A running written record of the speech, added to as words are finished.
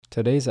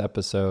Today's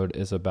episode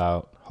is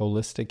about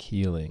holistic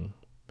healing.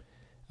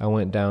 I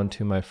went down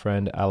to my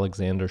friend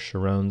Alexander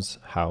Sharon's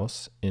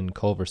house in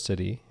Culver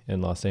City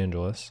in Los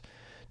Angeles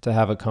to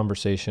have a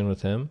conversation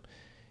with him.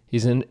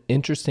 He's an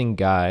interesting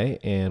guy,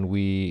 and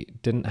we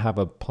didn't have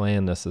a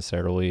plan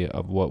necessarily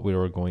of what we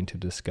were going to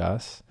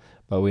discuss,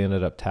 but we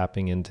ended up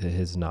tapping into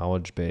his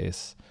knowledge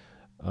base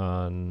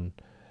on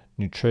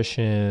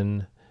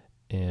nutrition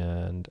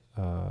and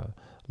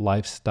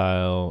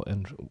lifestyle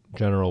and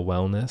general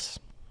wellness.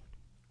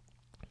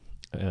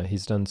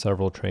 He's done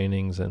several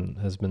trainings and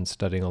has been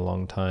studying a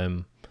long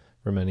time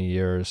for many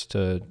years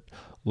to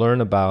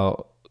learn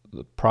about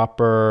the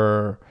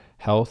proper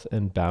health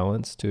and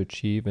balance to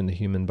achieve in the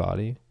human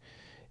body.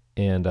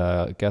 And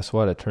guess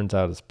what? It turns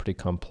out it's pretty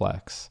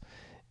complex.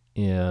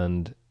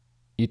 And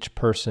each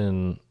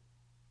person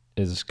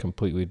is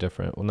completely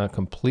different. Well, not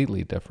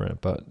completely different,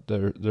 but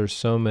there's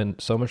so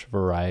much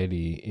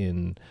variety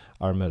in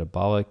our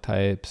metabolic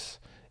types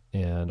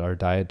and our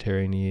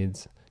dietary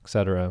needs,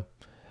 etc.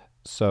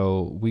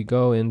 So we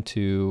go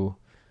into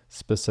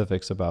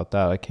specifics about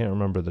that. I can't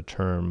remember the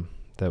term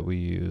that we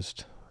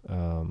used,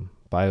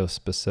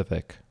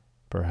 biospecific,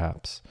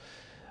 perhaps.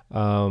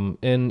 And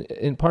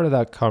in part of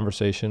that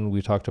conversation,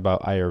 we talked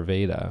about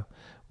Ayurveda,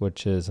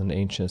 which is an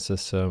ancient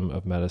system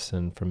of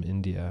medicine from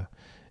India.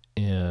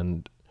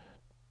 And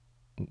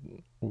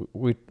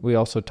we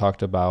also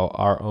talked about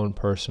our own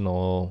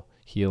personal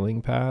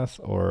healing path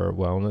or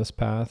wellness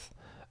path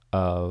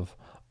of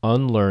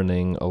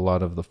unlearning a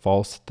lot of the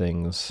false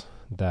things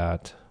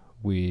that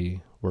we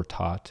were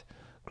taught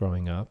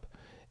growing up,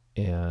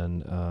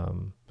 and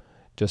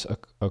just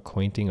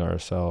acquainting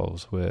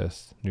ourselves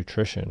with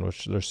nutrition,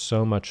 which there's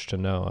so much to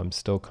know. I'm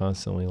still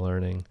constantly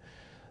learning.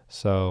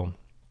 So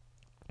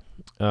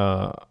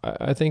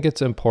I think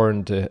it's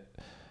important to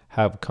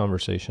have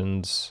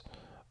conversations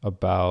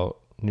about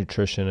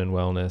nutrition and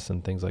wellness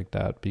and things like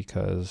that,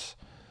 because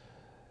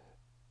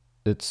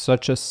it's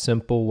such a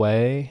simple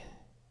way,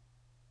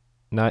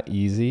 not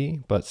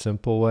easy, but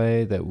simple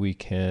way that we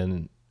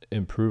can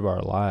improve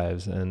our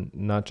lives, and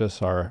not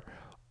just our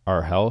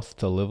health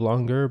to live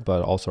longer,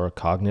 but also our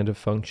cognitive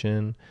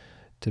function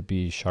to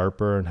be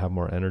sharper and have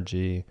more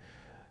energy,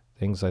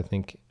 things I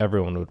think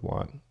everyone would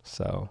want.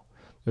 So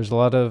there's a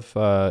lot of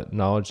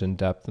knowledge and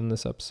depth in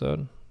this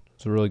episode.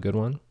 It's a really good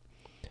one.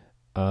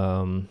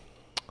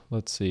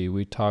 Let's see.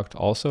 We talked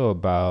also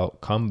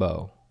about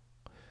Kambo,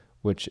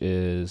 which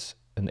is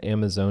an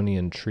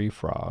Amazonian tree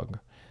frog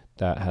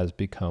that has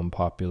become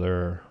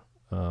popular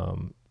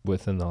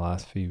within the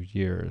last few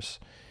years.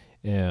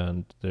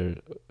 And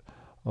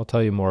I'll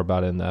tell you more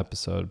about it in the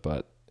episode,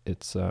 but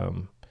it's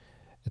an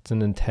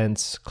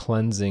intense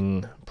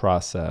cleansing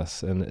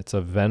process, and it's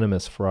a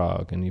venomous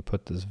frog, and you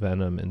put this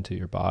venom into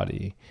your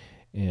body,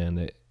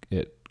 and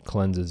it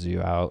cleanses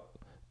you out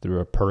through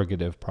a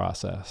purgative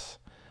process.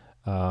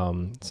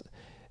 It's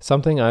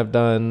something I've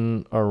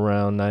done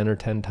around 9 or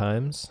 10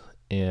 times,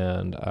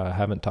 and I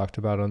haven't talked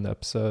about on the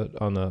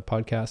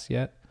podcast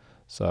yet.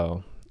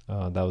 So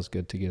that was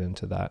good to get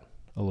into that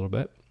a little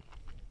bit.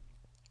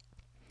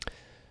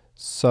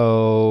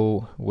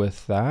 So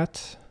with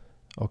that,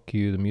 I'll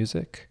cue the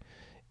music,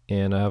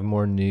 and I have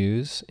more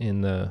news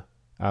in the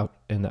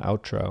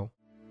outro.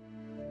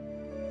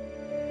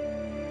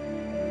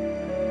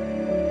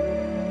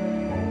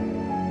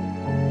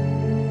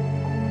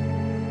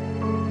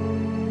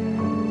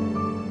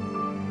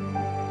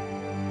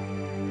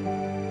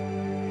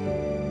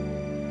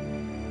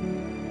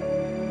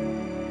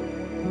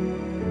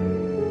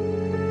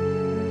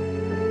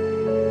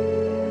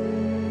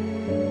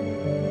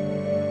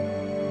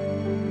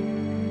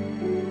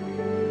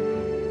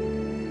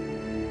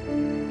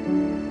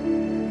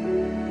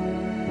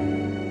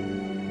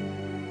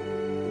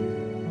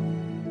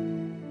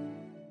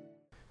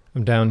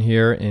 I'm down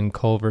here in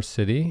Culver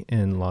City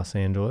in Los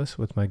Angeles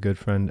with my good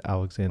friend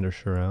Alexander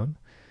Sharon.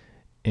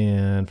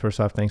 And first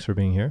off, thanks for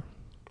being here.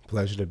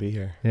 Pleasure to be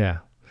here. Yeah.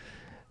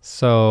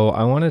 So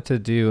I wanted to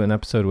do an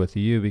episode with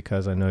you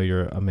because I know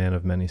you're a man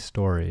of many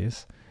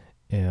stories.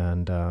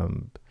 And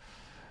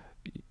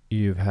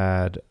you've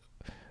had,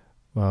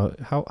 well,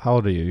 how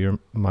old are you? You're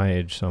my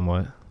age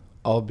somewhat.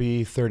 I'll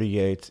be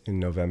 38 in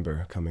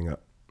November coming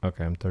up.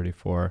 Okay, I'm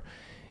 34.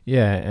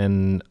 Yeah,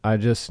 and I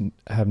just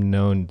have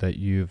known that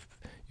you've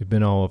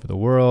been all over the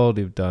world.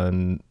 You've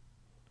done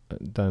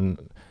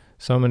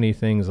so many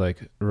things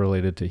like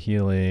related to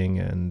healing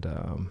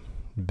and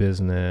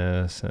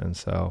business, and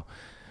so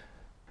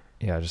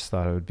yeah, I just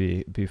thought it would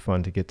be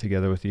fun to get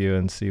together with you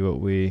and see what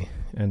we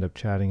end up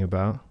chatting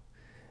about.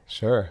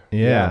 Sure.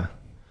 Yeah.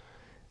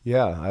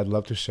 I'd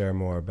love to share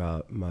more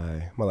about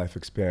my life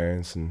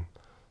experience and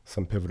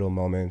some pivotal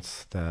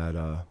moments that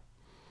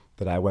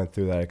I went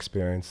through that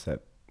experience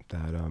that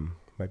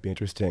might be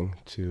interesting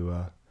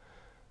to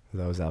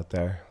those out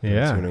there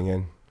tuning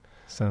in.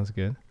 Sounds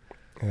good.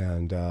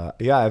 And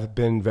I've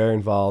been very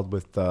involved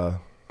with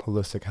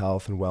holistic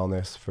health and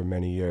wellness for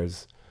many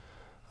years.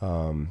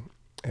 And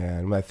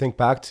when I think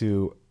back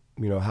to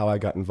how I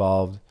got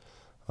involved,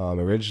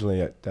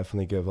 Originally, I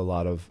definitely give a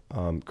lot of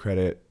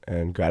credit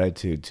and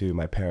gratitude to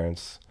my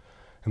parents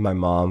and my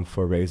mom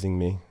for raising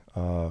me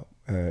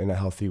in a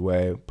healthy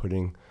way,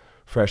 putting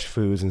fresh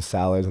foods and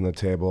salads on the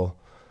table.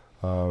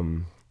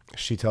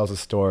 She tells a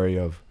story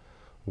of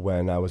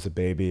when I was a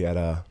baby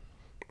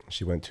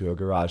she went to a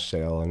garage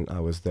sale and I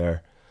was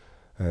there,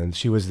 and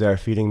she was there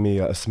feeding me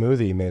a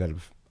smoothie made out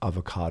of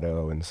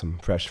avocado and some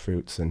fresh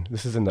fruits. And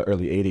this is in the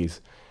early 80s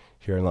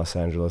here in Los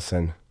Angeles,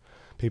 and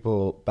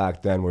people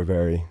back then were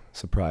very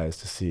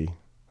surprised to see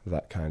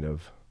that kind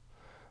of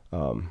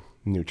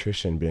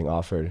nutrition being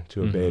offered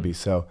to a baby.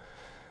 So,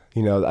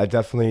 I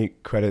definitely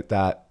credit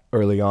that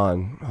early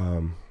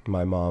on.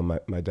 My mom,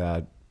 my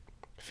dad,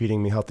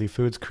 feeding me healthy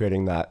foods,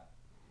 creating that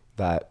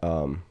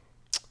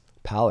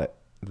palette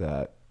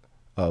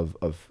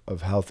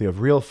of healthy,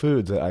 of real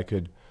foods that I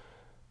could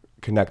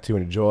connect to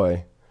and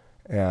enjoy.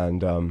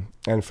 And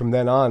from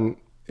then on,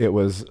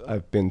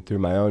 I've been through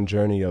my own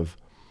journey of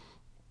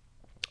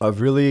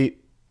really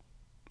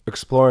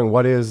exploring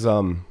what is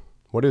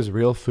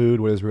real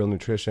food, what is real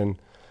nutrition,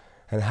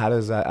 and how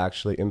does that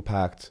actually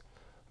impact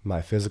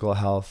my physical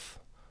health,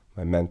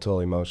 my mental,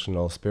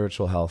 emotional,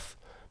 spiritual health,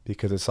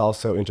 because it's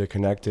also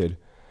interconnected.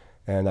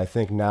 And I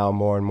think now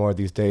more and more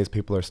these days,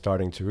 people are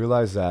starting to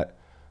realize that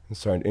and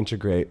starting to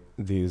integrate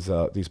these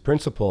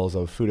principles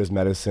of food as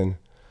medicine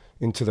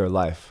into their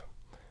life.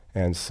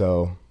 And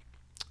so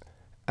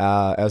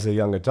as a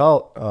young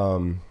adult,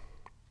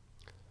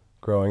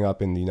 growing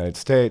up in the United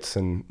States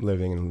and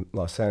living in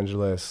Los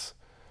Angeles,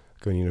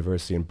 going to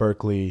university in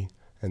Berkeley,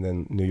 and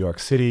then New York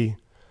City,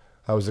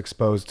 I was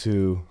exposed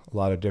to a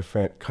lot of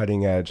different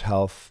cutting edge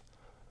health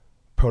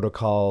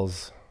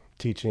protocols,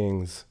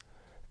 teachings,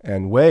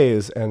 and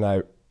ways. And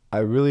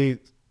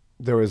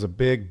there was a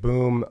big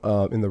boom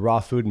in the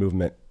raw food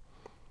movement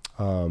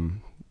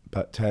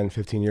about 10,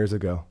 15 years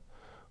ago,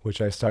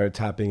 which I started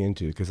tapping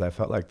into because I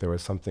felt like there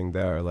was something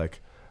there,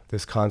 like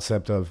this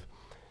concept of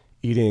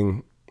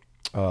eating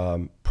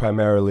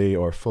primarily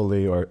or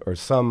fully or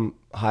some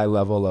high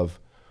level of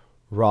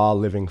raw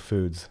living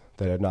foods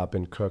that had not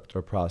been cooked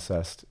or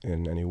processed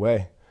in any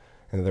way.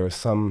 And there was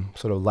some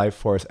sort of life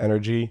force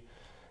energy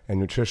and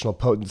nutritional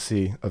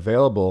potency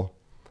available,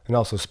 and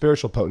also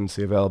spiritual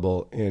potency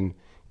available in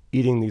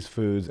eating these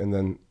foods and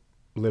then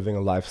living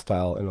a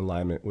lifestyle in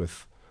alignment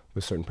with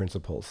certain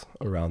principles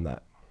around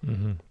that.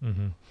 Mm-hmm,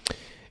 mm-hmm.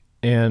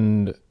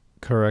 And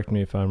correct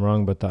me if I'm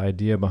wrong, but the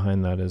idea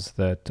behind that is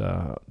that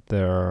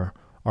there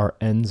are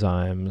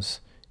enzymes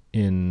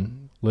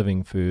in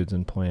living foods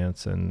and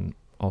plants and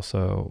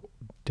also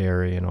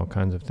dairy and all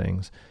kinds of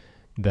things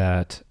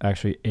that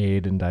actually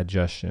aid in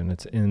digestion.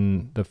 It's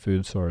in the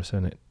food source,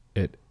 and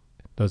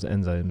those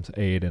enzymes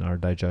aid in our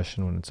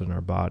digestion when it's in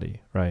our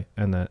body, right?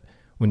 And that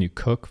when you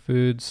cook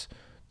foods,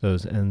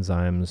 those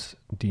enzymes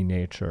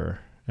denature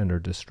and are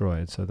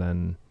destroyed. So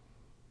then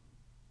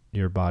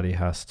your body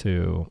has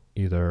to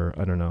either,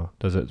 I don't know,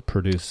 does it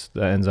produce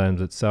the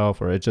enzymes itself,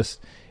 or it just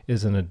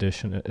is an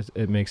addition?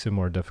 It makes it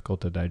more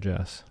difficult to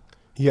digest.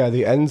 Yeah,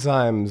 the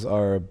enzymes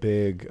are a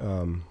big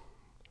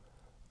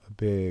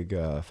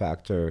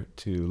factor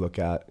to look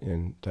at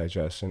in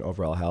digestion,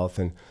 overall health.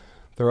 And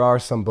there are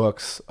some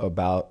books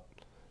about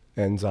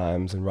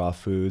enzymes and raw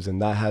foods,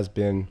 and that has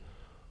been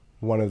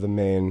one of the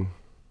main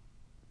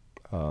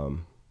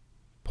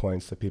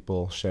points that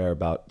people share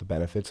about the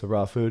benefits of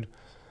raw food.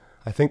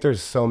 I think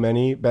there's so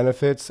many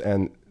benefits,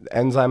 and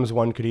enzymes,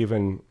 one could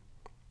even,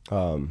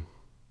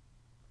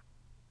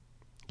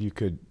 you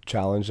could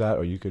challenge that,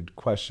 or you could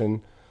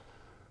question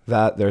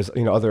that. There's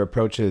other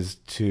approaches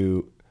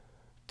to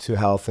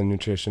health and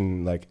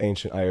nutrition, like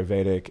ancient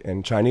Ayurvedic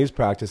and Chinese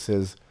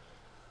practices.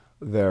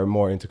 They're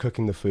more into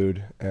cooking the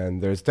food,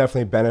 and there's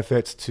definitely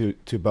benefits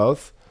to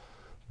both.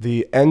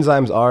 The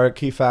enzymes are a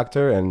key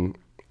factor, and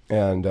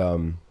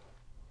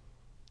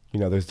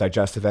there's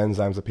digestive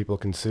enzymes that people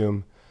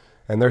consume,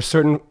 and there's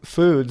certain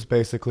foods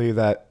basically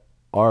that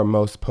are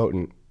most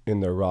potent in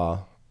their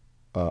raw,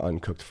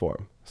 uncooked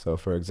form. So,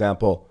 for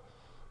example,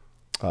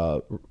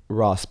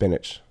 raw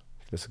spinach.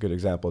 That's a good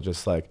example.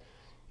 Just like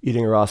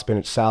eating a raw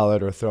spinach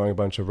salad or throwing a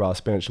bunch of raw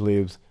spinach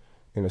leaves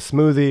in a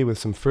smoothie with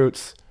some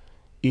fruits,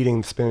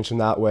 eating spinach in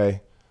that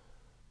way,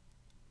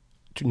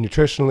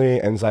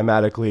 nutritionally,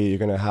 enzymatically, you're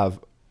going to have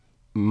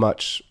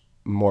much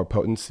more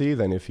potency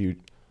than if you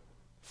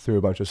threw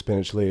a bunch of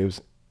spinach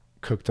leaves,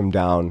 cooked them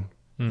down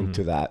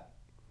into that,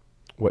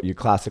 what you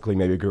classically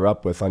maybe grew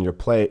up with on your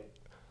plate.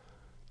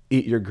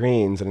 Eat your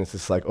greens, and it's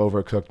this like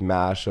overcooked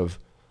mash of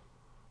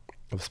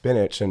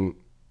spinach. And,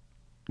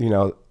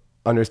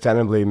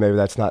 understandably, maybe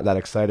that's not that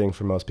exciting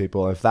for most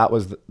people. If that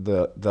was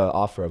the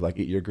offer of like,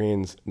 eat your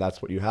greens, and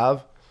that's what you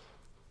have,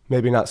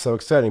 maybe not so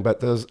exciting. But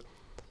there's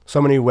so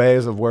many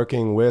ways of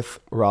working with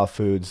raw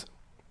foods.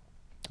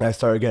 I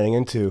started getting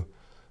into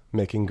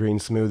making green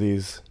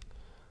smoothies.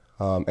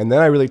 And then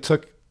I really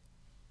took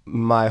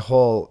my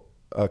whole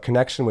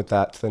connection with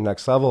that to the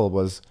next level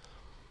was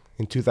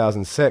in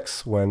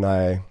 2006 when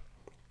I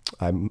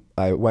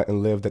went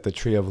and lived at the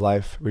Tree of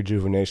Life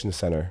Rejuvenation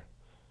Center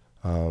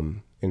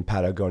in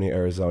Patagonia,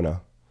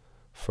 Arizona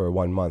for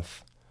 1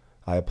 month.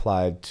 I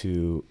applied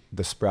to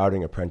the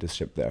sprouting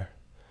apprenticeship there.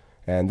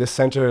 And this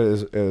center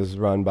is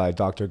run by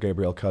Dr.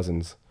 Gabriel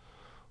Cousens,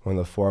 one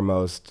of the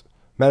foremost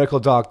medical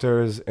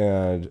doctors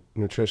and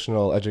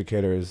nutritional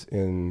educators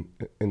in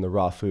the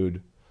raw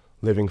food,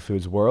 living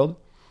foods world.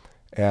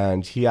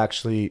 And he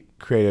actually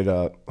created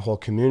a whole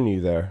community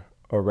there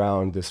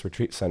around this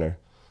retreat center,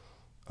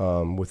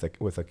 with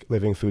a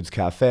living foods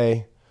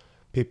cafe,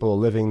 people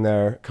living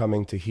there,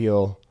 coming to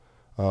heal,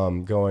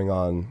 going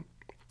on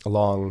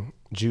long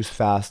juice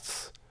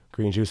fasts,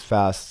 green juice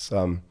fasts.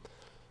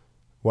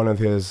 One of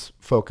his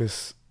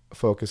focus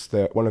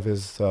there, one of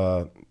his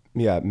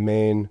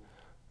main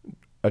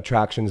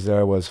attractions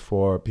there was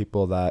for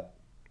people that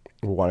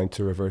were wanting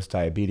to reverse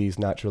diabetes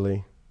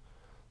naturally.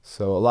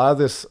 So a lot of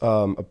this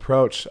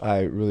approach,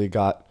 I really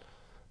got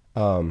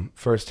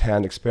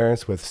firsthand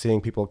experience with,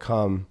 seeing people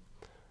come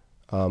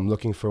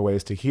looking for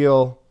ways to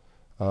heal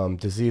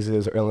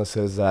diseases or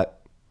illnesses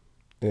that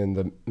in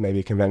the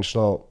maybe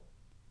conventional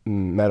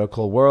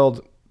medical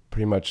world,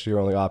 pretty much your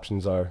only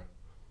options are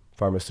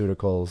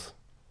pharmaceuticals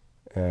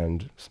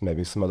and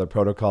maybe some other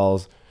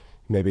protocols,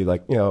 maybe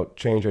like,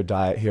 change your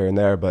diet here and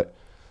there. But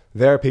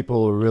there are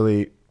people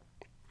really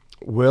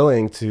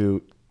willing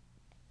to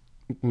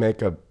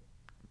make a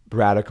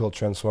radical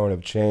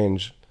transformative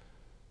change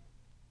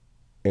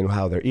in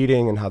how they're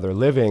eating and how they're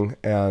living,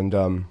 and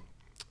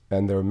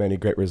there were many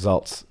great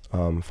results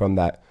from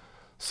that.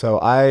 So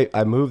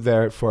I moved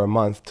there for a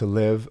month to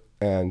live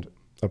and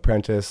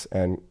apprentice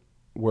and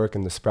work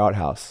in the Sprout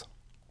House,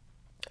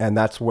 and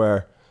that's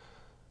where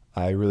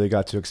I really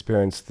got to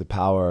experience the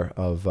power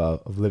of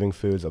living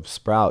foods, of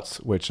sprouts,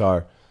 which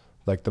are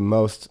like the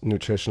most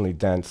nutritionally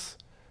dense,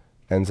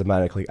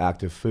 enzymatically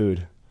active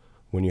food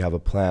when you have a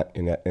plant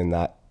in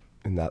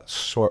that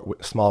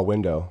small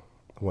window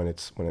when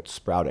it's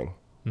sprouting.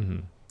 Mm-hmm.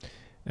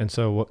 And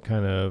so what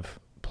kind of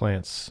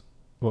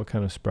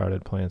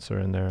sprouted plants are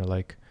in there,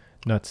 like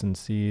nuts and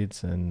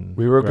seeds and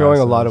we were growing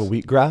a lot of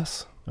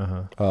wheatgrass,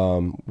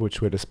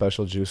 which we had a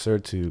special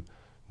juicer to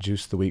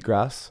juice the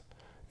wheatgrass,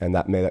 and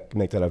that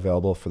make that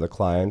available for the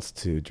clients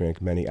to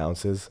drink many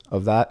ounces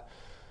of that.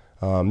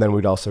 Then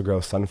we'd also grow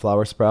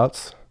sunflower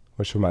sprouts,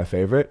 which were my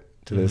favorite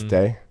to this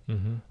day.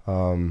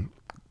 Mm-hmm.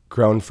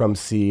 Grown from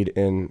seed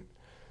in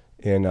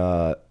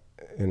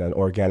an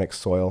organic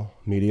soil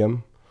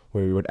medium,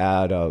 where we would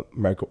add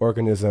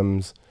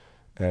microorganisms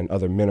and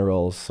other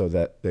minerals so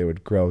that they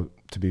would grow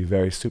to be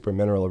very super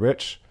mineral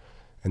rich.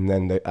 And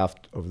then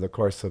over the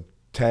course of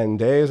 10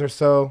 days or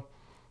so,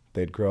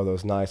 they'd grow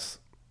those nice,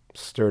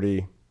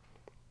 sturdy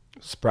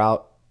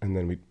sprout, and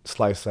then we'd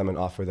slice them and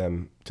offer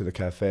them to the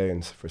cafe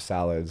and for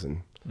salads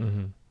and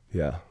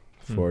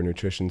for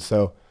nutrition.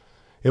 So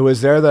it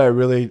was there that I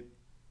really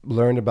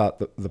learned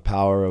about the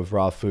power of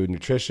raw food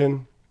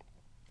nutrition,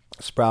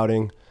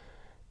 sprouting,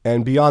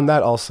 and beyond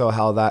that also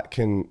how that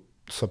can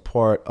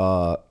support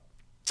a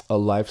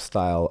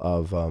lifestyle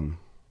of a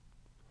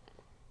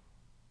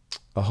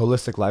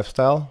holistic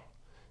lifestyle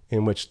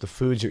in which the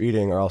foods you're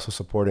eating are also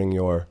supporting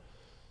your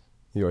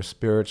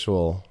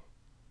spiritual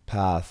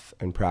path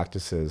and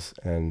practices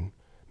and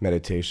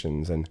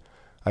meditations. And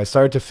I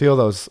started to feel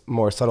those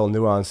more subtle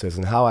nuances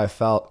and how I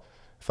felt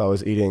if I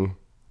was eating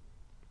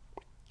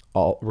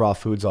all raw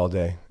foods all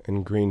day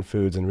and green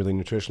foods and really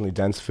nutritionally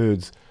dense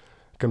foods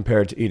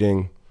compared to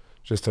eating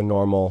just a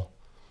normal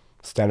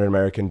standard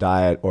American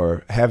diet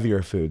or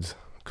heavier foods,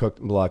 cooked,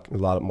 a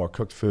lot more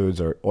cooked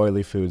foods or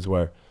oily foods,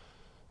 where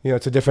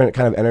it's a different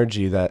kind of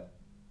energy that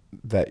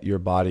your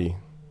body,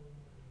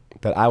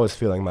 that I was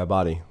feeling my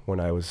body when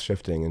I was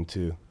shifting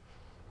into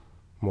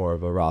more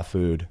of a raw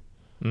food,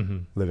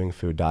 living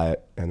food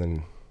diet, and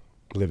then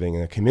living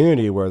in a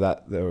community where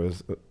there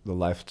was the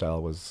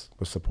lifestyle was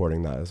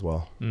supporting that as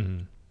well.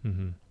 Mm-hmm.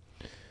 Mm-hmm.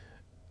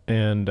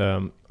 And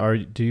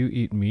do you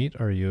eat meat?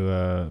 Are you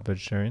a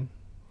vegetarian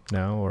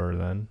now or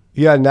then?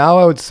 Yeah, now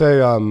I would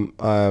say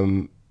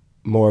I'm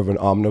more of an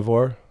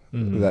omnivore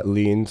that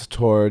leans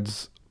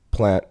towards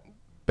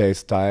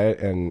plant-based diet,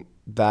 and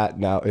that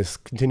now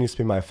continues to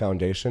be my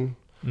foundation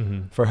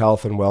for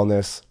health and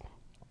wellness,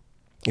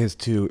 is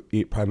to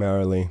eat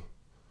primarily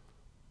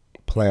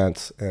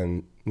plants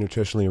and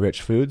nutritionally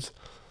rich foods.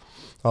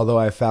 Although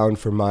I found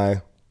for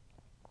my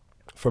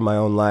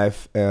own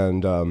life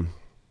and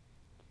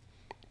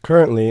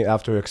currently,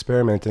 after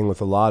experimenting with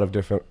a lot of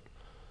different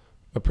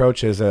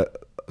approaches, that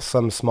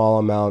some small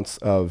amounts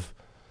of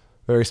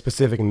very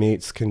specific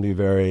meats can be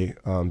very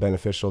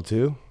beneficial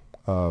too.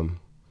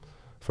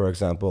 For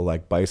example,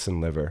 like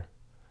bison liver,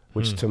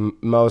 which to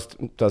most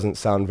doesn't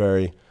sound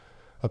very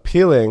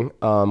appealing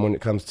when it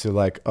comes to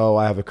like, oh,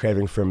 I have a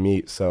craving for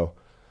meat. So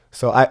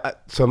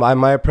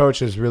my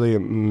approach is really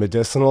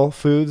medicinal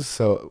foods.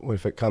 So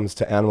if it comes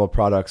to animal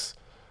products,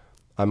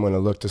 I'm going to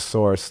look to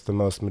source the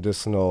most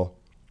medicinal,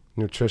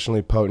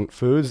 nutritionally potent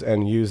foods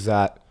and use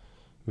that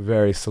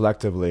very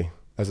selectively,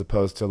 as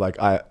opposed to like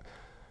I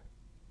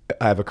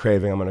have a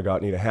craving, I'm going to go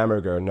out and eat a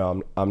hamburger.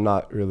 No, I'm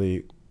not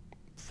really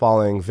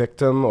falling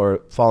victim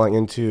or falling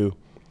into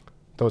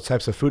those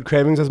types of food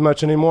cravings as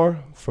much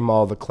anymore from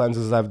all the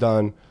cleanses I've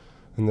done,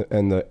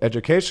 And the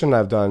education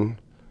I've done,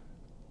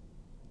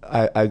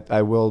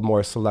 I will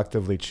more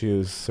selectively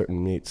choose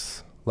certain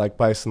meats, like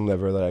bison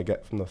liver that I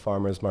get from the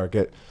farmer's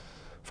market,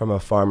 from a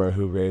farmer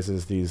who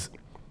raises these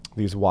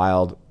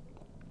wild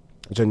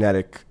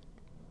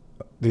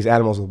these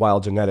animals with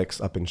wild genetics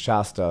up in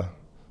Shasta.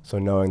 So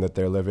knowing that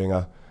they're living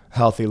a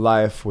healthy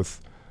life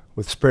with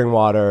spring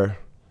water,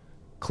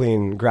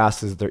 clean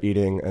grasses they're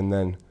eating, and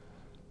then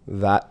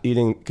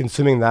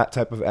consuming that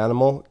type of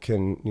animal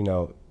can,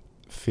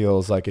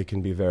 feels like it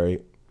can be very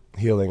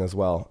healing as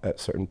well at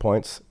certain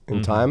points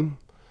in time.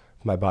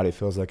 My body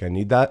feels like I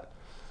need that.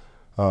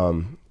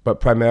 But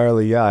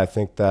primarily, yeah, I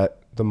think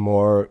that the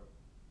more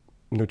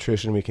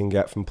nutrition we can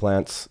get from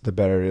plants, the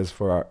better it is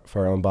for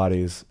our own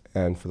bodies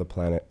and for the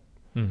planet.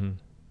 Mm-hmm.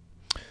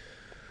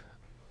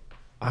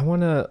 I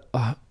want to,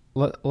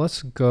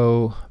 let's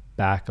go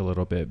back a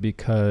little bit,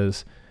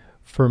 because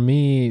for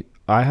me,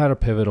 I had a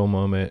pivotal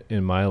moment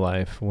in my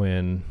life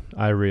when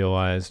I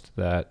realized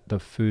that the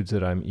foods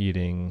that I'm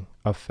eating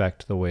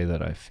affect the way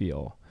that I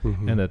feel,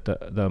 and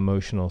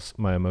that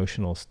my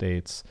emotional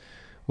states,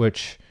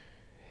 which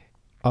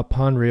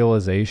upon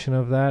realization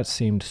of that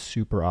seemed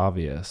super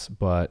obvious,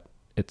 but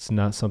it's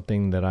not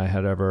something that I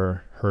had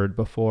ever heard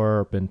before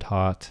or been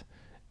taught.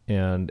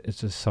 And it's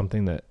just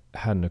something that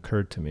hadn't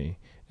occurred to me.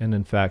 And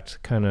in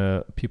fact, kind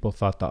of people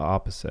thought the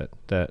opposite.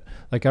 That,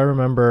 like, I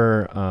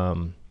remember,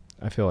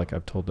 I feel like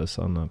I've told this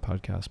on the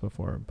podcast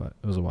before, but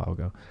it was a while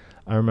ago.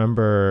 I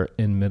remember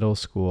in middle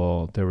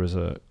school, there was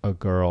a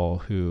girl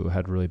who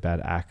had really bad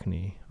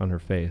acne on her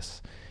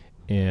face,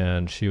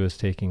 and she was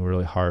taking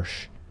really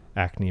harsh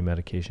acne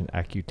medication,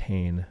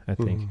 Accutane, I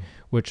think,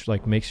 which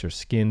like makes your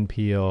skin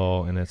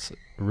peel, and it's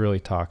really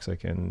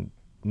toxic and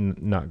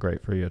not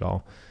great for you at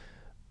all.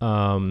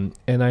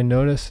 And I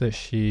noticed that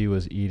she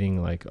was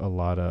eating like a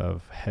lot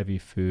of heavy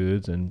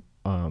foods, and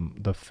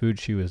the food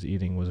she was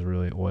eating was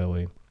really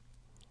oily.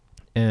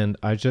 And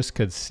I just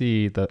could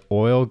see the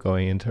oil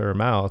going into her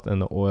mouth and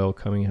the oil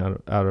coming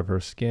out of her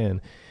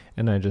skin.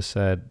 And I just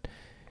said,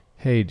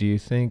 hey, do you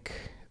think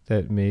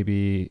that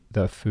maybe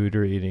the food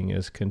you're eating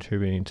is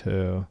contributing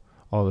to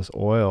all this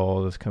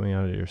oil that's coming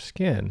out of your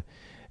skin?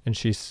 And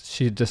she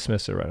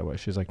dismissed it right away.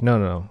 She's like,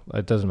 no,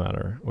 it doesn't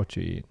matter what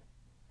you eat.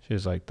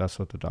 She's like, that's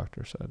what the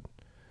doctor said.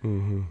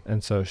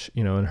 And so,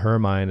 in her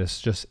mind,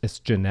 it's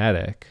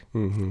genetic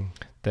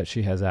that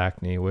she has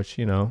acne, which,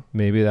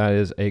 maybe that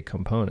is a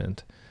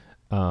component.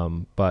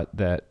 But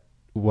that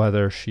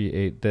whether she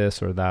ate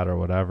this or that or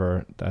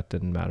whatever, that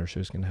didn't matter. She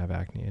was going to have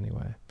acne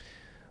anyway.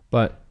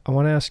 But I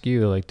want to ask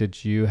you, like,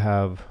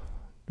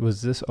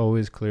 was this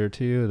always clear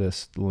to you,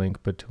 this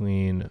link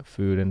between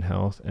food and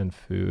health and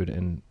food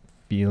and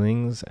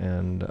feelings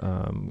and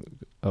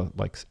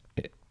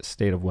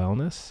state of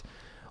wellness?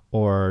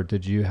 Or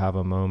did you have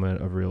a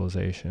moment of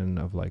realization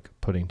of like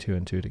putting two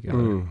and two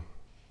together?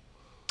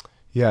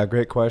 Yeah,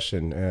 great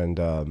question.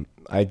 And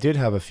I did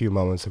have a few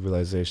moments of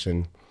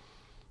realization.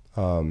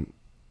 And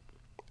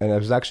it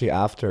was actually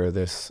after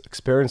this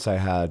experience I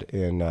had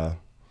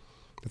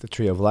at the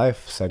Tree of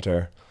Life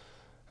Center,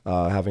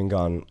 having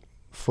gone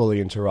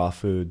fully into raw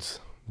foods,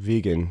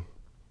 vegan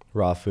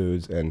raw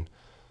foods, and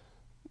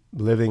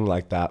living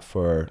like that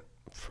for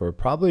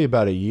probably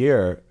about a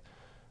year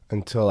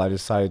until I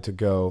decided to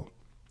go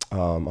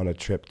on a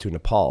trip to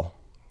Nepal.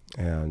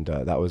 And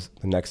that was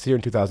the next year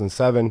in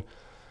 2007.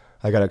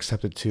 I got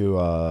accepted to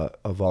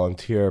a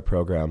volunteer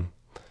program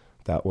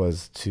that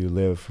was to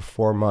live for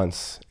 4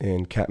 months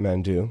in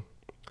Kathmandu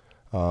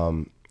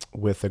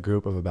with a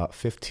group of about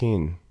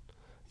 15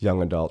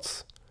 young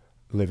adults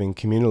living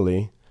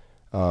communally,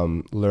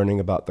 learning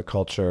about the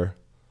culture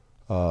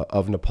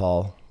of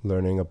Nepal,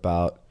 learning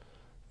about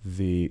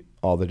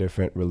all the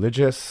different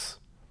religious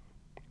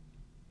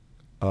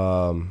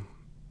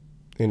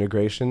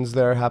integrations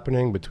that are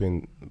happening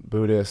between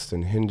Buddhist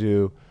and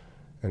Hindu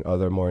and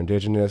other more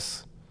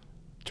indigenous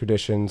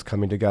traditions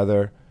coming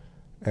together.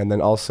 And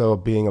then also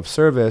being of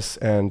service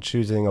and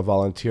choosing a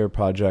volunteer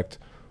project,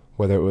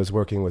 whether it was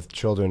working with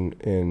children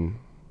in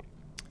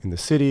the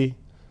city,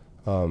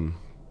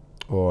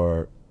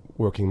 or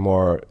working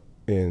more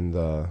in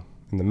the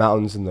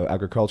mountains, in the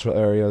agricultural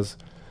areas.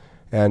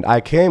 And I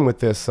came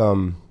with this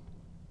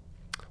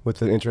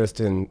with an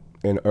interest in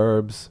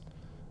herbs,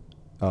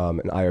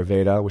 and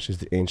Ayurveda, which is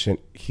the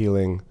ancient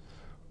healing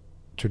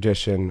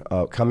tradition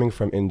coming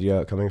from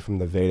India, coming from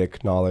the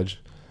Vedic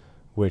knowledge,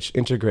 which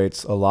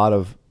integrates a lot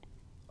of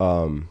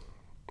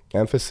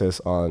emphasis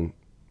on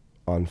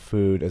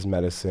food as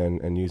medicine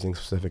and using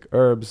specific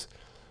herbs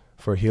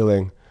for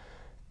healing.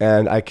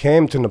 And I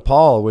came to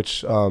Nepal,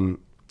 which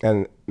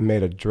and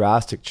made a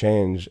drastic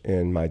change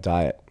in my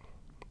diet,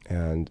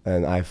 and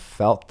I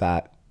felt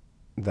that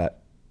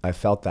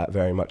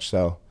very much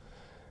so.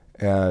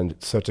 And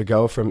so to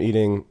go from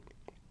eating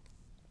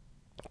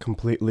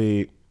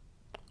completely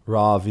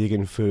raw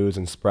vegan foods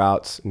and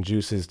sprouts and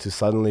juices to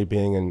suddenly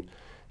being in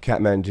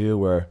Kathmandu,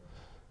 where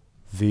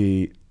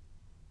the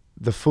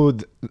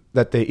food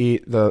that they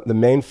eat, the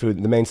main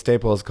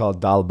staple is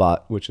called dal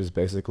bhat, which is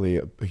basically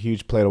a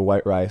huge plate of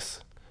white rice,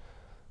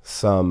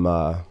 some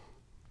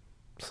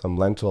some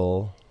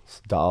lentil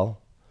dal,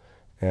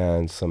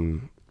 and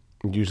some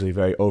usually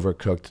very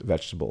overcooked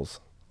vegetables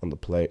on the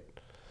plate.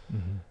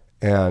 Mm-hmm.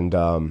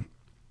 And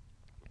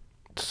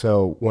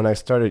so when I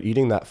started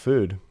eating that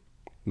food,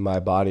 my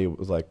body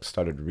was like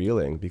started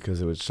reeling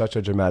because it was such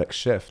a dramatic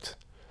shift.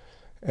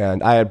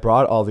 And I had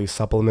brought all these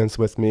supplements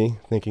with me,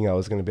 thinking I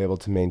was going to be able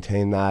to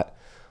maintain that,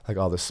 like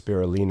all the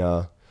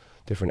spirulina,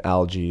 different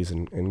algae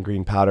and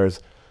green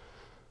powders.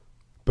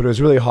 But it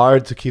was really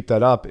hard to keep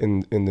that up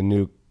in the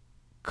new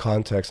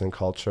context and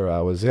culture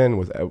I was in,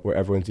 with where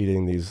everyone's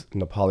eating these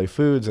Nepali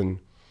foods. And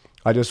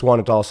I just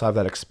wanted to also have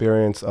that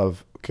experience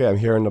of, okay, I'm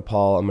here in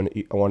Nepal. I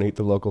want to eat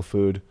the local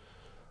food.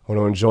 I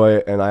want to enjoy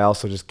it. And I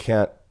also just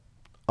can't,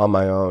 on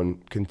my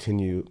own,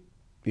 continue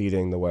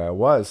eating the way I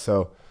was.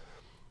 So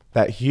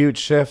that huge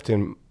shift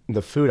in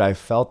the food, I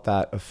felt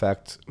that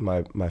affect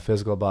my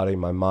physical body,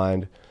 my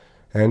mind.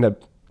 I ended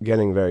up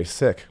getting very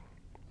sick.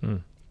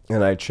 Mm.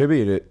 And I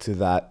attribute it to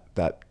that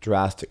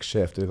drastic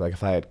shift. Like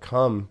if I had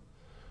come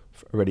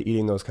already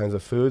eating those kinds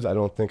of foods, I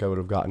don't think I would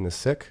have gotten as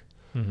sick.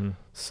 Mm-hmm.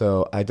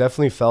 So I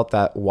definitely felt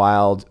that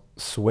wild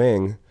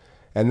swing.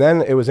 And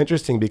then it was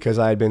interesting because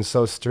I had been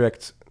so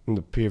strict in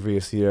the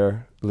previous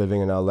year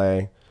living in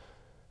LA,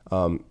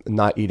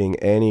 not eating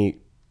any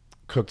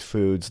cooked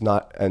foods,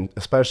 and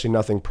especially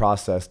nothing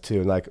processed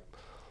too, like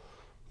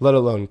let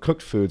alone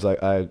cooked foods.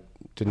 Like I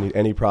didn't eat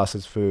any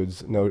processed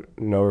foods, no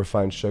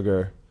refined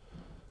sugar,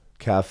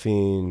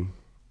 caffeine,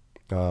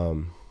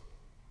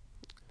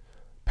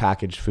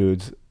 packaged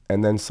foods.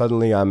 And then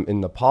suddenly I'm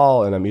in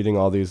Nepal and I'm eating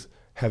all these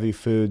heavy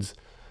foods,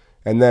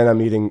 and then I'm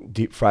eating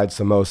deep fried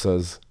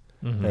samosas,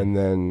 Mm-hmm. and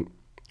then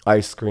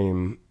ice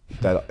cream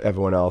that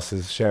everyone else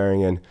is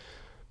sharing. And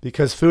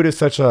because food is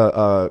such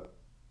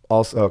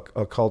also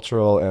a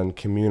cultural and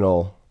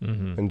communal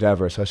Mm-hmm.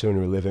 endeavor, especially when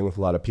you're living with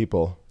a lot of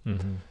people.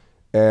 Mm-hmm.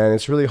 And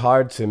it's really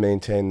hard to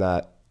maintain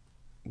that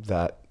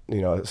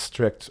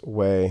strict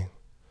way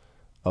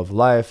of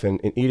life and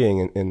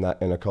eating in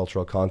a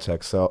cultural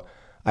context. So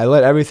I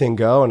let everything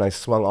go and I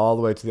swung all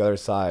the way to the other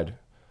side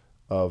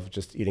of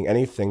just eating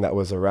anything that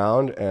was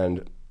around,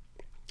 and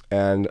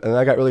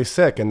I got really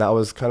sick, and that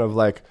was kind of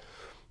like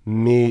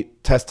me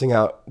testing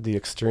out the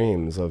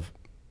extremes of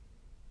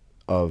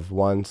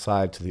one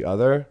side to the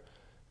other.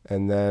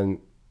 And then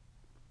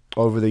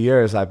over the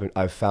years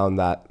I've found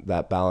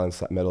that balance,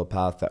 that middle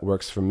path that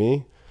works for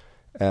me,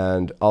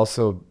 and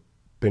also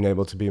been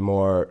able to be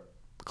more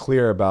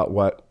clear about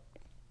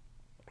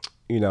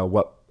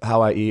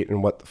how I eat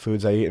and what the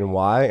foods I eat and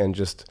why, and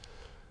just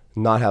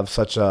not have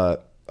such a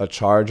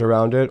charge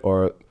around it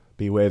or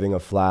be waving a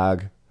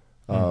flag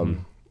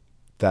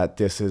that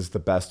this is the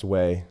best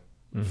way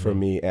for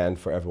me and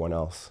for everyone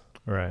else.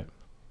 Right.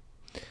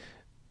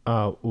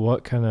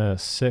 What kind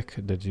of sick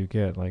did you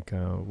get? Like,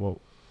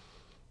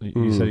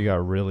 you said you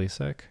got really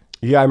sick?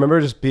 Yeah, I remember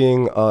just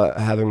being,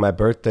 having my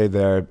birthday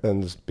there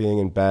and just being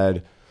in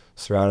bed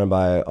surrounded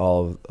by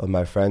all of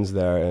my friends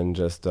there. And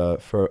just,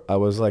 for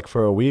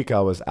a week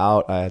I was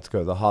out. I had to go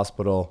to the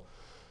hospital,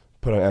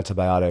 put on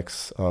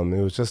antibiotics.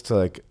 It was just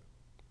like,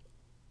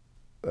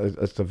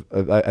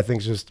 I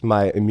think just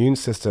my immune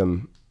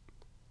system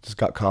just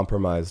got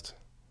compromised.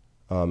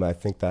 I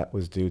think that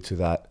was due to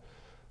that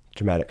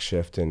dramatic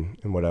shift in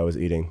what I was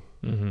eating,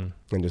 mm-hmm.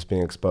 and just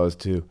being exposed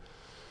to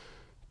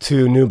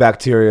new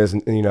bacteria,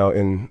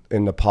 in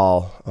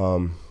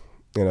Nepal,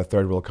 in a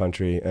third world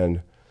country,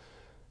 and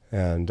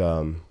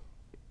then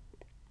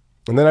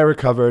I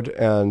recovered,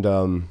 and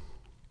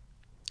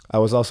I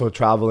was also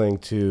traveling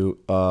to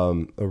a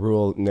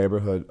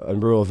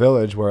rural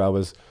village where I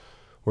was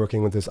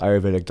working with this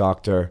Ayurvedic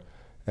doctor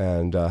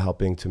and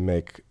helping to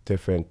make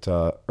different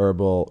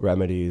herbal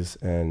remedies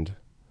and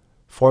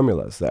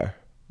formulas there.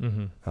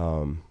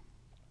 Mm-hmm.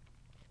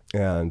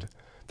 And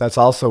that's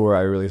also where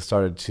I really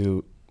started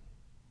to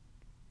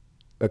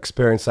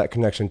experience that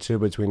connection too,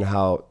 between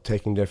how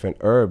taking different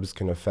herbs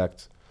can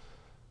affect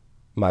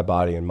my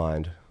body and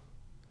mind.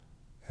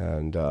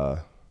 And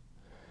that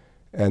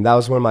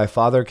was when my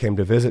father came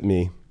to visit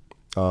me.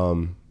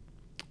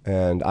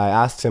 And I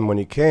asked him when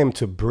he came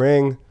to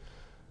bring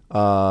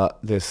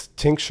this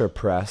tincture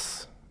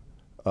press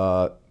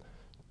so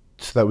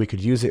that we could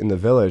use it in the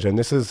village. And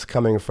this is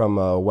coming from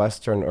a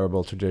Western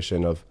herbal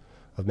tradition of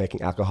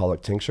making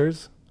alcoholic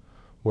tinctures,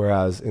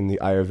 whereas in the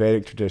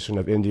Ayurvedic tradition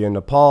of India and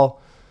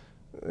Nepal,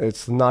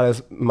 it's not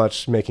as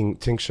much making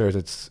tinctures,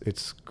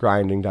 it's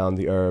grinding down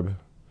the herb,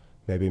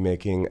 maybe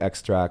making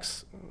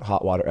extracts,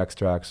 hot water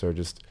extracts, or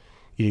just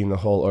eating the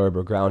whole herb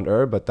or ground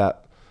herb. But the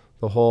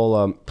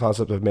whole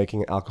concept of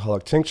making an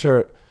alcoholic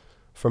tincture,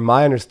 from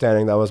my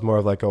understanding, that was more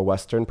of like a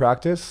Western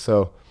practice.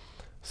 So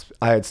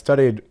I had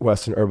studied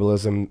Western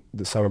herbalism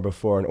the summer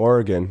before in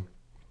Oregon,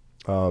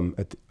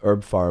 at the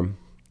herb farm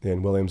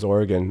in Williams,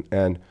 Oregon,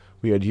 and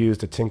we had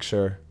used a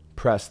tincture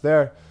press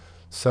there.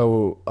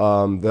 So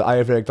the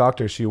Ayurvedic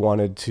doctor, she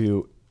wanted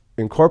to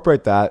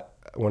incorporate that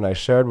when I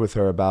shared with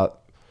her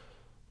about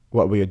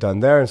what we had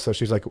done there. And so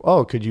she's like,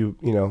 oh, could you,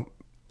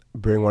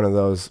 bring one of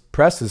those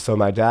presses? So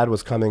my dad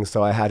was coming,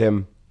 so I had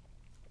him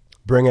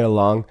bring it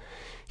along.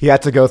 he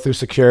had to go through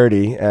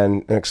security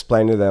and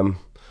explain to them.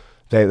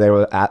 They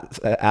were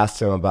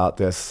asked him about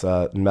this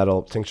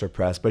metal tincture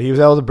press, but he was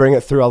able to bring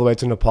it through all the way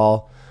to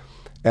Nepal.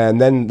 And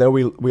then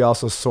we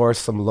also sourced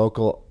some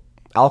local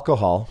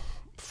alcohol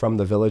from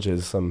the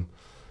villages, some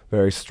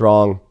very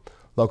strong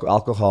local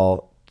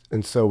alcohol.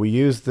 And so we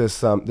used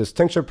this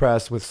tincture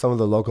press with some of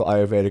the local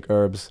Ayurvedic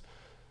herbs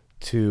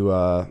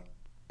to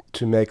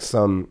make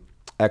some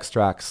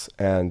extracts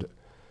and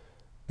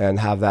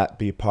have that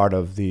be part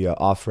of the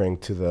offering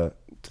to the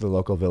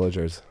local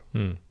villagers.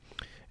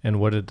 And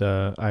what did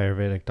the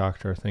Ayurvedic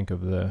doctor think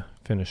of the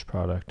finished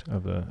product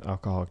of the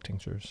alcoholic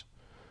tinctures?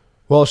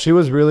 Well, she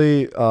was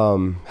really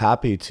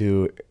happy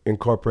to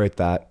incorporate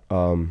that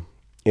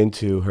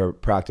into her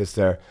practice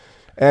there.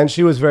 And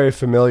she was very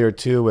familiar,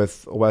 too,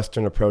 with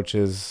Western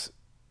approaches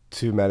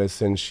to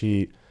medicine.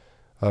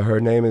 Her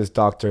name is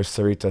Dr.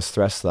 Sarita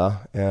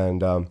Stresla,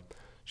 and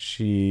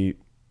she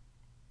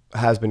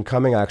has been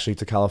coming, actually,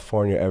 to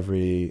California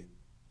every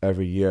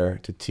year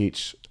to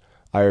teach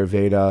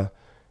Ayurveda,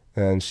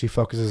 and she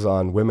focuses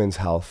on women's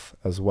health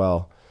as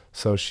well.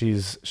 So she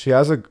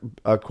has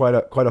quite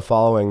a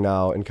following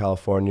now in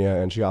California,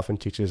 and she often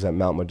teaches at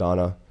Mount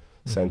Madonna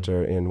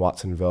Center in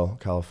Watsonville,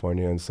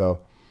 California. And so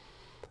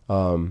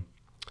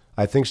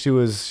I think she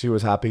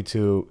was happy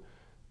to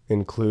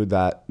include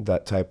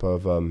that type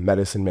of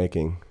medicine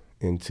making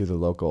into the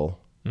local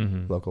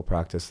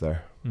practice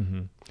there.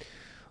 Mm-hmm.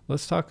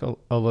 Let's talk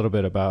a little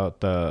bit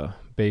about the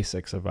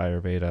basics of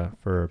Ayurveda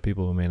for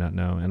people who may not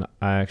know. And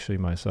I actually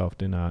myself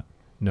do not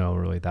know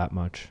really that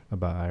much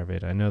about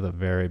Ayurveda. I know the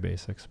very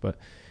basics, but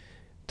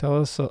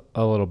tell us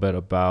a little bit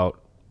about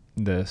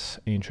this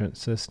ancient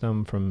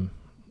system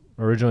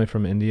originally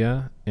from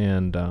India,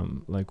 and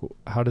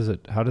how does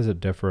it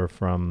differ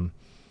from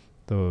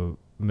the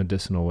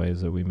medicinal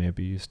ways that we may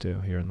be used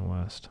to here in the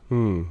West?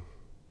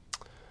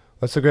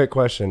 That's a great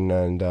question,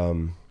 and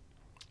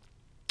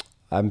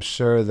I'm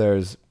sure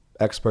there's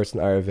experts in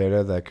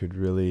Ayurveda that could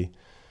really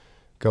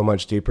go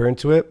much deeper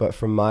into it, but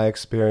from my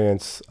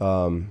experience,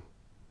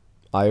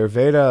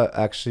 Ayurveda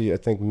actually, I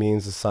think,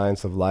 means the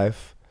science of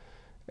life,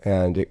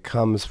 and it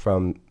comes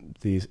from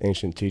these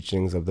ancient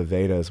teachings of the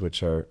Vedas,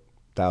 which are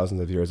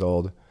thousands of years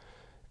old.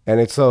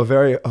 And it's a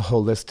very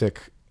holistic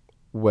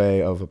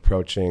way of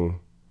approaching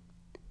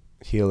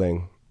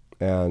healing.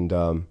 And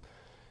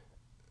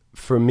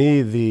for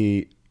me,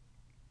 the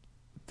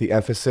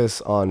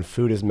emphasis on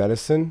food as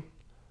medicine,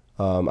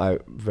 I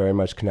very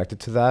much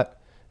connected to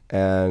that.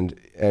 And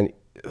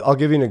I'll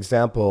give you an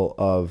example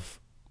of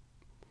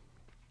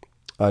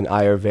an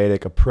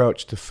Ayurvedic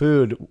approach to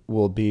food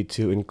will be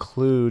to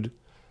include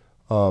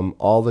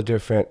all the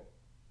different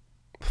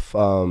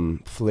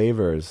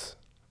flavors,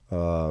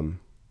 to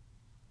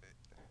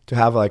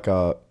have like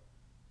a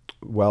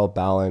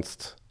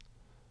well-balanced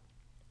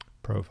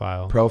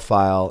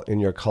profile in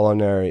your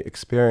culinary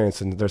experience.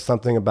 And there's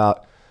something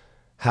about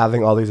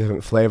having all these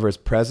different flavors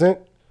present,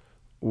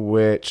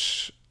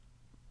 which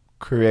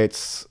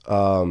creates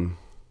a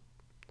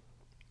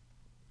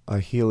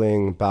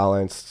healing,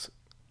 balanced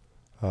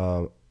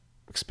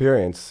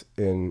experience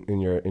in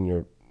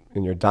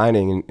your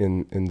dining,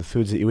 in the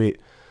foods that you eat.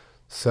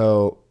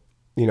 So,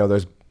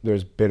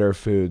 there's bitter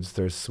foods,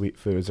 there's sweet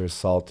foods, there's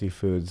salty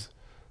foods,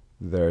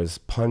 there's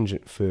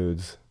pungent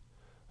foods,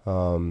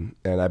 and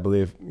I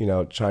believe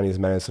Chinese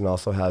medicine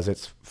also has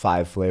its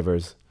 5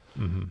 flavors.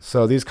 Mm-hmm.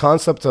 So these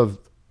concepts of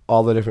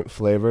all the different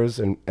flavors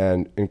and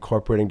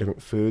incorporating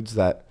different foods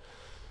that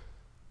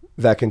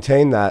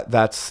contain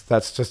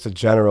that's just a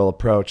general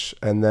approach,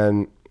 and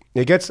then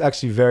it gets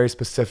actually very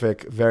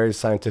specific, very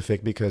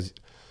scientific, because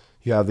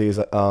you have these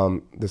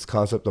this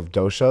concept of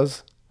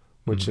doshas,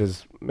 which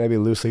is maybe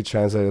loosely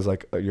translated as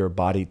like your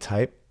body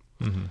type.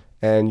 Mm-hmm.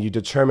 And you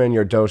determine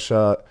your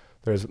dosha.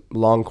 There's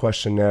long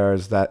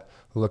questionnaires that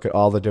look at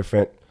all the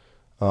different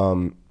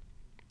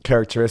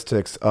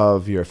characteristics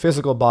of your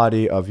physical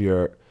body, of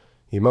your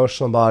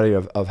emotional body,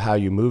 of how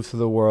you move through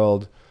the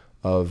world,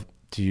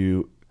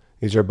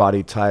 is your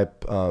body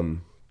type,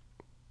 the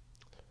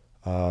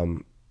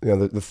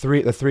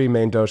three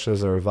main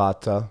doshas are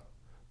Vata,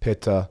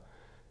 Pitta,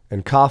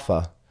 and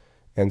Kapha.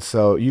 And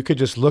so you could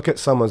just look at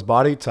someone's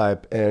body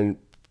type and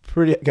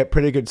get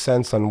pretty good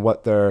sense on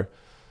what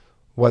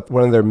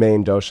one of their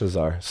main doshas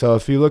are. So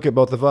if you look at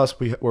both of us,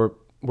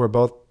 we're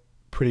both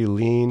pretty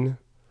lean,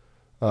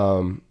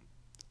 and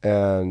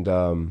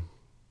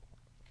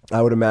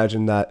I would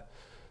imagine that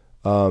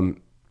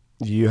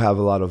you have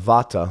a lot of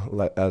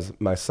Vata, as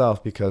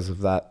myself, because of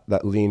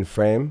that lean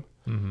frame.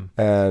 Mm-hmm.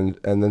 And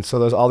then so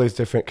there's all these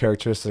different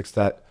characteristics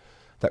that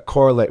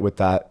correlate with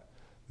that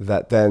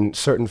then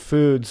certain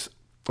foods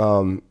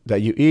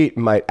that you eat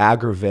might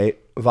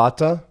aggravate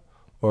Vata,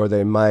 or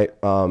they might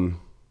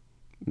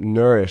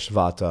nourish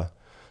Vata.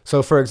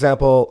 So for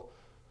example,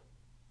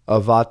 a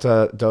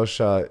Vata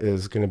dosha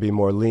is going to be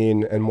more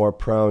lean and more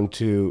prone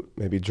to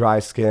maybe dry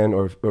skin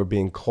or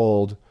being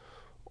cold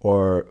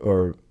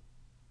or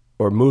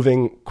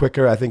moving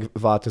quicker. I think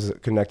Vata is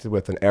connected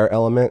with an air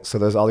element, so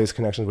there's all these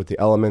connections with the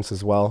elements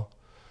as well.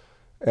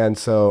 And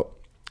so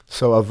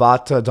a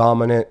Vata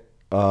dominant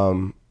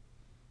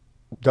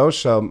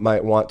dosha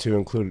might want to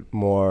include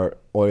more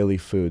oily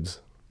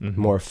foods, Mm-hmm.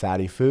 more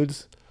fatty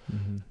foods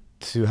Mm-hmm.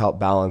 to help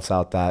balance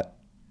out that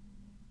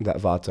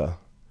vata.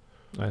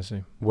 I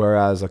see.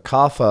 Whereas a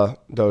kapha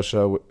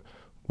dosha,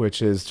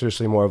 which is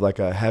traditionally more of like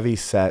a heavy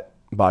set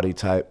body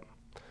type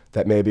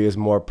that maybe is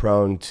more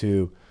prone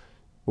to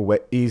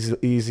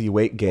easy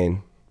weight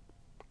gain,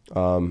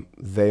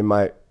 there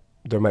might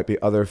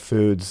be other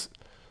foods,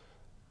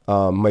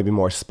 maybe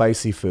more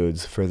spicy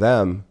foods for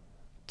them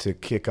to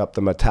kick up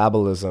the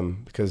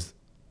metabolism, because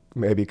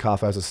maybe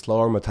kapha has a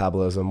slower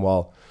metabolism.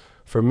 While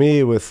for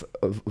me with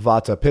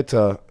vata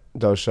pitta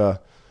dosha,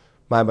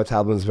 my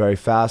metabolism is very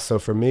fast. So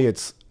for me,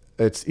 it's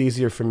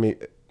easier for me.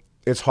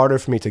 It's harder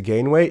for me to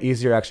gain weight,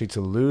 easier actually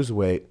to lose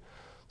weight.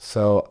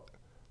 So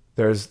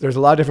there's a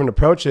lot of different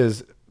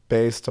approaches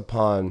based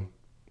upon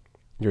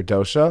your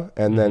dosha,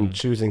 and then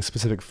choosing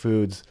specific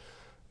foods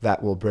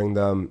that will bring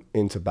them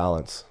into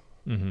balance.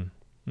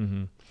 Mm-hmm.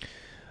 Mm-hmm.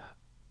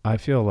 I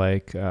feel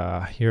like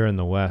here in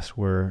the West,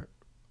 we're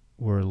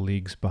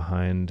leagues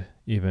behind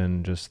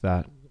even just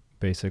that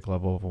basic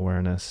level of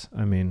awareness.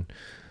 I mean,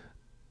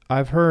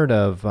 I've heard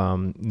of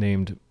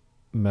named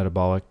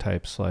metabolic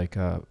types like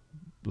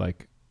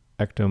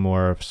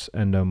ectomorphs,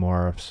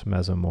 endomorphs,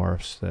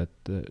 mesomorphs, that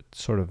the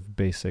sort of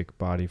basic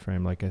body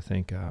frame. Like I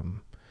think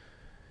an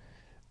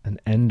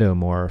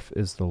endomorph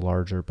is the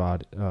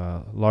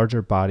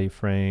larger body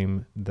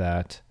frame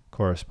that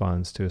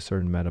corresponds to a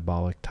certain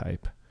metabolic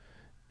type.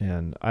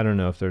 And I don't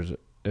know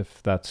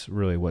if that's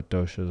really what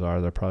doshas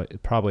are. They're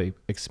probably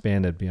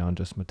expanded beyond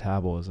just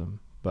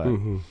metabolism,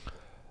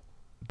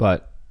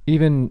 but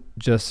even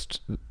just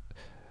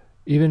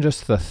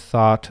the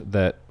thought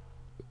that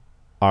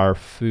our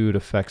food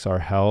affects our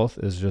health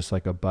is just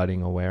like a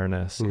budding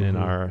awareness in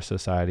our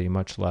society,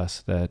 much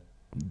less that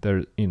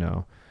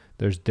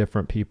there's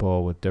different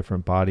people with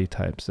different body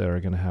types that are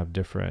going to have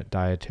different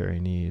dietary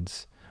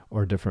needs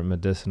or different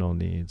medicinal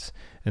needs,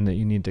 and that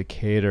you need to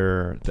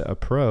cater the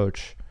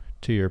approach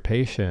to your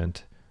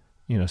patient,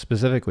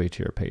 specifically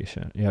to your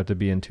patient. You have to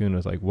be in tune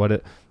with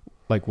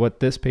what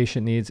this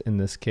patient needs in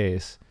this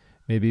case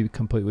may be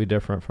completely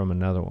different from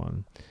another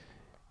one,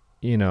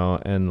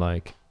 and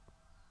like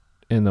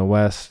in the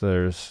West,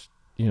 there's,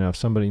 if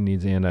somebody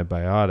needs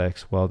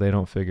antibiotics, well, they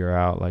don't figure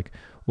out like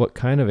what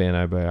kind of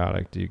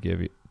antibiotic do you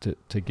give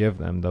to give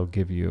them. They'll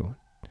give you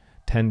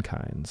 10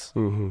 kinds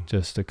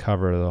just to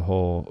cover the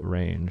whole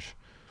range.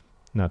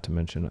 Not to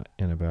mention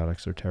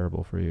antibiotics are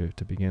terrible for you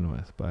to begin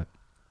with, but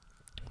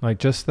like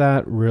just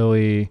that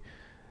really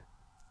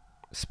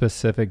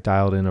specific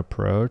dialed in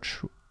approach,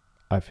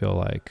 I feel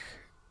like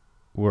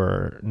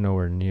we're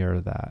nowhere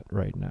near that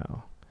right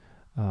now.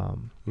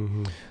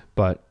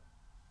 But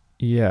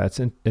yeah,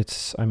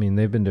 I mean,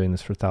 they've been doing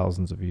this for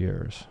thousands of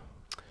years.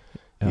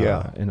 In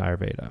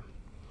Ayurveda.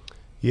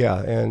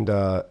 Yeah. And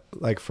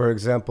like, for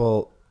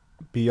example,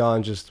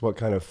 beyond just what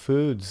kind of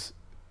foods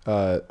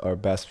are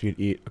best for you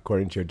to eat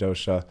according to your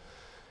dosha,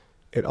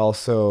 it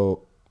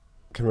also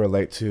can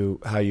relate to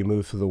how you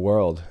move through the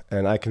world.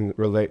 And I can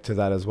relate to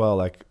that as well,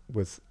 like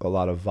with a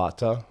lot of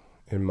vata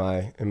in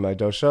my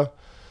dosha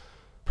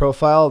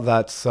profile.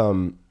 That's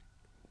the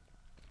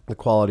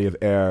quality of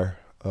air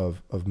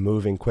of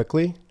moving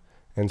quickly.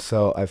 And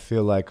so I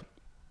feel like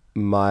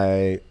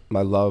my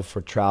love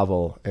for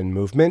travel and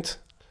movement,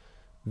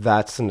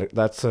 that's an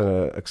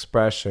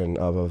expression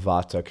of a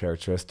vata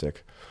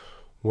characteristic.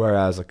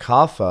 Whereas a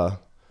kapha,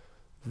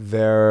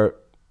 they're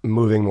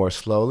moving more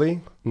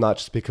slowly, not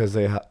just because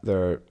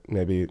they're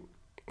maybe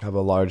have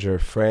a larger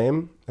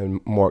frame and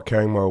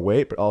carrying more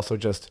weight, but also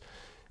just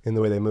in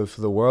the way they move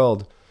through the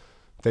world.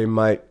 They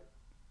might,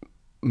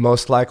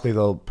 most likely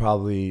they'll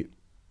probably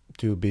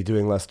be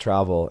doing less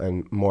travel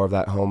and more of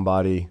that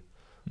homebody,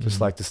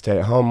 just like to stay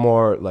at home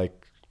more,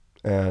 like,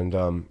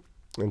 and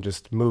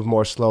just move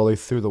more slowly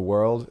through the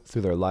world,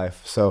 through their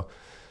life. So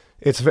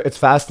it's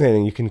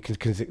fascinating. You can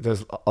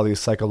there's all these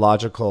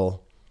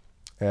psychological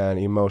and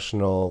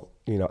emotional,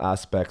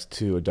 aspects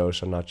to a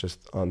dosha, not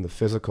just on the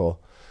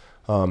physical.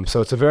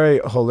 So it's a very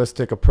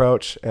holistic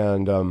approach.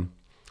 And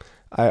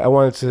I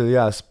wanted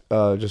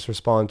to, just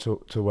respond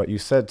to what you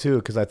said too,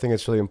 because I think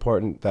it's really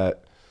important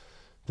that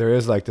there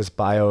is like this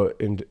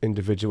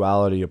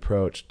individuality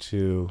approach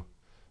to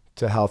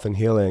health and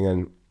healing.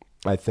 And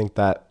I think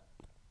that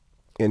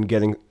in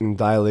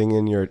dialing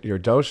in your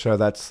dosha,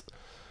 that's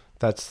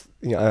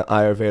an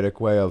Ayurvedic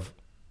way of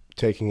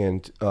taking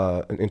in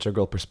an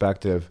integral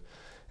perspective.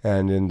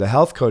 And in the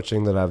health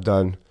coaching that I've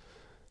done,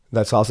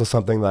 that's also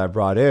something that I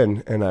brought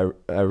in. And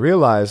I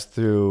realized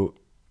through,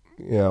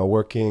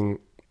 working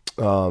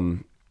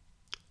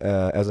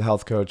as a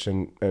health coach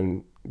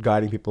and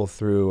guiding people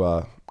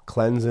through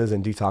cleanses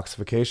and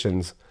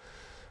detoxifications,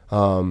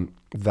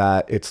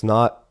 that it's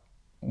not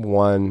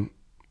one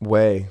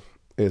way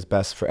is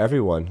best for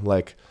everyone.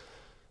 Like,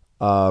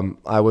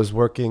 I was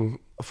working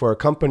for a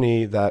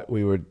company that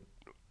we would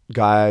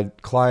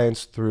guide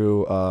clients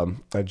through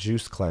a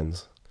juice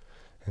cleanse.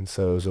 And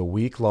so it was a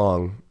week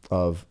long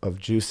of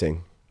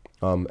juicing.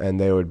 And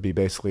they would be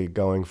basically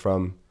going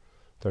from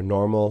their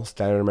normal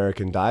standard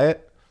American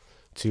diet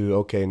to,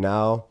 okay,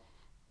 now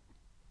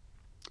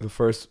the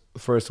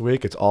first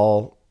week it's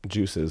all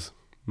juices,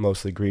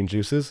 mostly green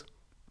juices,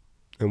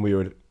 and we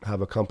would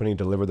have a company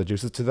deliver the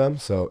juices to them,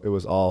 so it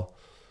was all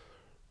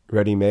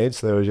ready made,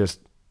 so they would just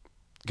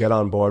get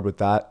on board with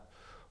that.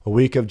 A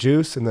week of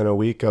juice, and then a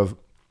week of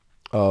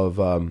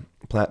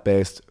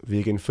plant-based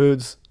vegan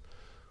foods,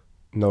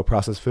 no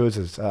processed foods.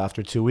 It's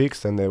after 2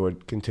 weeks, then they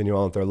would continue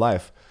on with their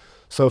life.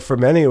 So for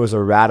many, it was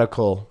a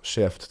radical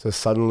shift to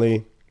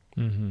suddenly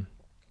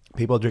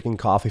people drinking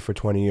coffee for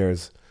 20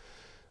 years,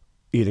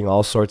 eating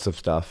all sorts of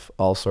stuff,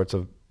 all sorts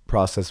of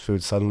processed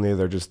foods. Suddenly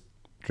they're just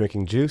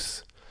drinking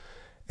juice.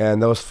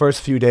 And those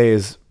first few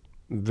days,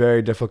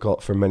 very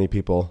difficult for many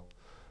people.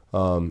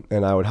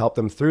 And I would help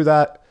them through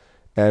that.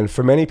 And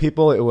for many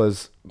people, it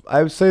was,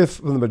 I would say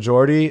for the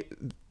majority,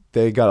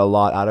 they got a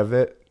lot out of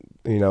it.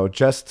 You know,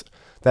 just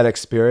that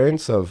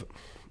experience of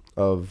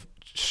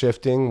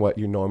shifting what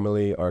you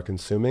normally are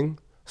consuming,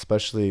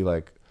 especially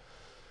like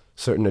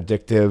certain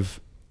addictive,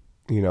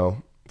 you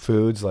know,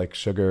 foods like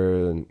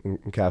sugar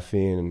and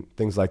caffeine and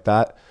things like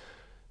that.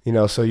 You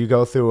know, so you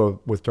go through a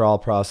withdrawal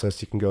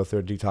process, you can go through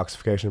a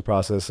detoxification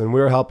process, and we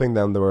were helping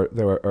them. There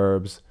were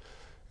herbs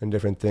and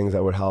different things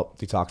that would help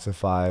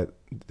detoxify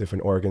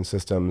different organ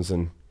systems,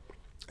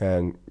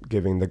 and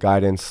giving the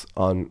guidance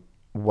on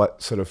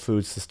what sort of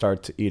foods to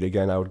start to eat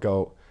again. I would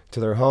go to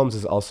their homes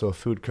as also a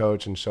food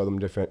coach and show them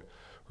different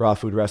raw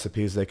food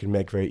recipes they can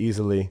make very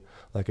easily,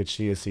 like a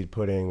chia seed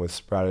pudding with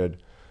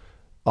sprouted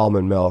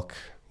almond milk,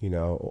 you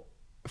know,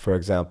 for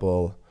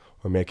example,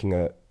 or making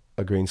a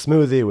green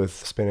smoothie with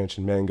spinach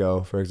and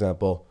mango, for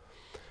example.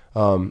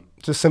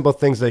 Just simple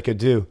things they could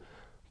do.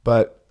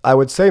 But I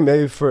would say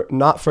maybe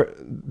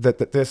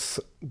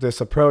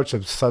this approach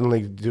of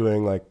suddenly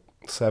doing like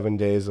 7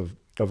 days of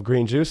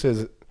green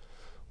juices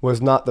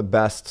was not the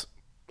best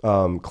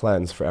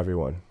cleanse for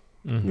everyone.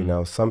 You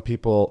know, some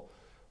people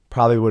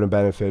probably would have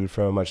benefited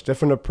from a much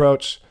different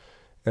approach.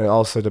 And it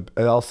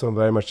also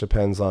very much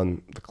depends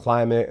on the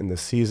climate and the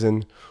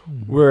season.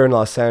 We're in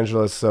Los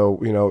Angeles, so,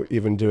 you know,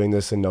 even doing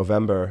this in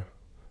November,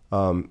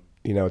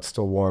 you know, it's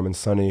still warm and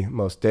sunny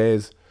most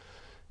days.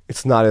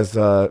 It's not as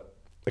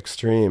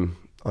extreme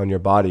on your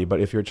body.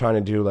 But if you're trying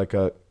to do like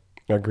a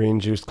green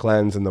juice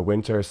cleanse in the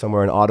winter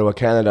somewhere in Ottawa,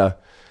 Canada,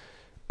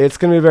 it's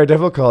going to be very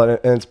difficult,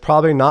 and it's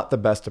probably not the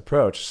best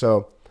approach.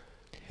 So,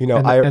 you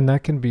know,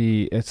 that can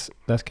be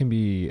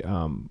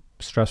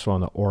stressful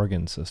on the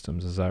organ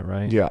systems. Is that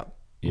right? Yeah.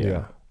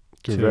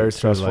 It's very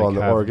stressful on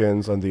the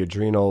organs, on the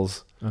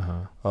adrenals,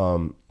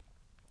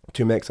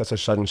 to make such a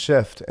sudden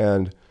shift.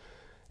 And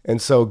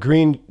so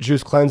green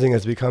juice cleansing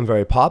has become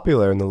very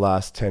popular in the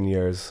last 10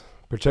 years,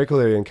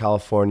 particularly in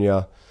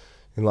California,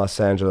 in Los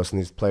Angeles,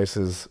 and these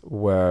places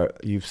where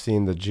you've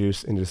seen the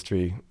juice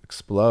industry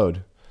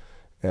explode,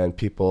 and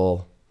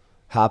people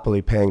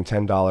happily paying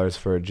 $10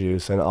 for a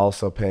juice and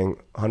also paying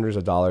hundreds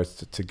of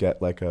dollars to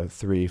get like a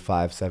 3,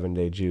 5, 7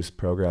 day juice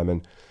program.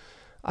 And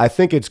I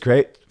think it's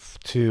great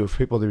for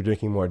people to be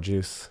drinking more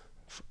juice,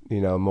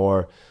 you know,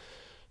 more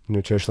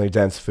nutritionally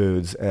dense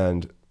foods.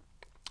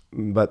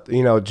 But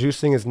you know,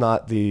 juicing is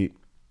not the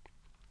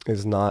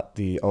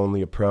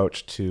only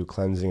approach to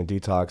cleansing and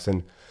detox.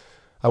 And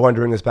I want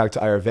to bring this back to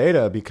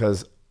Ayurveda,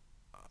 because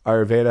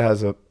Ayurveda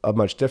has a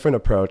much different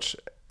approach.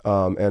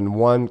 And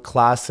one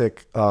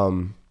classic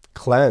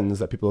cleanse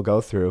that people go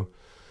through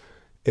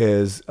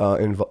is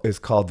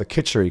called the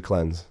Khichdi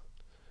cleanse.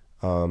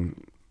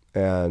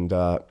 And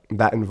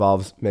that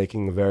involves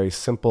making a very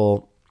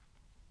simple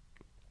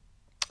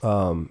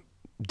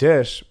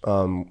dish,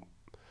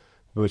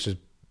 which is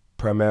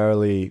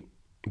primarily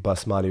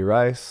basmati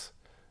rice,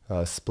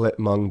 split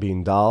mung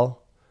bean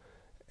dal,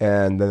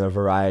 and then a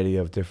variety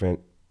of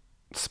different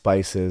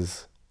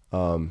spices,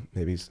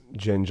 maybe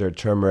ginger,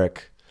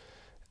 turmeric,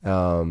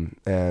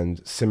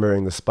 and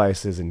simmering the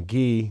spices in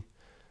ghee,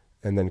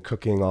 and then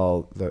cooking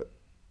all the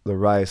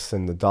rice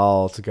and the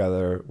dal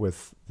together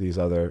with these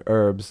other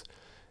herbs.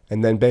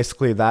 And then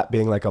basically that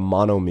being like a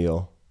mono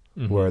meal,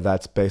 where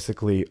that's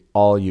basically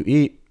all you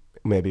eat,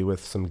 maybe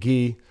with some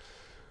ghee,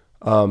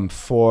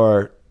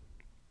 for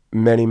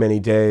many, many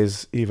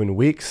days, even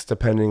weeks,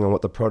 depending on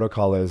what the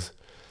protocol is.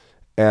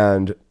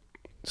 And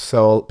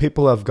so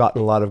people have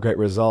gotten a lot of great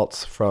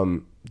results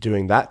from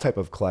doing that type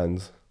of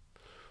cleanse,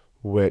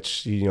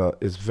 which, you know,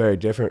 is very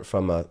different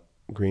from a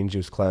green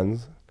juice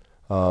cleanse.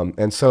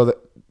 And so that,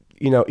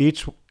 you know,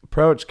 each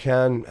approach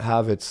can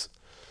have its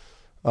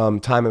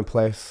time and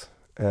place.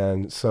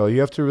 And so you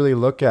have to really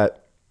look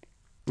at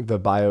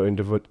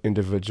the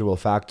individual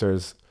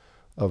factors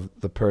of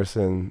the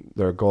person,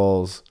 their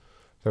goals,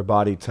 their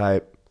body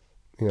type,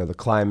 you know, the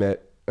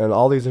climate, and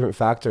all these different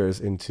factors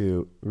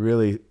into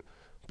really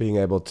being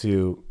able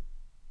to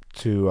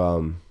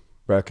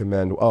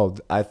recommend, oh,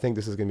 I think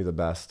this is going to be the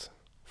best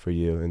for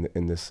you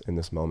in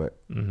this moment.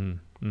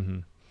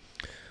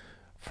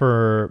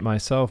 For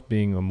myself,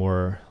 being a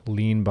more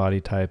lean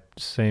body type,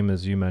 same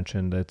as you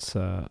mentioned, it's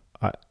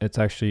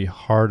actually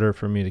harder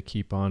for me to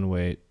keep on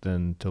weight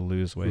than to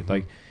lose weight.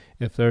 Like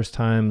if there's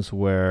times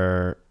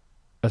where,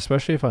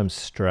 especially if I'm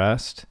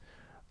stressed,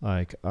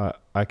 Like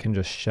I can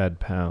just shed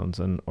pounds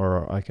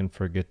or I can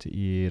forget to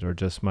eat, or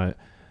just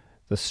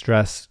the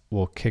stress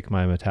will kick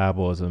my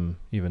metabolism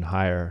even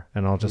higher,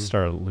 and I'll just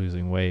start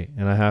losing weight.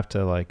 And I have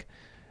to like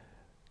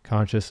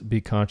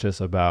be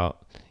conscious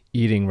about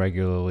eating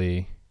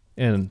regularly.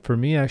 And for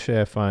me, actually,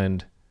 I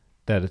find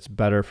that it's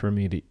better for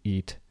me to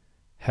eat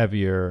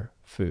heavier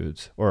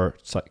foods, or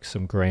it's like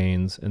some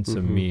grains and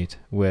some meat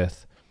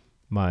with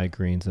my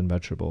greens and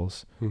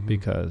vegetables,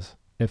 because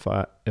if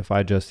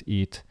I just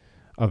eat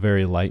a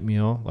very light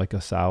meal like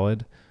a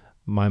salad,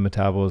 my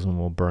metabolism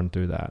will burn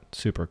through that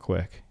super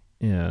quick,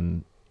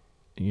 and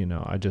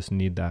I just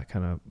need that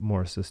kind of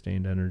more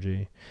sustained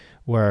energy.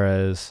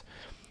 Whereas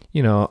a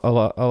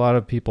lot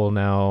of people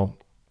now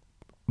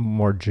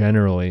more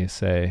generally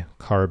say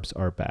carbs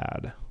are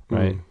bad,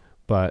 right?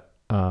 But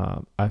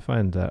I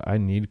find that I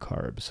need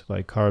carbs.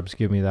 Like, carbs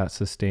give me that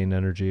sustained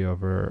energy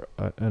over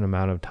an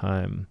amount of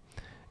time,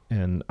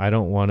 and I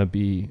don't want to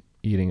be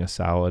eating a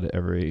salad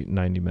every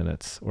 90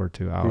 minutes or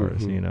 2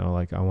 hours.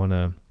 Like, I want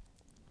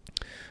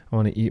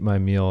to eat my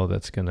meal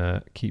that's going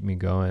to keep me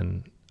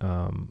going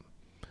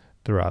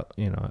throughout,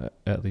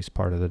 at least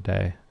part of the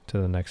day to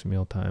the next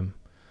meal time.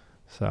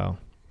 So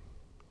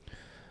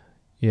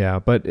yeah,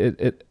 but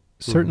it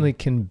certainly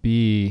can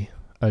be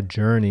a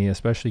journey,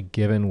 especially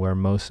given where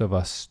most of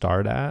us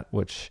start at,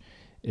 which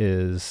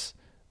is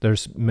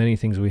there's many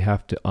things we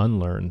have to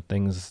unlearn,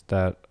 things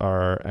that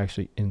are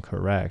actually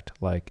incorrect.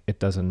 Like, it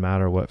doesn't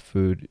matter what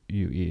food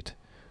you eat.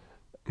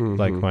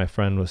 Like my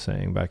friend was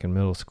saying back in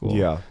middle school.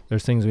 Yeah.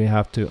 There's things we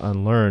have to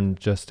unlearn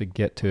just to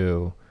get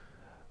to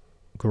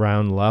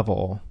ground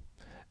level.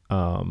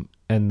 And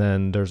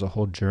then there's a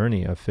whole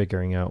journey of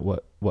figuring out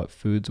what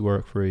foods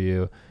work for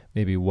you,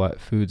 maybe what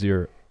foods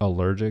you're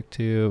allergic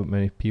to.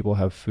 Many people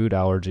have food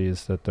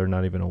allergies that they're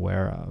not even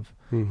aware of,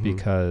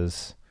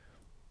 because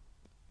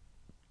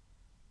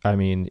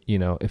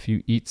if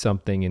you eat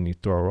something and you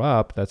throw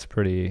up, that's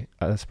pretty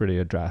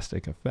a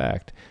drastic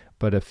effect.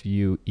 But if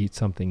you eat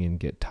something and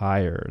get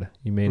tired,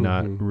 you may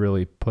not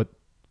really put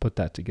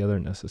that together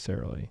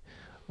necessarily.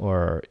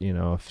 Or,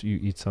 if you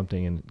eat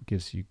something and it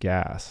gives you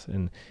gas,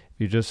 and if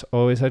you just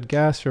always had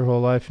gas your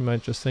whole life, you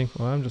might just think,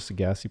 well, I'm just a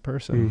gassy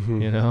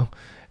person,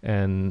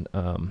 And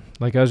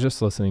like, I was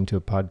just listening to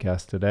a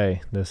podcast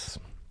today. This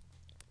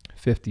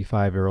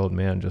 55-year-old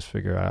man just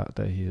figured out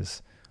that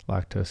he's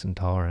lactose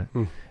intolerant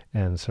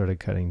and started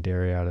cutting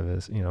dairy out of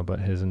his, but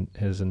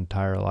his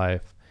entire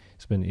life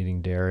he's been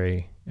eating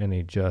dairy, and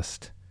he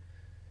just,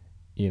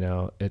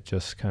 it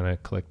just kind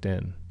of clicked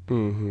in.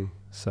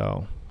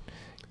 So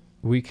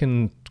we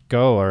can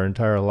go our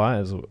entire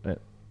lives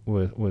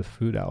with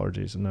food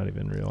allergies and not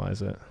even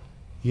realize it.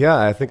 Yeah,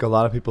 I think a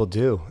lot of people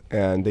do.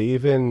 And they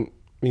even,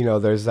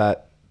 there's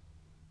that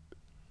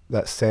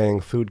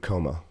saying, food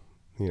coma,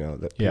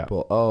 that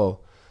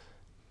people,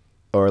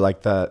 or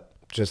like that,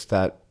 just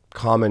that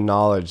common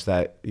knowledge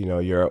that,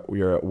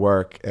 you're at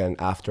work and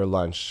after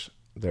lunch,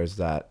 there's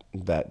that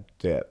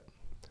dip.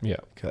 Yeah.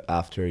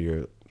 After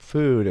your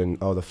food, and,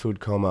 the food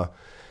coma.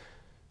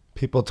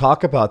 People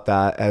talk about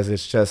that as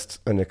it's just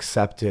an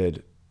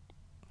accepted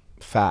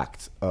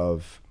fact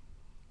of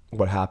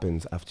what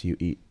happens after you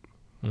eat.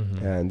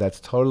 And that's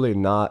totally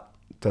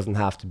doesn't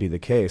have to be the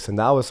case. And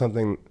that was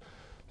something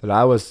that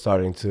I was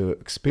starting to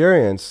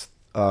experience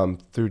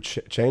through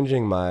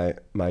changing my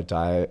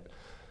diet,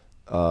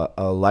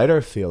 a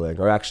lighter feeling,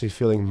 or actually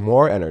feeling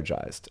more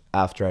energized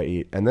after I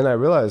eat. And then I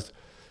realized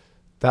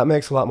that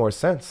makes a lot more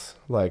sense.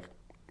 Like,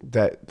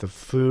 that the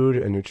food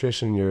and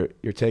nutrition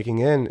you're taking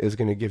in is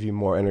going to give you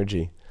more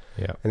energy.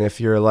 Yeah. And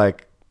if you're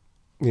like,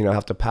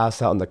 have to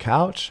pass out on the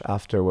couch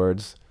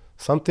afterwards,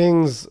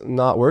 something's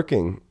not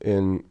working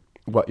in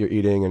what you're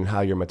eating and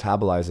how you're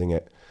metabolizing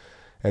it.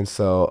 And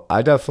so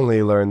I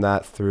definitely learned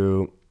that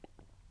through,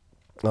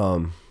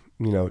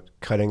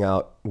 cutting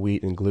out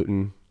wheat and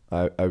gluten.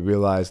 I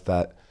realized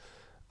that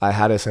I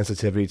had a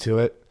sensitivity to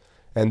it.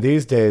 And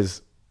these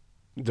days,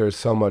 there's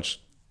so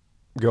much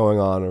going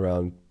on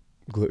around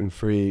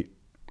gluten-free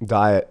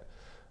diet,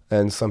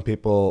 and some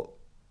people,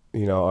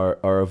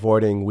 are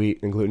avoiding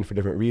wheat and gluten for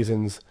different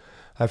reasons.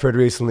 I've heard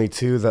recently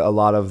too that a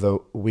lot of the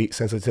wheat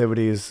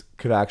sensitivities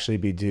could actually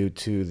be due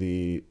to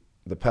the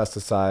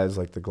pesticides,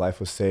 like the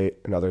glyphosate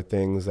and other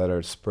things that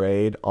are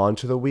sprayed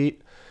onto the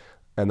wheat,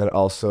 and then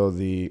also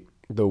the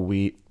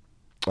wheat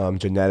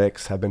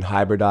genetics have been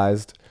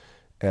hybridized,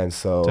 and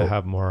so to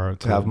have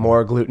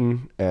more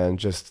gluten, and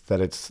just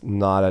that it's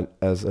not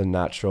as a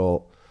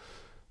natural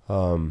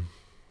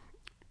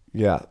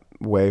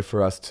way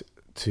for us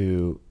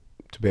to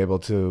be able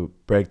to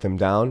break them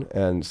down.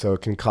 And so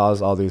it can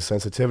cause all these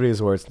sensitivities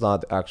where it's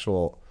not the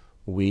actual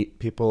wheat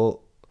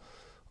people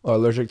are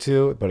allergic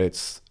to, but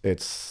it's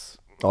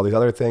all these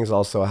other things.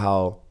 Also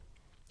how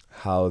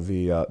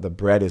the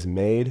bread is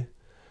made.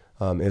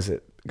 Is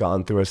it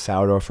gone through a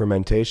sourdough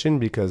fermentation?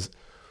 Because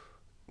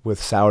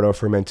with sourdough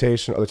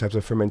fermentation, other types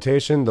of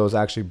fermentation, those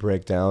actually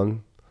break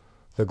down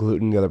the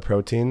gluten, the other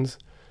proteins,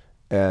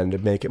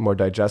 and make it more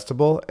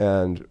digestible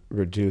and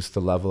reduce the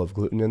level of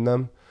gluten in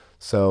them.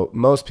 So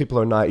most people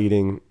are not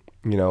eating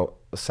a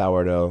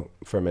sourdough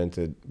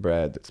fermented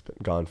bread that's been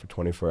gone for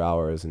 24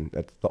 hours. And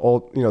that's the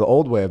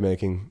old way of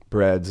making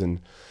breads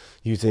and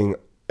using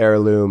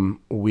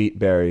heirloom wheat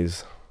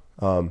berries.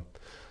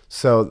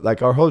 So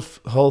like our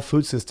whole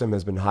food system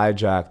has been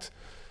hijacked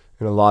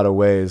in a lot of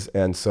ways.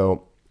 And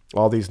so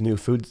all these new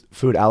food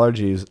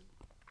allergies,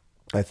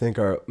 I think,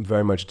 are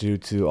very much due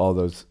to all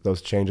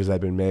those changes that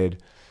have been made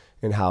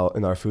in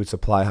our food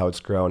supply, how it's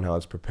grown, how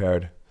it's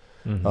prepared.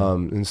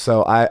 Mm-hmm. And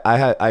so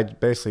I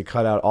basically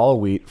cut out all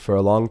wheat for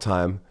a long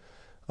time.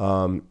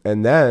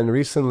 And then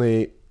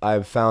recently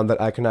I've found that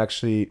I can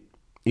actually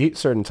eat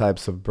certain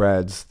types of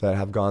breads that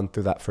have gone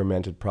through that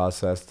fermented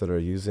process that are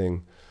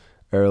using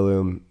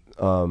heirloom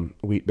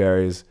wheat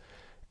berries.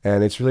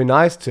 And it's really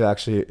nice to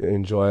actually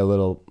enjoy a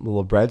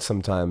little bread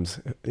sometimes,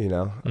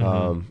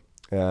 Mm-hmm.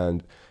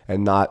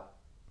 and not,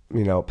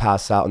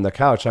 pass out on the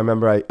couch. I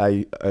remember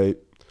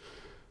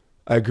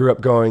I grew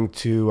up going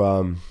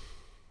to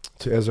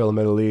Israel and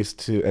Middle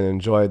East and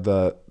enjoyed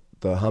the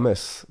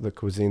hummus, the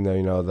cuisine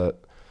there.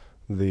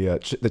 The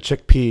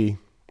chickpea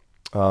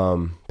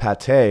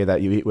pate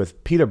that you eat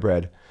with pita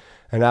bread,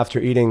 and after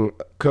eating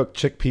cooked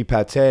chickpea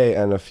pate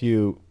and a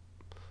few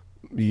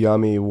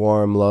yummy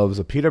warm loaves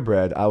of pita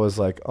bread, I was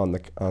like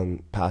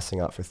on passing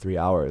out for 3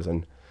 hours,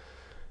 and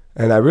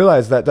I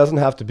realized that doesn't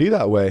have to be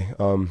that way.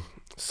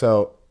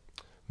 So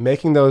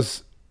making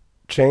those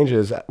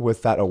changes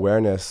with that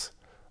awareness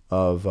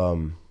of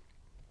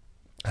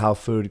how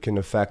food can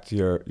affect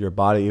your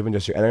body, even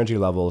just your energy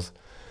levels.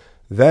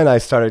 Then I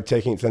started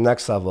taking it to the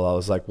next level. I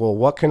was like, well,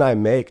 what can I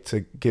make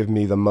to give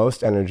me the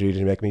most energy,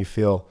 to make me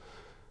feel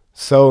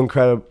so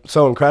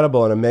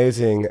incredible and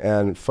amazing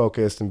and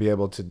focused and be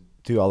able to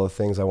do all the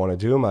things I want to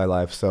do in my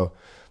life. So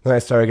then I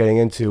started getting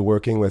into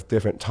working with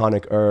different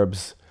tonic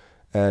herbs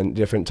and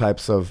different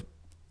types of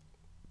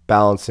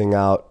balancing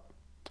out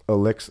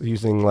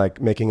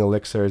making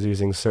elixirs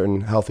using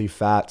certain healthy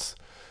fats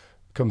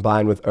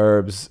combined with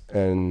herbs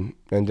and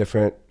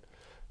different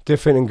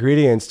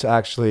ingredients to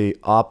actually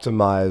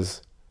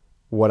optimize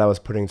what I was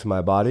putting into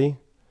my body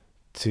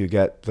to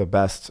get the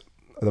best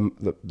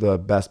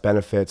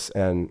benefits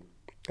and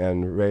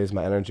raise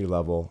my energy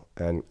level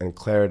and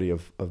clarity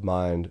of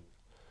mind,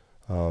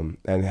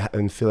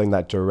 and feeling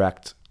that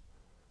direct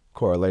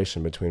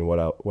correlation between what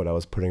I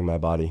was putting in my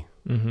body,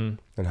 Mm-hmm.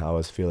 and how I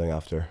was feeling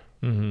after.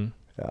 Mm-hmm.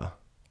 Yeah.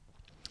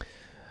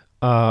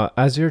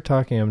 As you're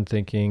talking, I'm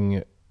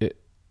thinking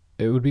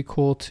it would be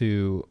cool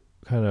to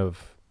kind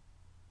of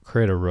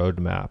create a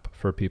roadmap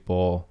for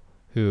people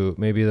who,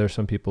 maybe there's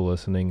some people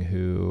listening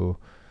who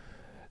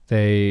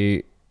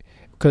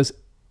because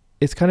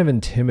it's kind of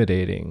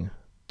intimidating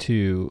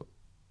to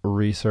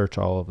research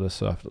all of this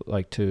stuff,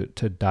 like to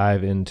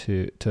dive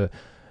into,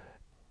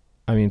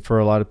 for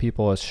a lot of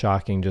people, it's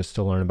shocking just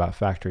to learn about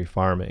factory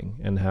farming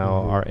and how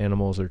Mm-hmm. our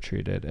animals are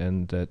treated,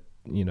 and that,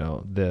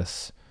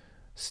 this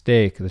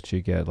steak that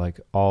you get, like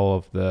all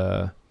of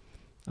the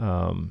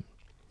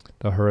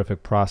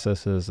horrific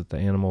processes that the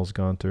animal's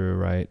gone through,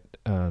 right,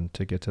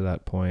 to get to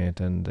that point,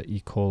 and the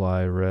E.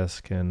 coli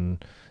risk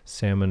and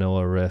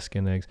salmonella risk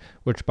in eggs,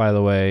 which, by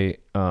the way,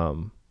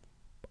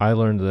 I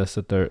learned this,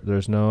 that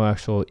there's no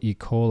actual E.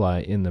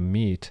 coli in the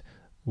meat.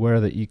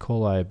 Where the E.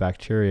 coli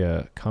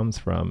bacteria comes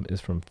from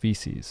is from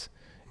feces.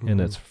 Mm-hmm.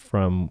 And it's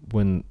from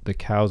when the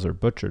cows are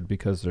butchered,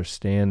 because they're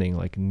standing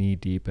like knee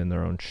deep in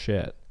their own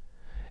shit.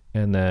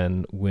 And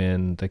then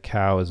when the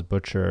cow is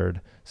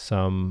butchered,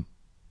 some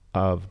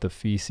of the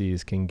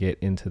feces can get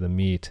into the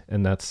meat,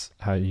 and that's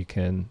how you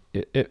can,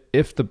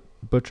 if the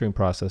butchering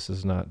process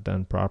is not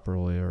done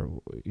properly, or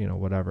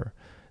whatever,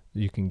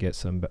 you can get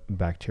some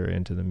bacteria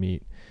into the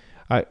meat.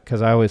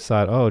 Because I always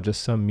thought,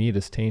 just some meat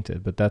is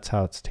tainted, but that's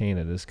how it's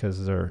tainted, is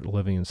because they're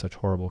living in such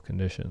horrible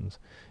conditions.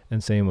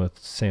 And same with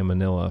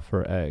salmonella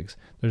for eggs.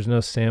 There's no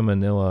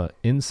salmonella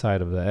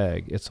inside of the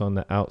egg; it's on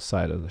the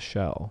outside of the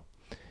shell.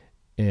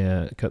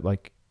 And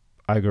like,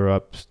 I grew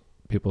up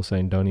people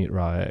saying don't eat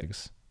raw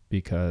eggs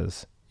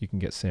because you can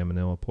get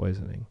salmonella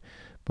poisoning,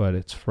 but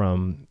it's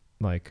from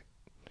like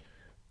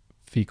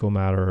fecal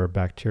matter or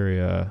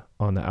bacteria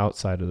on the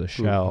outside of the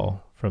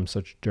shell from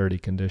such dirty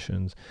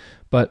conditions.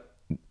 But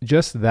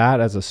just that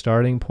as a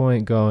starting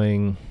point,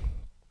 going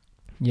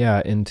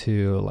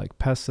into like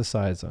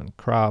pesticides on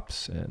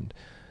crops, and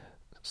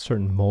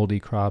certain moldy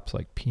crops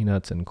like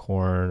peanuts and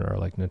corn are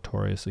like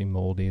notoriously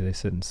moldy. They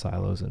sit in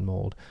silos and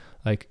mold.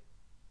 Like,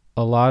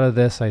 a lot of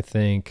this, I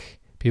think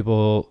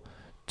people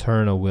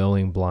turn a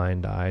willing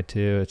blind eye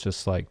to. It's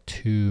just like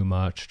too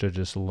much to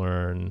just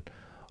learn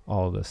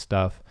all this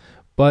stuff.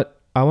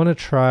 But I want to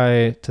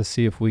try to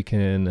see if we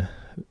can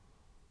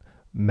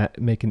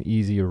make an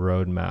easier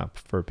roadmap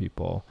for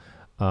people.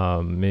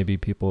 Maybe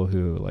people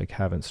who like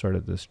haven't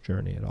started this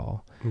journey at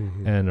all,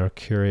 Mm-hmm. and are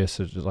curious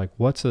to just like,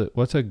 what's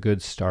a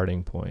good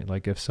starting point?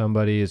 Like, if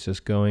somebody is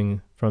just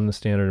going from the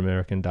standard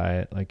American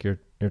diet, like you're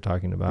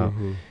talking about,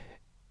 Mm-hmm.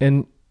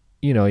 and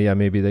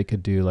maybe they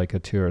could do like a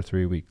 2 or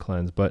 3 week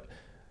cleanse, but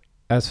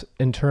as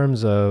in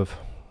terms of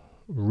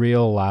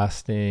real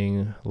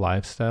lasting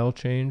lifestyle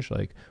change,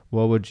 like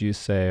what would you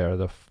say are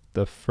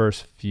the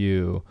first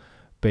few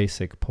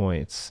basic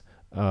points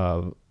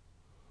of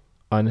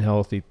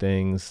unhealthy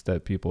things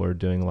that people are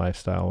doing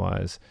lifestyle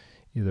wise,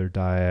 either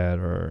diet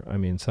or, I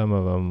mean, some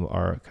of them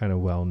are kind of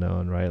well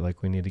known, right?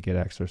 Like we need to get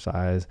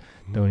exercise,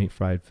 don't eat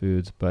fried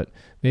foods, but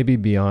maybe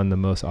beyond the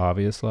most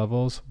obvious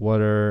levels, what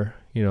are,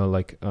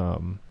 like a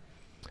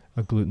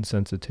gluten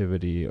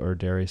sensitivity or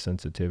dairy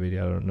sensitivity?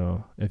 I don't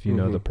know if you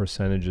know the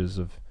percentages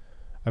of,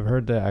 I've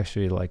heard that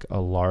actually like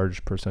a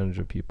large percentage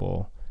of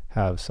people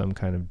have some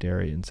kind of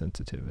dairy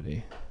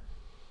insensitivity.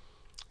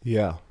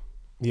 Yeah.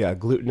 Yeah,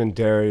 gluten and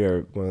dairy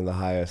are one of the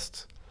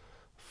highest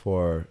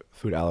for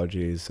food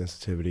allergies,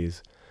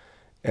 sensitivities.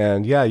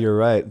 And yeah, you're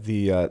right.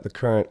 The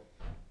current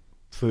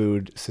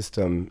food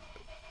system,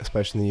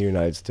 especially in the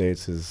United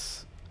States,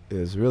 is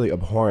really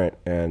abhorrent,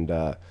 and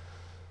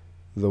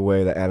the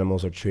way that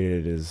animals are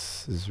treated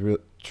is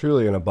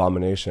truly an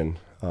abomination.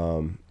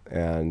 And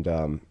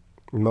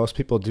most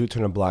people do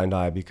turn a blind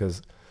eye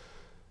because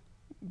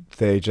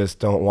they just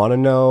don't want to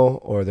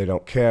know, or they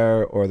don't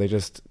care, or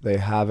they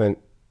haven't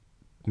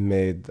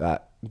made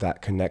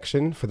that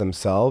connection for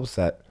themselves,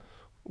 that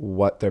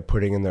what they're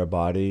putting in their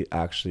body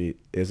actually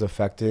is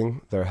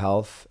affecting their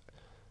health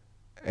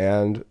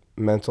and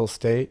mental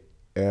state,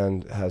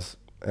 and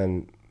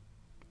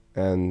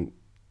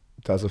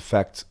does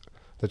affect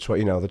the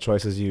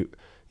choices you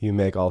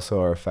make also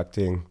are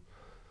affecting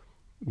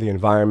the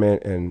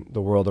environment and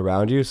the world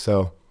around you.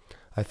 So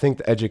I think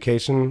the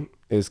education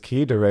is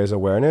key to raise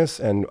awareness.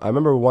 And I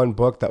remember one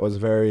book that was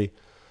very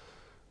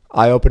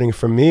eye-opening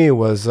for me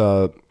was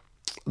The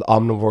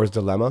Omnivore's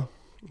Dilemma,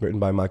 written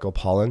by Michael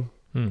Pollan.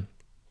 And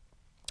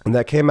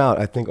that came out,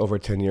 I think, over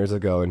 10 years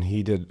ago. And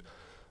he did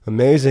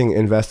amazing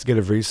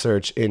investigative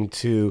research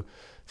into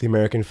the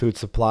American food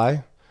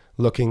supply,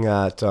 looking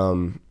at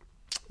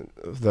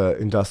the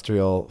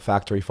industrial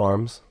factory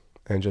farms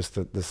and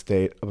just the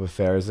state of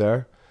affairs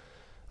there.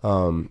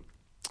 And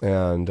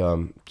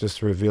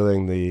just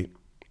revealing the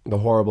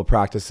horrible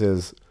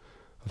practices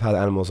of how the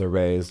animals are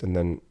raised, and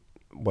then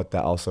what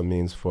that also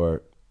means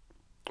for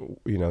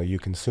you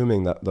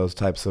consuming those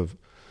types of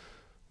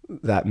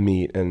that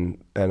meat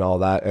and all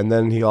that. And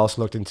then he also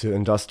looked into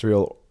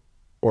industrial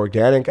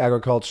organic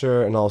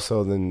agriculture, and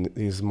also then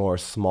these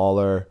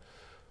smaller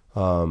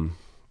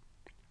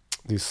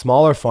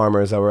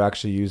farmers that were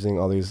actually using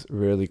all these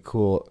really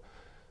cool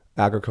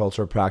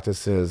agricultural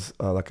practices,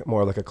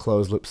 more like a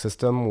closed loop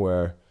system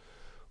where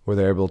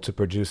they're able to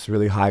produce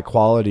really high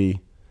quality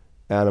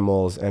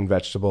animals and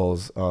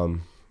vegetables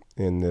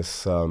in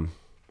this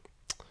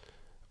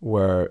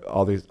where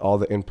all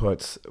the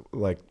inputs,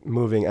 like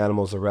moving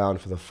animals around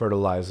for the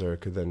fertilizer,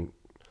 could then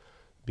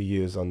be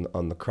used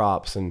on the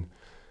crops, and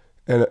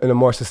in a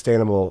more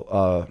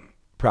sustainable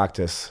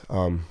practice.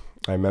 I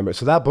remember.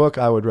 So that book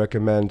I would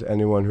recommend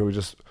anyone who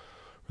just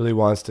really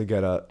wants to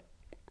get a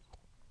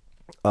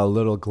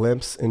little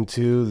glimpse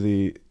into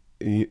the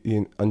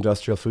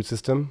industrial food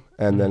system,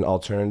 and then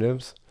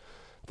alternatives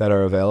that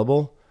are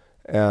available.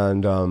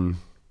 And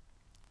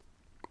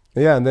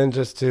and then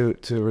just to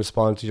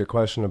respond to your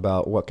question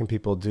about what can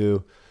people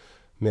do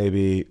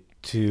maybe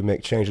to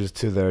make changes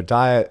to their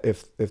diet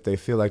if they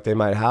feel like they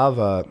might have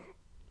a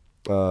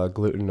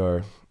gluten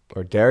or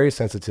dairy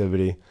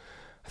sensitivity.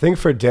 I think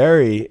for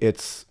dairy,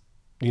 it's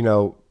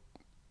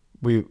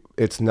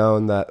it's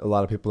known that a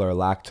lot of people are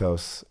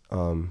lactose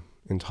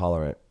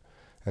intolerant,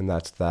 and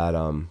that's that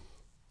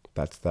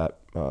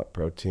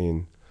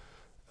protein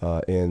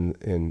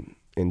in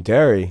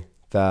dairy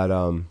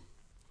that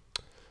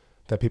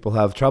people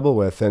have trouble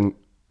with. And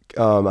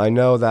I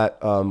know that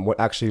what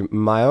actually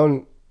my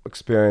own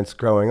experience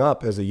growing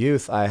up as a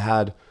youth, I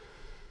had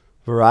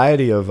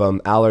variety of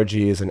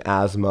allergies and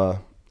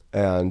asthma,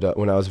 and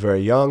when I was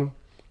very young,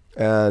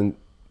 and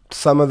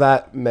some of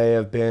that may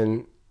have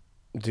been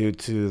due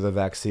to the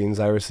vaccines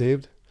I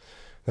received.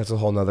 That's a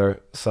whole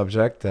nother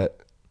subject that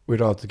we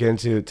don't have to get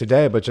into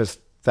today, but just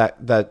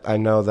that I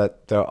know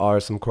that there are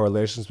some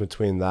correlations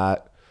between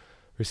that,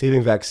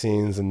 receiving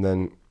vaccines, and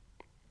then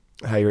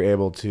how you're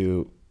able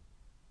to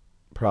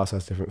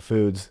process different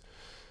foods,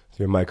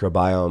 your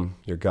microbiome,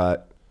 your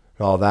gut,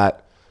 and all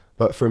that.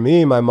 But for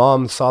me, my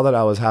mom saw that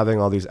I was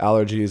having all these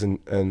allergies,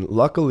 and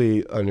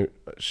luckily a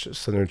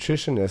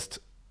nutritionist,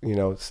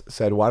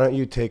 said, why don't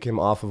you take him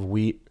off of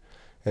wheat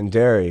and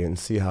dairy and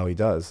see how he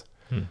does?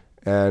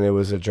 And it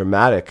was a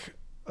dramatic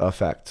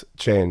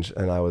change.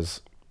 And I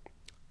was,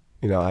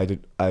 I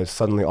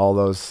suddenly, all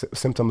those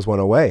symptoms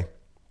went away.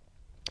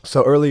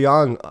 So early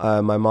on,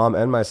 my mom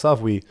and myself,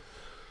 we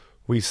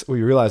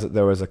realized that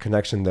there was a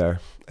connection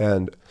there.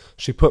 And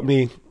she put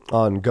me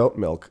on goat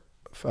milk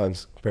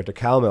compared to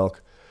cow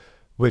milk,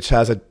 which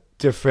has the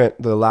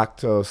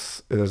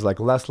lactose, there's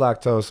like less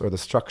lactose, or the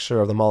structure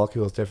of the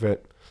molecule is different.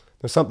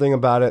 There's something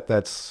about it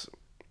it's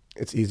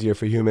easier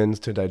for humans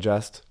to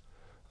digest.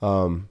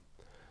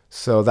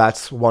 So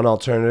that's one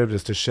alternative,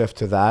 is to shift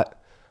to that.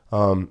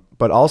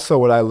 But also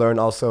what I learned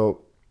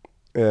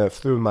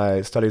through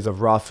my studies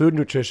of raw food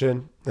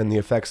nutrition and the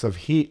effects of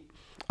heat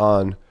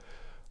on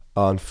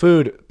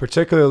food,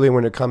 particularly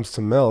when it comes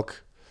to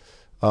milk,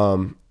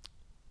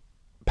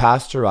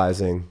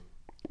 pasteurizing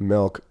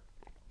milk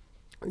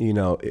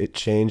it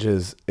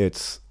changes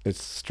its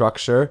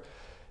structure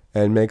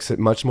and makes it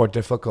much more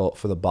difficult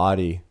for the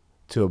body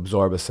to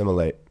absorb,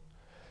 assimilate.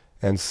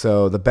 And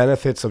so the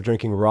benefits of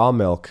drinking raw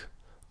milk,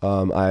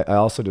 I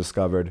also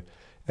discovered.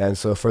 And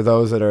so for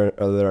those that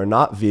are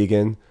not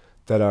vegan,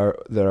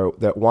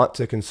 that want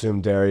to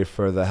consume dairy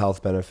for the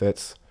health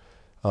benefits,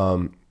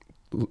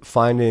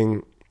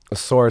 finding a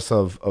source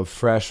of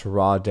fresh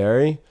raw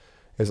dairy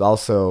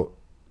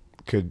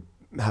could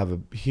have a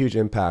huge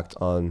impact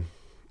on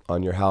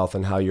your health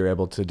and how you're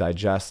able to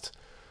digest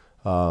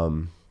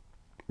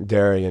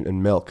dairy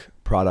and milk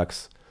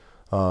products.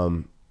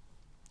 And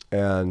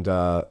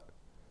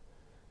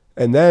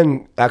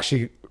then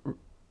actually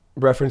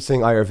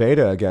referencing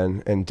Ayurveda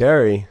again and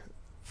dairy,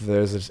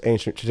 there's this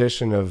ancient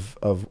tradition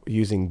of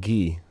using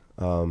ghee,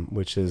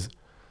 which is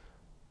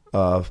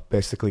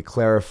basically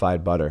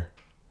clarified butter.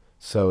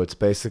 So it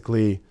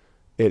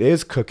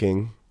is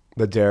cooking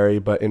the dairy,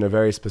 but in a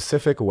very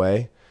specific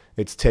way.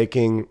 It's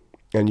taking,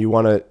 and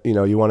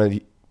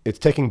it's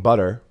taking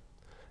butter.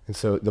 And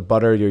so the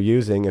butter you're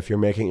using, if you're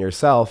making it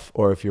yourself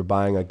or if you're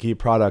buying a ghee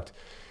product,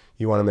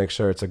 you want to make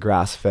sure it's a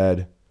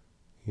grass-fed,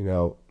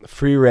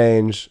 free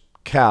range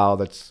cow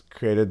that's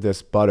created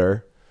this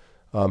butter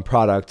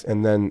product.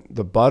 And then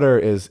the butter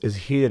is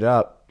heated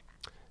up,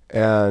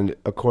 and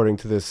according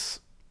to this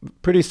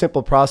pretty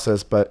simple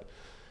process, but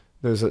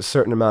there's a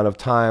certain amount of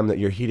time that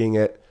you're heating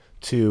it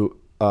to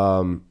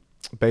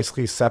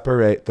basically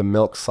separate the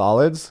milk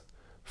solids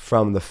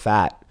from the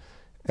fat.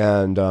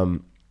 And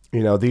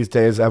these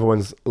days a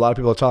lot of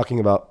people are talking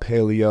about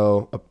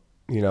paleo,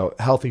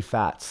 healthy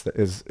fats. That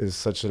is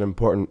such an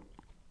important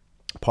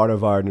part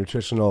of our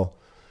nutritional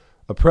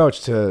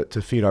approach to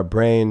feed our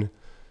brain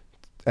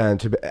and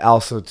to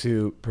also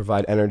to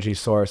provide energy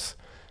source.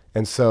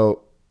 And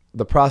so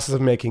the process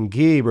of making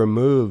ghee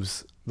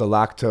removes the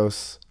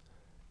lactose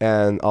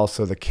and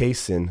also the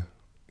casein,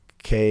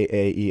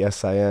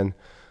 Kaesin,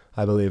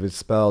 I believe it's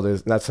spelled.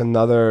 That's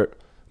another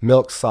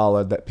milk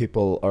solid that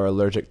people are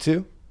allergic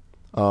to.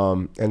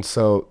 And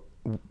so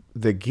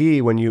the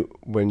ghee, when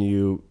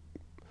you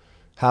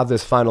have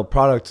this final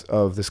product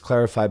of this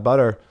clarified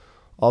butter,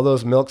 all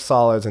those milk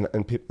solids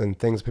and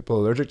things people are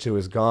allergic to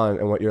is gone,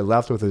 and what you're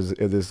left with is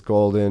this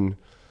golden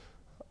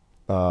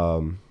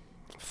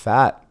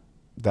fat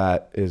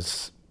that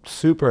is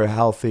super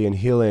healthy and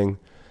healing,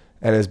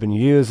 and has been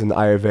used in the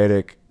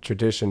Ayurvedic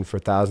tradition for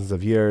thousands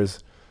of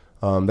years.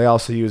 They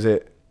also use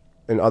it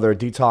in other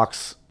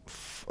detox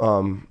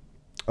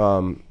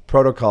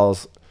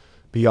protocols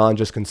beyond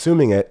just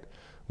consuming it,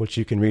 which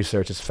you can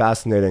research. It's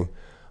fascinating.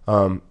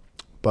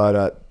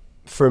 But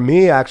for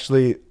me,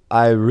 actually,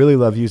 I really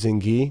love using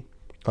ghee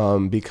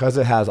because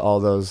it has all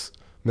those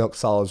milk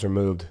solids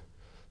removed.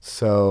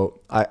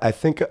 So I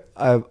think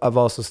I've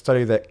also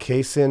studied that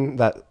casein,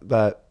 that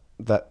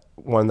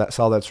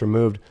solid that's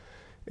removed,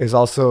 is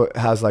also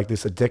has like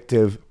this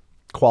addictive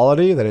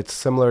quality, that it's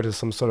similar to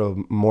some sort of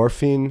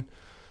morphine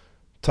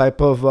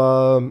type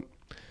of.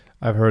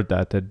 I've heard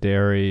that the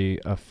dairy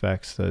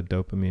affects the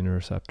dopamine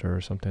receptor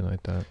or something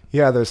like that.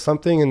 Yeah, there's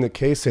something in the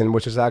casein,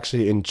 which is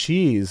actually in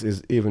cheese,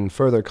 is even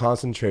further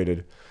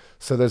concentrated.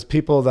 So there's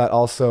people that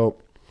also,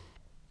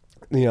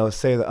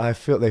 say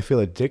that they feel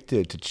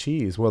addicted to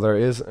cheese. Well, there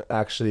is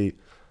actually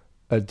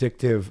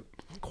addictive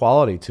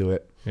quality to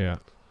it. Yeah.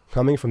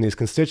 Coming from these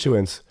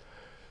constituents.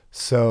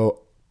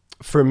 So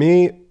for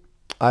me,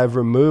 I've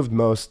removed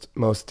most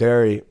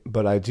dairy,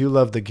 but I do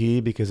love the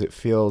ghee because it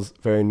feels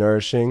very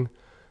nourishing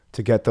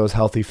to get those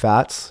healthy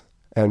fats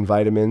and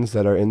vitamins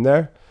that are in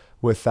there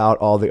without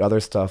all the other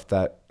stuff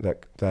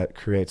that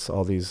creates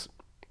all these,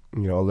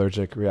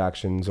 allergic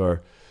reactions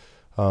or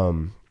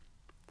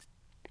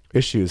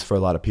issues for a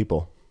lot of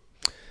people.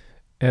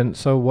 And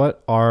so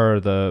what are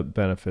the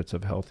benefits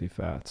of healthy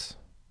fats?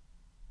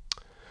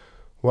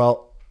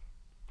 Well,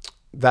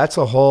 that's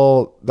a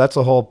whole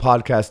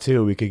podcast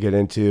too we could get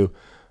into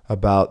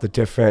about the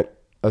different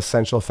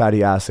essential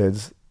fatty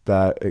acids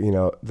that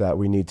that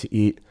we need to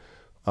eat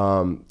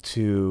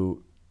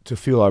to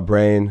fuel our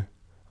brain.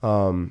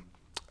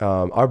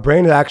 Our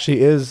brain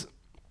actually is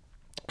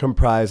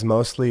comprised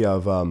mostly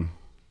of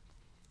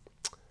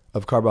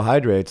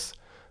carbohydrates,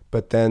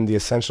 but then the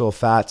essential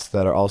fats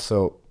that are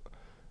also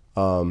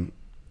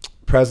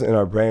present in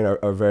our brain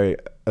are very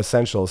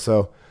essential.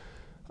 So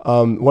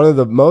one of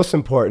the most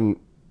important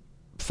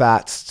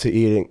fats to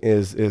eating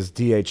is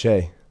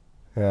DHA,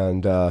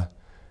 and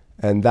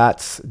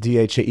that's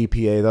DHA,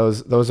 EPA.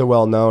 Those are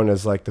well known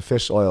as like the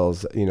fish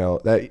oils.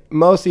 That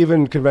most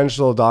even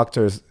conventional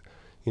doctors,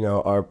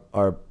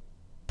 are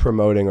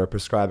promoting or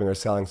prescribing or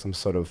selling some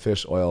sort of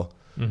fish oil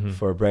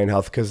for brain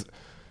health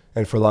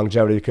and for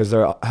longevity, because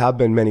there have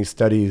been many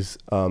studies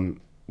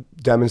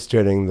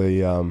demonstrating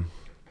the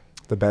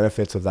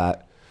benefits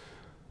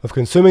of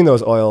consuming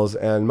those oils,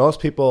 and most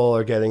people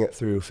are getting it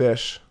through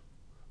fish,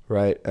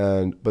 right?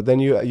 But then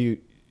you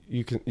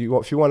can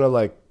if you want to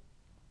like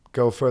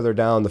go further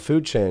down the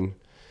food chain,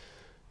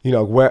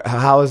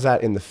 how is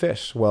that in the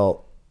fish?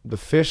 Well, the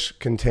fish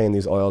contain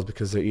these oils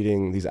because they're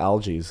eating these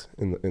algae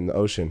in the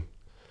ocean.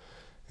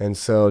 And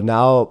so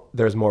now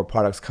there's more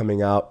products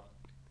coming out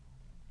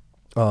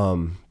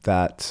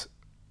that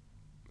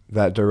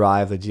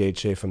derive the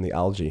DHA from the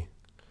algae.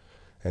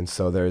 And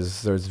so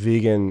there's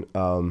vegan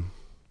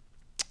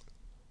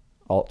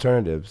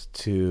alternatives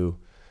to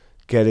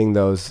getting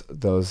those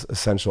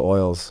essential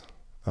oils.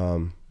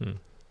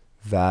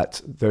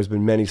 That there's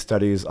been many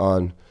studies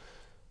on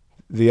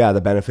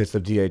the benefits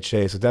of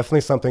DHA. So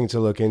definitely something to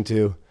look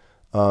into,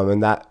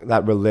 and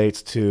that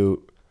relates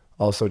to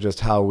also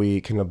just how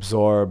we can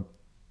absorb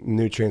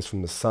nutrients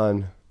from the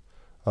sun,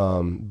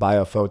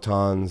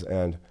 biophotons,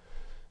 and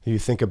you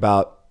think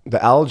about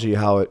the algae,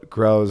 how it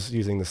grows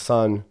using the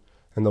sun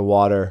and the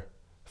water,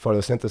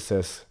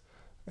 photosynthesis.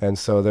 And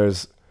so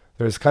there's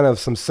kind of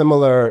some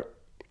similar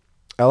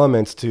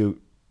elements to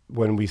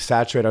when we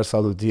saturate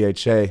ourselves with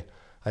DHA.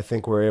 I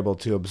think we're able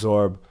to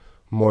absorb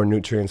more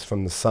nutrients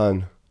from the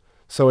sun.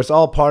 So it's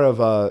all part of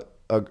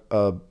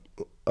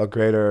a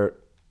greater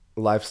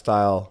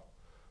lifestyle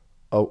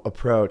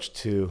approach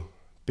to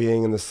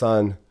being in the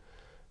sun,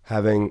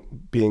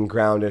 being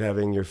grounded,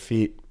 having your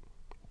feet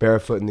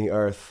barefoot in the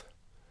earth,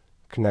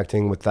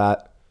 connecting with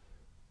that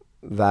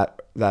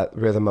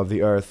rhythm of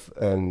the earth,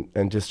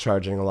 and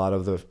discharging a lot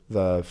of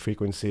the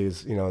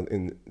frequencies,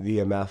 in the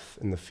EMF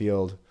in the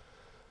field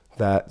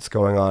that's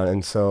going on.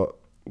 And so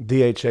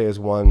DHA is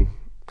one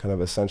kind of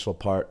essential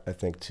part, I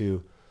think,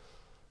 to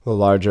the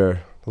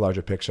larger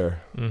picture.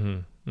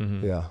 Mm-hmm,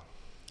 mm-hmm. Yeah.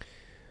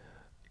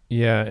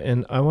 Yeah,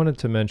 and I wanted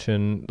to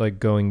mention, like,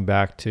 going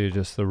back to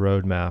just the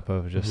roadmap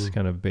of just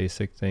kind of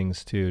basic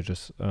things too.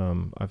 Just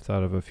I've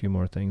thought of a few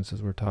more things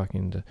as we're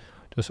talking, to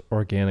just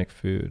organic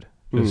food,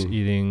 just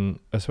eating,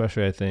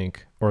 especially I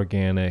think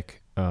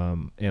organic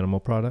animal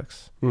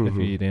products, if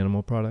you eat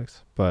animal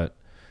products, but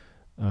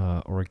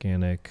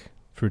organic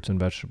fruits and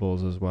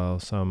vegetables as well.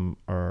 Some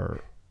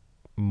are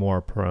more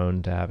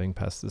prone to having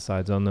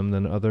pesticides on them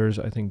than others.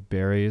 I think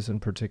berries in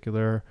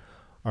particular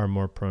are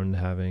more prone to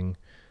having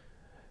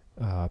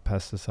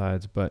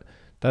pesticides, but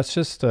that's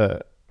just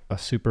a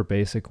super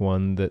basic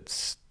one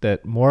that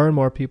more and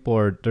more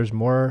people there's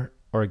more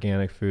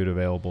organic food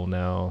available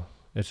now.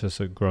 It's just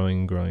a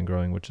growing,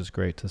 which is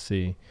great to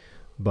see.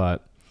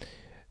 But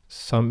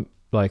some,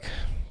 like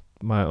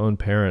my own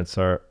parents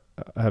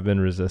have been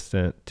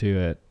resistant to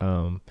it.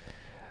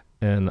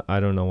 And I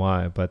don't know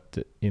why, but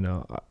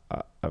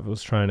I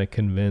was trying to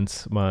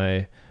convince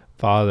my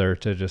father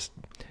to just,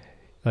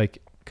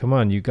 like, come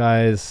on, you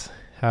guys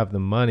have the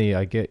money.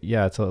 I get,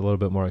 it's a little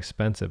bit more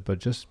expensive, but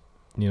just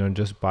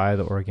buy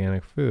the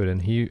organic food.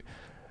 And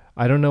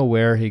I don't know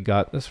where he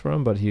got this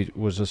from, but he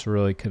was just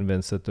really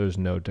convinced that there's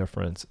no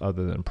difference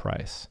other than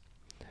price.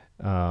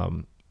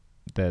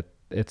 That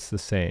it's the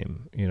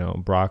same,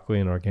 broccoli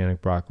and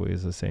organic broccoli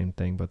is the same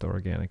thing, but the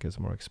organic is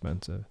more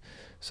expensive.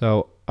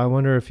 So I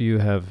wonder if you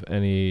have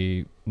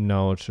any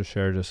knowledge to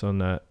share just on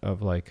that,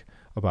 of like,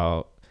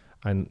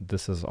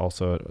 this is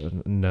also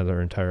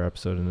another entire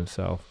episode in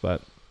itself,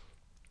 but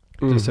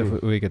just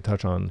if we could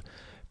touch on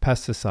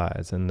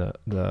pesticides and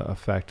the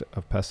effect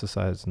of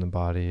pesticides in the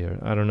body. Or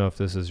I don't know if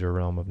this is your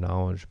realm of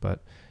knowledge,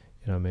 but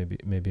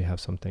maybe have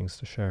some things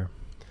to share.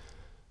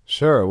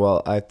 Sure.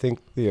 Well, I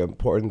think the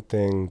important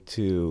thing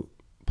to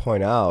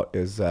point out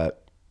is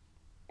that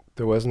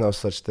there was no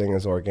such thing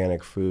as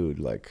organic food,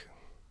 like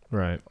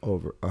right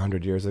over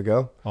 100 years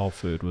ago. All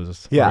food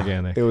was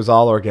organic. It was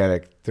all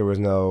organic. There was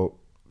no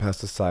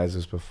pesticides. It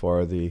was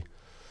before the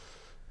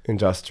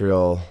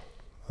industrial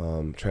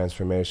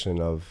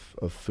transformation of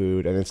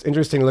food. And it's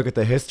interesting to look at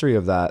the history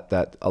of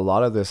that a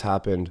lot of this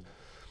happened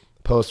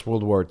post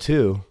World War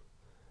II.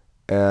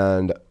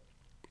 And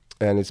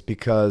it's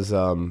because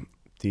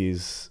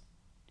these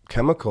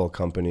chemical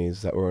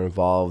companies that were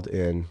involved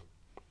in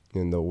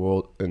the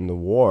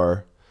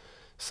war,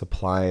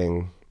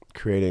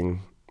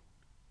 creating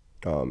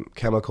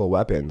chemical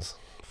weapons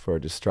for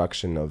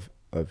destruction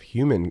of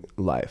human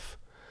life,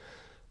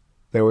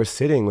 they were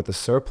sitting with a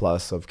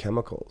surplus of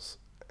chemicals,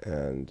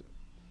 and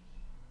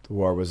the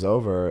war was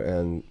over,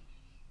 and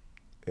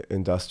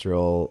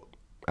industrial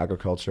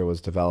agriculture was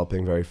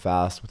developing very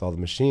fast with all the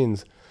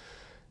machines.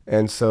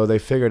 And so they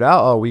figured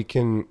out, we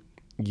can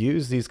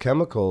use these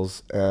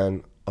chemicals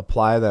and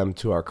apply them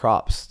to our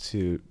crops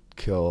to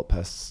kill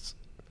pests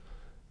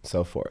and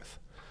so forth.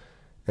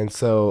 And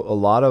so a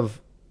lot of,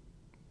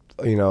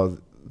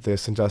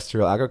 this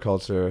industrial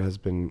agriculture has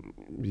been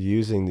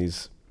using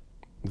these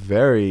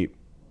very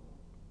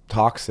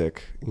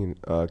toxic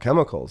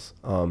chemicals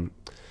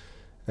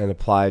and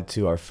applied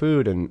to our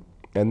food. And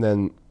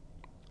then,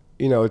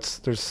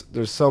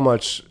 there's so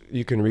much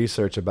you can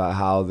research about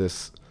how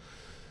this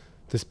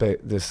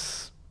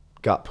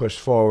got pushed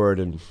forward,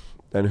 and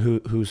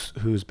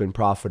who's been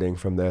profiting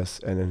from this,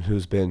 and then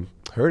who's been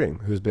hurting,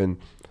 who's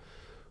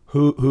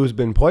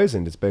been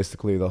poisoned. It's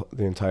basically the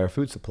entire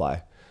food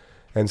supply.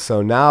 And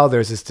so now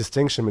there's this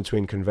distinction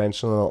between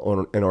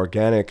conventional and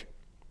organic.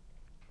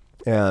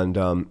 And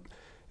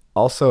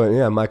also,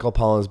 in Michael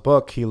Pollan's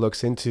book, he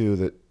looks into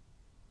the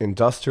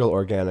industrial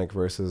organic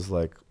versus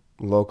like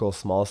local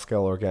small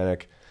scale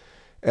organic.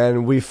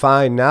 And we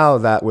find now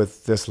that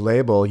with this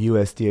label,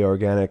 USDA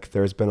organic,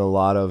 there's been a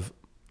lot of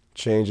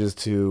changes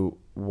to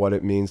what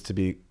it means to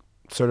be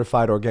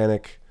certified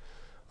organic.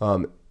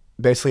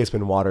 Basically, it's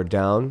been watered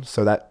down.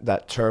 So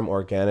that term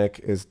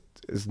organic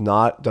does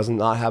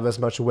not have as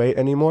much weight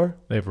anymore.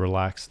 They've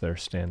relaxed their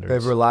standards.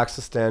 They've relaxed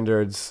the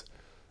standards.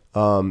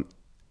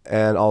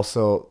 And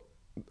also,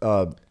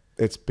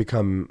 it's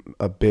become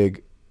a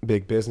big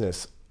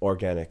business,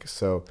 organic.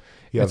 So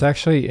it's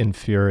actually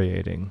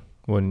infuriating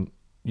when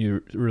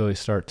you really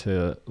start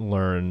to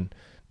learn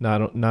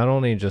not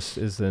only just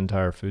is the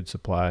entire food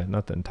supply,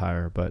 not the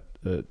entire, but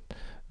the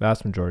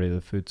vast majority of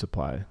the food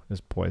supply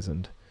is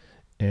poisoned.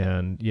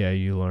 And yeah,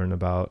 you learn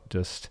about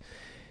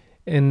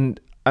and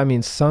I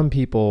mean, some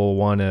people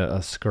want to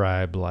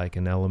ascribe like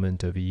an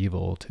element of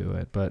evil to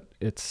it, but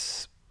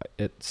it's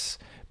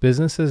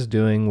businesses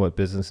doing what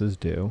businesses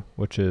do,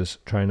 which is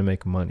trying to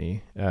make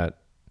money at,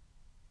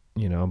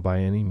 by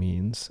any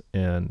means.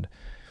 And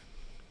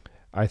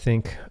I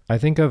think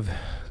of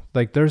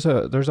like, there's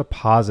a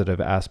positive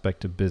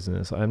aspect of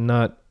business. I'm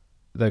not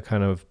the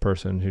kind of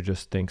person who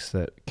just thinks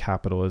that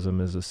capitalism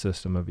is a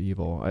system of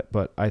evil,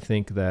 but I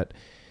think that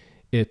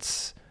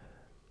it's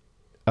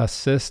a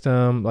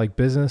system like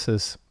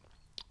businesses.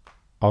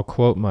 I'll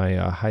quote my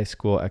high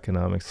school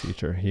economics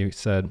teacher. He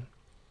said,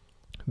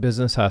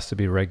 business has to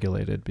be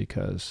regulated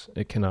because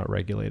it cannot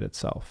regulate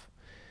itself.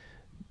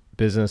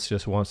 Business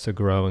just wants to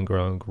grow and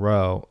grow and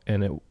grow,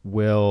 and it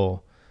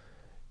will,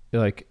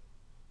 like,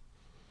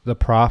 the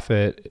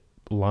profit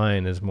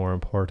line is more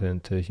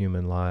important to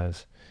human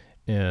lives,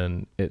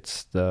 and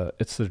it's the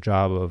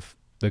job of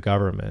the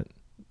government,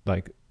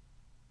 like,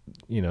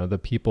 the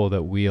people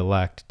that we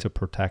elect to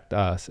protect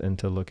us and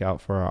to look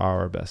out for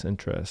our best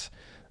interests.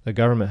 The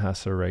government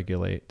has to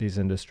regulate these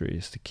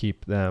industries to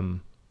keep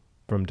them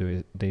from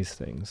doing these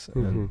things,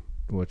 and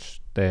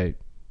which they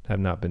have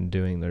not been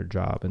doing their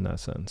job in that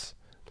sense.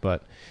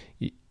 But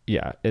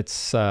yeah,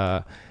 it's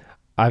I've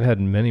had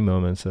many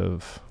moments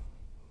of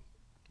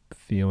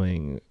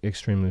feeling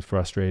extremely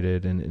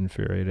frustrated and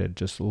infuriated,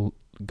 just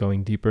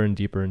going deeper and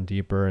deeper and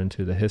deeper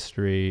into the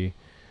history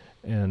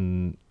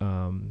and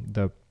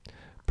the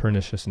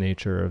pernicious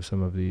nature of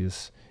some of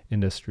these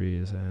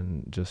industries,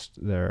 and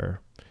just their,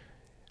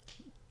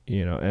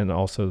 and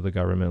also the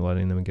government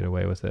letting them get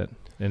away with it,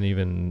 and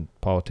even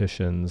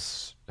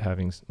politicians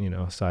having,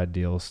 side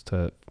deals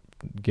to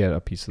get a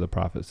piece of the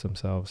profits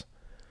themselves.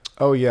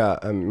 Oh yeah,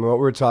 what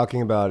we're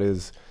talking about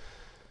is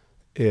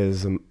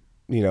it's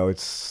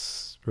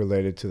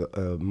related to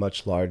a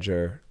much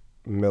larger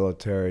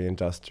military,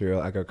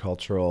 industrial,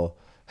 agricultural,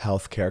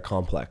 healthcare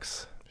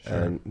complex. Sure.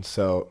 And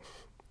so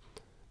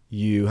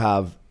you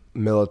have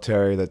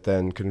military that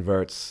then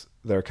converts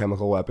their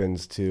chemical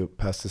weapons to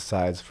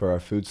pesticides for our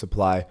food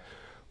supply,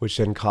 which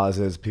then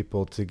causes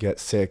people to get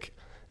sick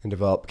and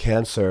develop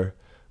cancer,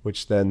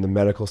 which then the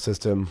medical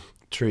system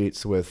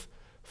treats with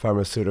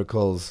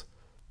pharmaceuticals,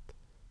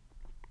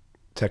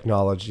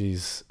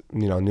 technologies,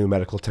 new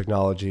medical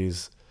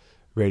technologies,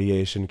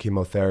 radiation,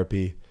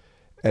 chemotherapy,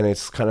 and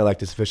it's kind of like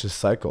this vicious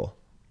cycle.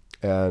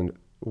 And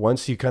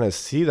once you kind of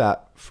see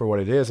that for what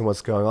it is and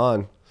what's going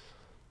on,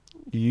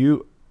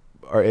 you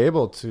are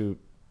able to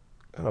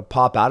kind of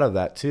pop out of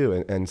that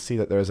too, and see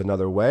that there's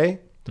another way,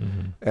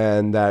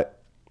 and that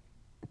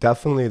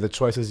definitely the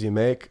choices you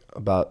make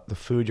about the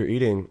food you're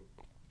eating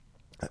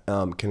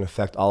can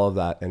affect all of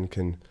that, and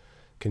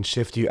can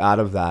shift you out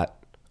of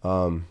that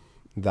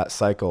that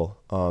cycle,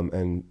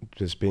 and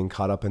just being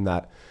caught up in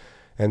that.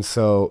 And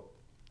so,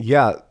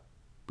 yeah,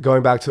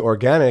 going back to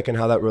organic and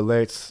how that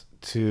relates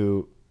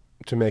to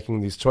making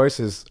these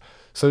choices.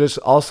 So just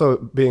also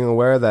being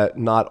aware that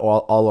not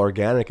all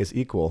organic is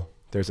equal.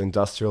 There's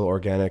industrial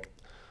organic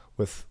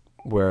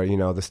where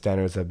the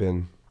standards have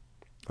been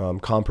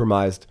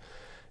compromised.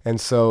 And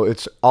so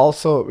it's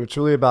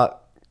really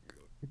about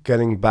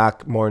getting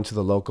back more into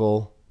the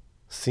local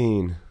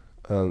scene,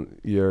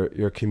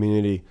 your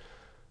community,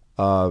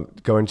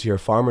 going to your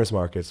farmers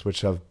markets,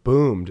 which have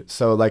boomed.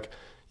 So like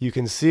you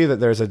can see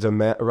that there's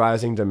a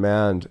rising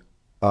demand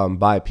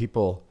by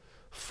people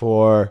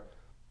for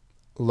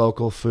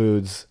local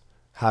foods,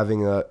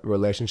 having a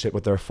relationship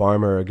with their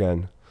farmer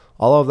again.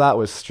 All of that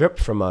was stripped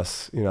from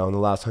us, in the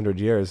last 100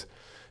 years.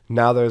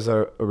 Now there's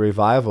a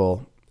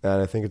revival,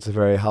 and I think it's a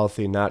very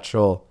healthy,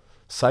 natural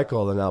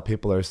cycle. And now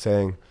people are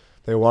saying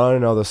they want to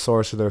know the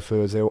source of their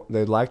foods.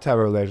 They'd like to have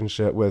a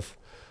relationship with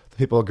the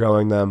people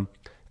growing them.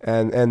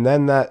 And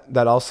then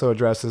that also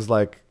addresses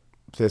like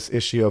this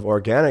issue of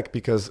organic,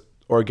 because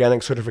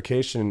organic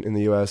certification in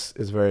the US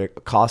is very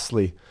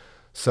costly.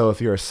 So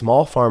if you're a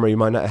small farmer, you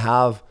might not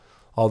have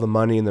all the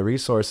money and the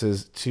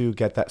resources to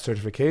get that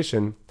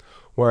certification,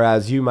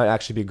 whereas you might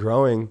actually be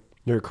growing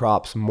your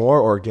crops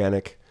more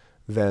organic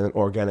than an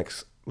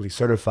organically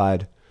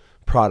certified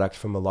product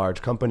from a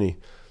large company.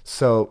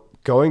 So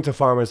going to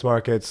farmers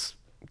markets,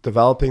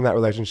 developing that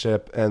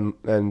relationship, and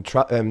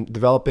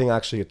developing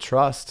actually a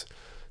trust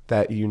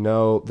that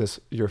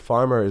your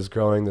farmer is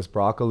growing this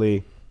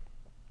broccoli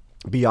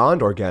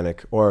beyond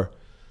organic, or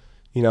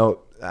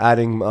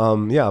adding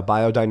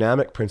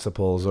biodynamic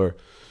principles, or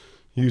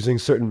using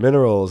certain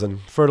minerals and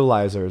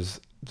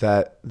fertilizers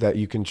that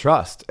you can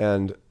trust,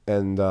 and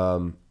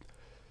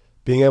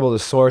being able to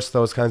source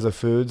those kinds of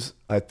foods,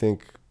 I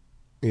think,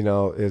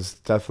 is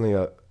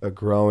definitely a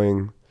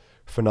growing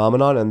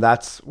phenomenon, and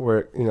that's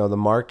where the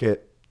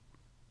market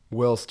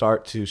will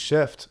start to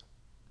shift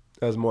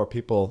as more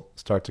people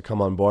start to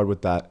come on board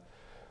with that.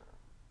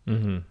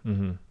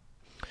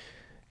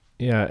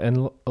 Yeah,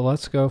 and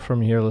let's go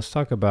from here. Let's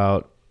talk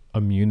about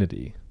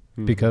immunity,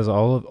 because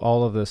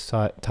all of this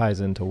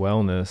ties into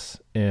wellness,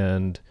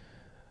 and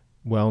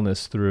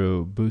wellness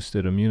through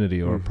boosted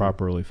immunity or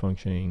properly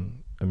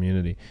functioning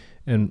immunity.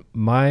 And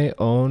my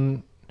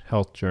own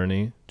health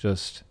journey,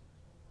 just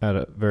at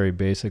a very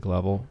basic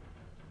level,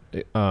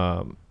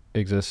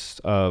 exists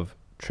of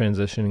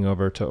transitioning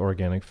over to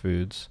organic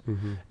foods.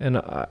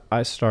 And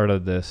I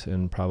started this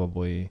in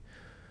probably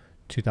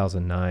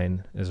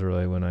 2009 is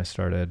really when I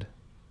started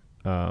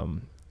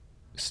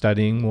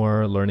studying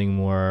more, learning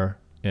more,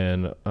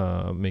 and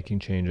making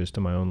changes to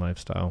my own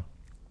lifestyle.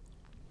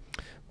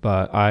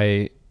 But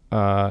I,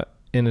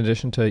 in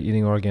addition to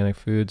eating organic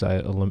foods,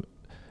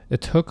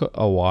 it took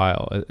a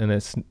while, and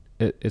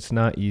it's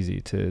not easy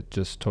to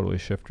just totally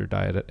shift your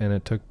diet, and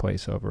it took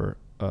place over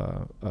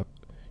a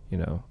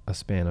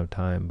span of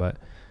time. But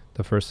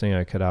the first thing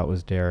I cut out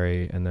was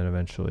dairy, and then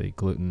eventually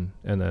gluten,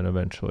 and then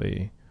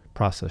eventually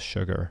processed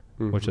sugar,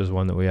 which is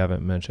one that we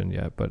haven't mentioned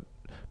yet. But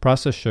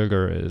processed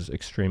sugar is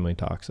extremely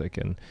toxic,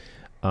 and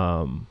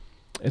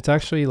it's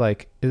actually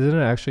isn't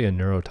it actually a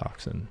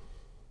neurotoxin?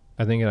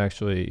 I think it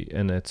actually,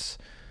 and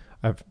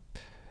I've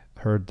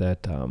heard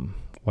that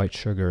white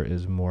sugar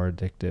is more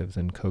addictive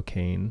than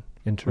cocaine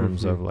in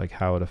terms of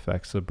how it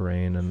affects the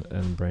brain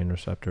and brain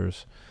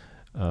receptors.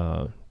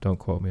 Don't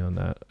quote me on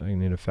that. I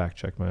need to fact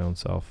check my own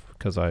self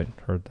because I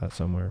heard that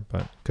somewhere,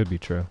 but could be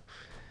true.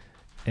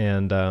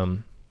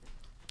 And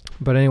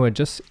but anyway,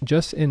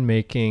 just in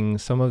making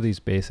some of these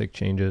basic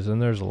changes,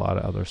 and there's a lot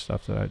of other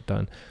stuff that I've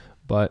done,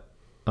 but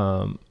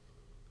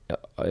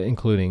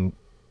including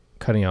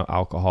cutting out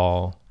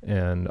alcohol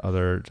and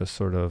other just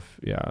sort of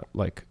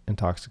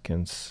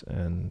intoxicants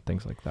and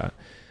things like that.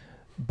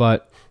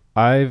 But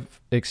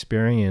I've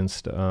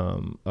experienced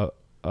a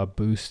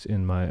boost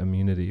in my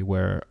immunity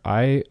where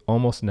I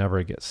almost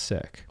never get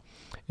sick.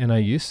 And I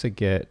used to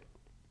get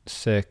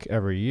sick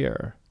every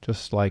year,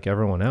 just like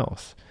everyone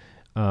else.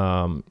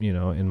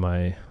 In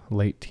my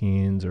late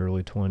teens,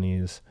 early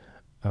 20s,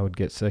 I would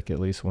get sick at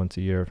least once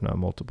a year, if not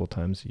multiple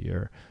times a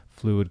year.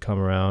 Flu would come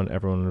around,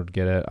 everyone would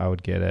get it, I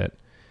would get it.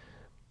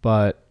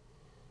 But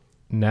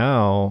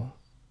now,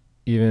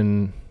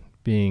 even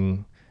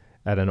being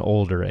at an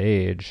older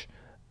age,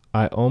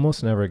 I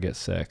almost never get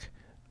sick.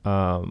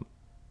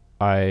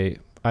 I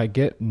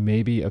get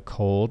maybe a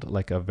cold,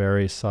 like a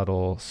very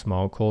subtle,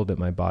 small cold that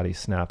my body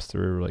snaps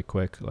through really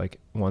quick, like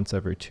once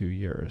every 2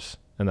 years.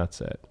 And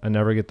that's it. I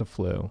never get the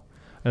flu.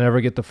 I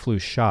never get the flu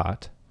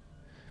shot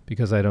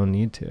because I don't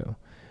need to.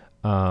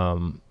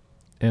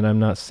 And I'm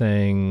not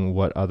saying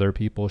what other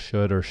people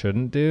should or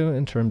shouldn't do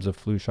in terms of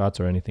flu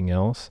shots or anything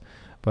else,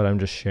 but I'm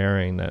just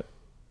sharing that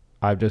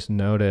I've just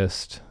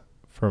noticed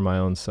for my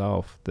own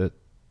self that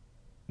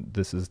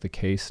this is the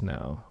case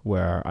now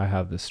where I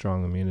have this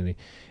strong immunity.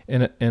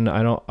 And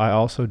I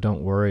also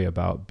don't worry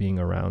about being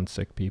around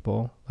sick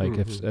people. Like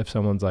if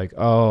someone's like,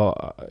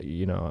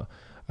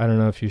 I don't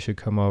know if you should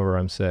come over,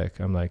 I'm sick.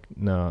 I'm like,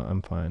 no,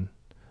 I'm fine.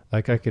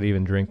 Like I could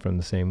even drink from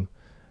the same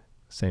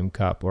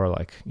cup, or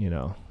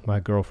my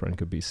girlfriend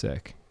could be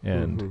sick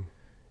and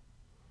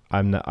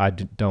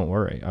don't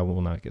worry, I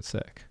will not get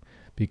sick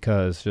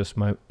because just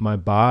my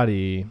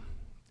body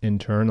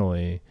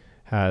internally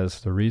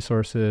has the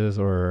resources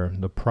or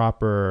the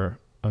proper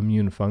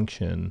immune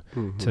function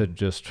to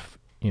just,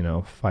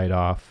 fight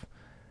off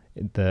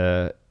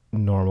the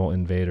normal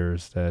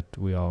invaders that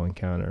we all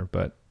encounter.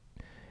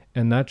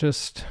 And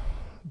that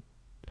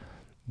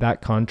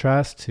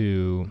contrast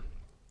to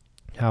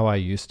how I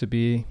used to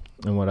be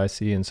and what I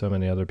see in so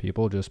many other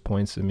people just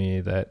points to me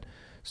that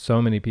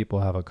so many people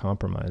have a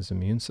compromised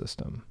immune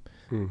system.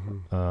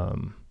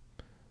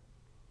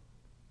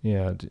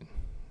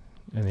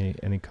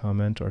 Any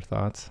comment or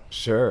thoughts?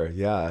 Sure.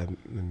 Yeah.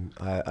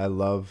 I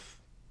love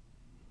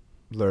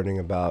learning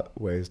about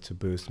ways to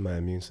boost my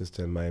immune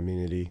system, my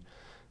immunity.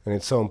 And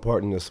it's so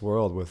important in this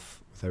world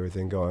with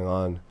everything going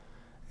on.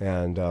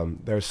 And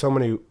there's so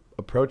many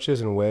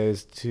approaches and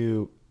ways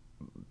to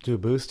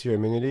boost your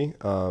immunity,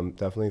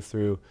 definitely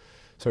through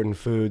certain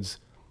foods,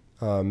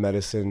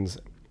 medicines,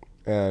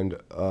 and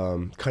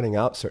cutting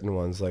out certain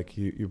ones. Like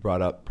you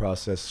brought up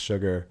processed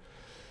sugar.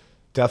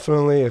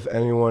 Definitely, if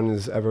anyone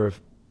is ever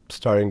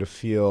starting to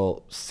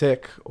feel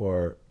sick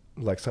or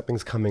like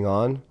something's coming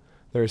on,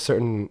 there are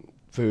certain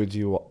foods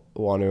you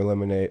want to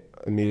eliminate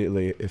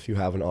immediately if you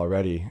haven't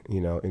already,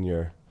 in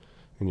your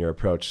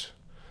approach.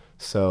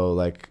 So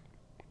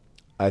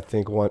I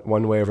think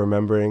one way of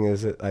remembering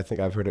is I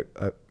think I've heard it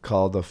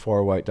called the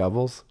 4 white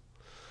devils: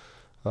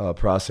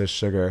 processed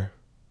sugar,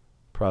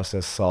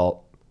 processed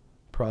salt,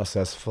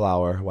 processed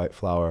flour, white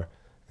flour,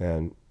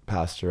 and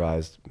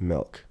pasteurized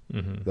milk.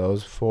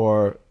 Those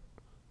 4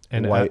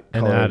 and white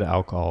and colored. add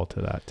alcohol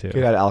to that too, You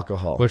could add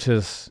alcohol, which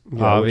is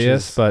Yeah,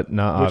 obvious, but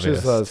not which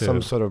obvious. is too.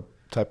 some sort of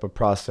type of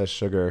processed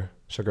sugar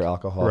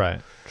alcohol.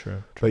 Right.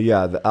 True. But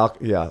yeah,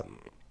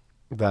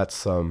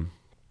 that's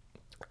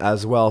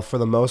as well for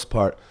the most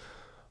part.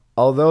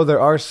 Although there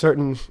are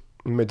certain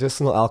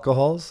medicinal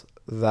alcohols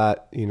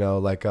that,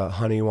 like a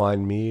honey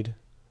wine mead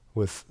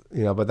with,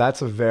 but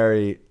that's a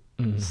very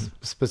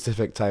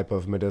specific type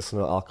of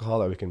medicinal alcohol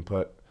that we can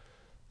put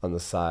on the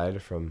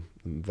side from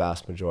the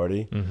vast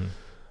majority.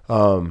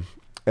 And,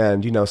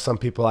 some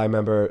people, I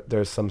remember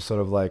there's some sort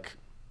of like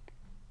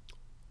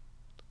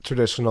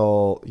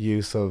traditional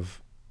use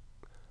of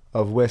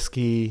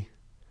whiskey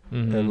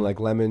and like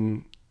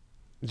lemon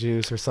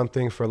juice or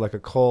something for like a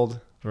cold.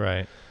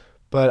 Right.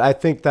 But I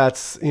think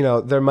that's,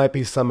 there might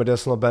be some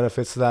medicinal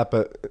benefits to that,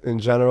 but in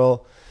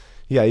general,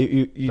 yeah,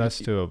 you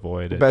best to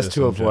avoid it. Best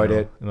to avoid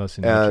it, unless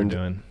you know what you're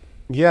doing.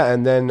 Yeah,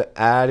 and then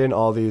add in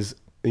all these,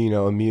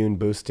 immune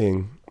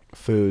boosting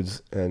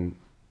foods and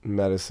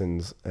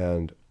medicines,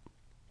 and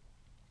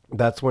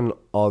that's when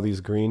all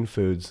these green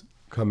foods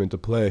come into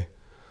play.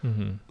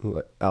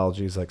 Like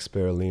algae like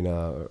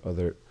spirulina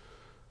or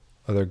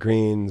other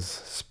greens,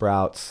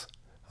 sprouts,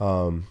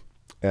 and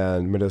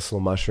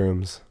medicinal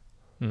mushrooms.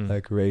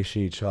 Like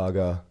reishi,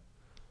 chaga,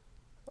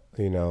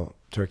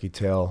 turkey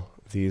tail.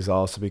 These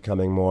also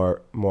becoming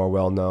more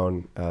well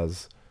known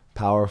as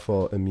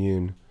powerful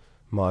immune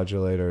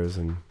modulators,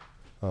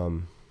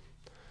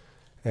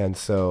 and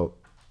so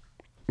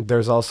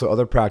there's also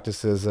other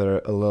practices that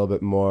are a little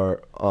bit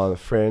more on the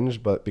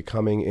fringe, but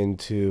becoming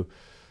into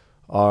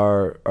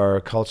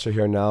our culture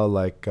here now,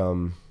 like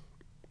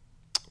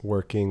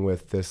working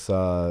with this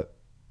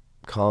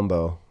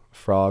combo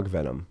frog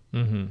venom,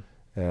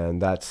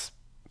 and that's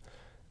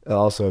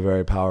also a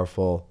very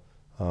powerful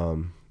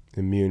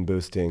immune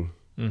boosting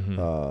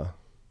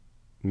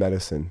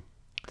medicine.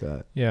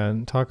 Yeah,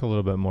 and talk a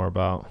little bit more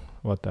about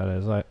what that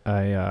is.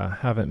 I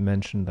haven't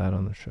mentioned that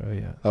on the show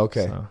yet.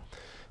 Okay. So.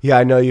 Yeah,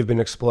 I know you've been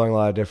exploring a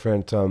lot of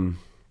different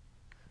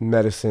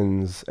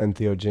medicines,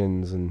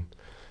 entheogens,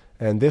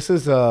 and this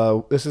is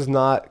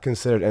not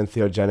considered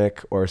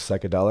entheogenic or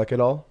psychedelic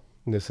at all.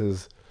 This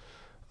is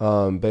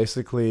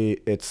basically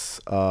it's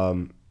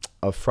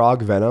a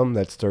frog venom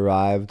that's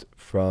derived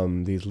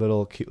from these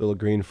cute little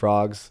green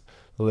frogs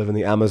that live in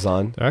the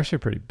Amazon. They're actually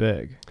pretty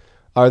big.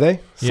 Are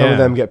they? Some of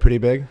them get pretty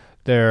big.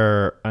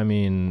 They're,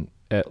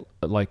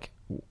 like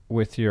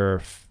with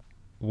your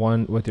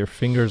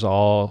fingers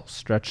all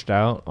stretched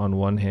out on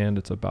one hand,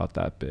 it's about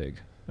that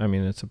big.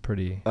 It's a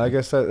pretty. I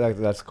guess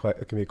that's quite.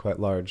 It can be quite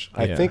large.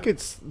 Yeah. I think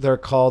they're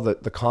called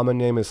the common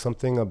name is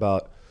something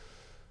about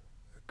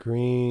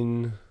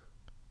green.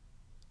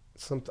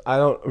 I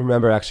don't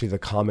remember actually the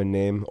common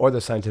name or the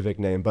scientific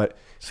name, but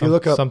if you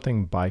look up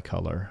something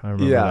bicolor, I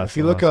remember. Yeah, if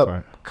you look up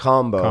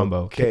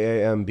Kambo,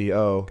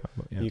 Kambo,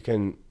 yeah. You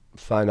can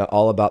find out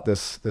all about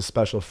this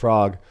special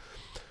frog,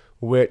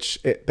 which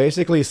it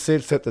basically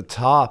sits at the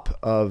top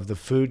of the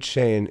food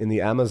chain in the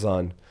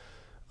Amazon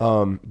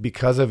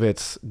because of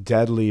its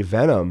deadly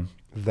venom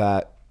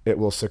that it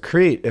will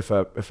secrete if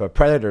a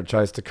predator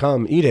tries to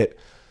come eat it.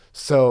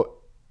 So.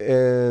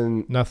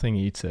 Nothing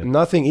eats it.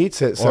 Nothing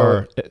eats it.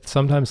 So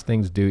sometimes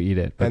things do eat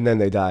it, and then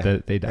they die.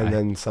 They die, and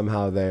then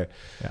somehow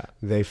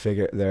they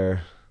figure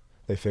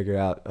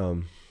out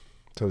to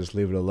just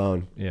leave it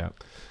alone. Yeah.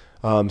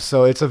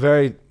 So it's a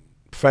very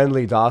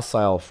friendly,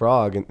 docile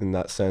frog in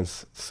that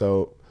sense.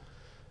 So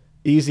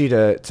easy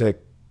to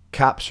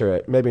capture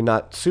it. Maybe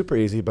not super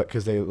easy, but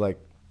because they like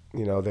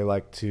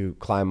to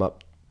climb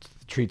up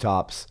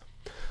treetops.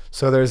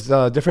 So there's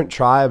different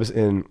tribes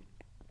in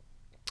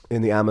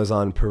the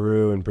Amazon,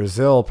 Peru, and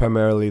Brazil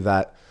primarily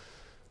that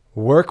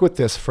work with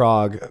this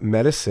frog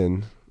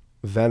medicine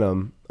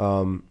venom,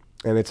 and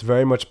it's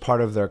very much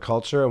part of their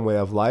culture and way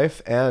of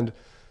life, and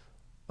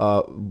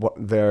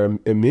their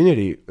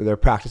immunity, their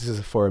practices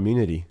for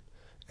immunity,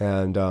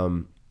 and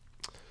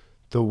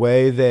the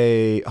way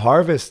they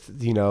harvest,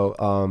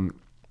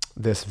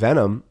 this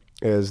venom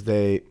is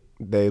they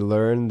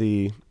learn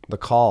the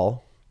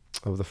call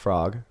of the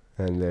frog,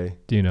 and they.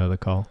 Do you know the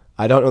call?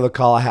 I don't know the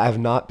call. I have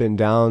not been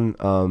down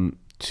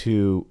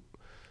to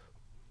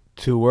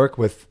work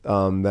with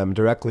them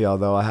directly,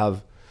 although I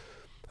have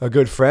a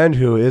good friend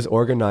who is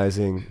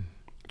organizing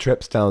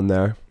trips down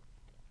there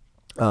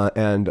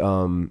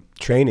and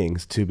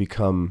trainings to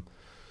become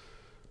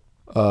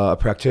a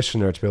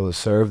practitioner to be able to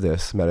serve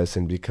this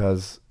medicine,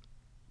 because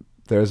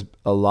there's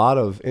a lot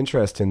of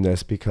interest in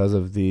this because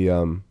of the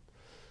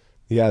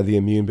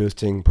immune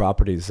boosting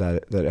properties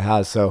that it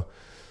has. So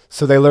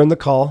they learn the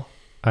call.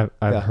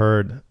 I've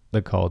heard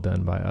the call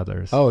done by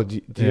others. Oh,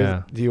 do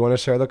you want to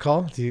share the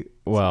call?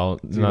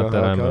 Not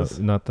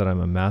that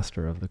I'm a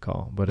master of the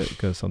call, but it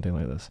goes something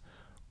like this.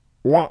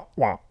 Wah,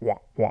 wah, wah,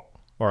 wah.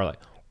 Or like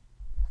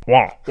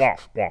wah, wah,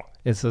 wah.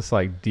 It's this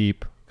like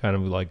deep kind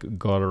of like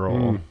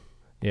guttural.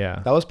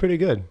 Yeah. That was pretty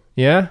good.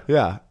 Yeah?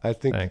 Yeah. I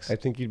think Thanks. I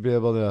think you'd be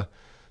able to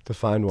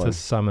find one. To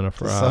summon a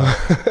frog.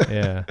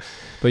 Yeah.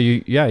 But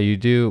you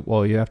do,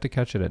 well, you have to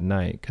catch it at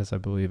night because I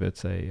believe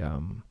it's a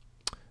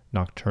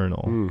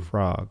nocturnal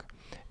frog.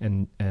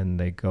 and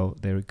they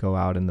would go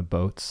out in the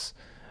boats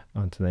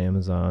onto the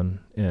Amazon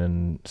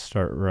and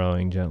start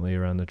rowing gently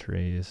around the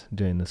trees,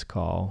 doing this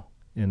call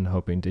and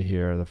hoping to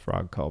hear the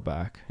frog call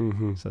back,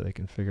 so they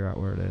can figure out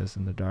where it is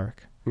in the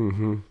dark.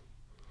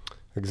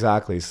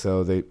 Exactly.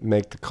 So they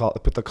make the call,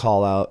 put the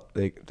call out.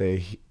 They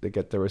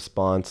get the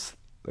response.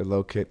 They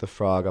locate the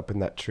frog up in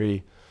that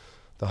tree.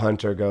 The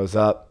hunter goes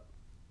up,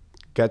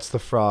 gets the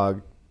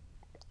frog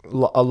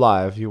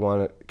alive.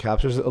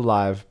 Captures it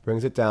alive,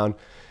 brings it down.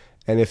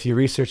 And if you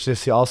research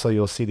this,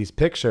 you'll see these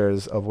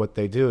pictures of what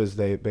they do is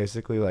they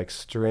basically like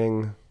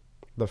string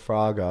the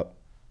frog up.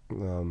 They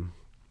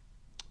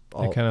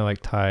kind of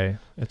like tie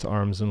its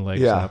arms and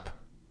legs up.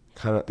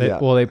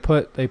 Well, they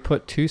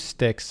put two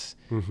sticks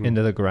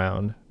into the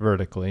ground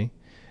vertically,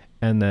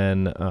 and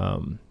then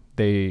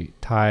they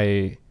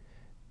tie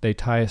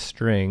a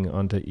string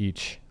onto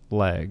each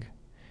leg,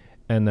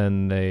 and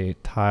then they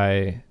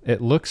tie.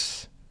 It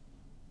looks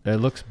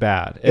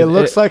bad. It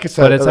looks like it's,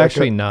 but it's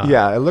actually not.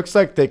 Yeah, it looks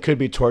like they could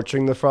be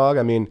torturing the frog.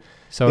 I mean,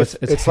 so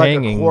it's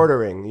hanging, like a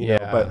quartering, you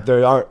know, but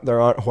there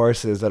aren't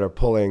horses that are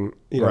pulling,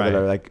 that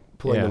are like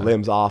pulling the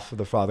limbs off of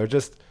the frog. They're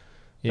just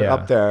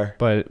up there.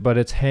 But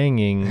it's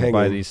hanging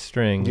by these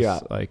strings,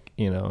 like,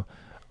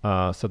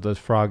 so the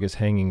frog is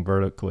hanging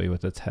vertically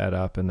with its head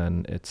up, and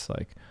then it's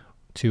like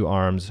two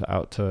arms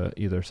out to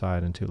either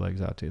side and two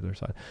legs out to either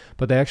side.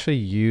 But they actually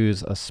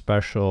use a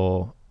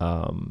special,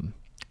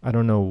 I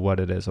don't know what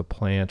it is, a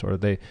plant, or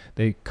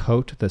they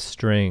coat the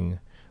string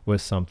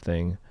with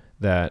something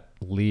that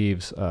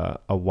leaves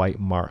a white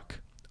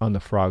mark on the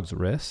frog's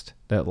wrist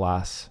that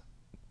lasts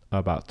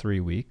about 3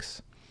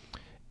 weeks.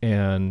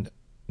 And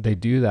they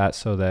do that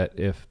so that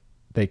if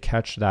they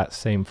catch that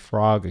same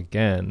frog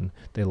again,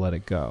 they let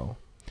it go,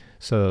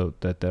 so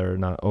that they're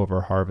not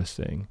over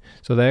harvesting.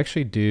 So they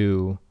actually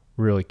do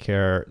really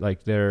care.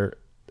 Like they're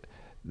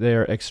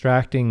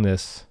extracting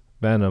this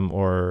venom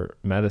or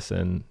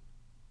medicine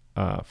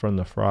from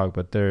the frog,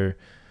 but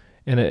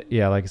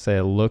like I say,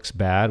 it looks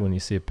bad when you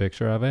see a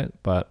picture of it,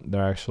 but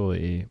they're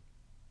actually,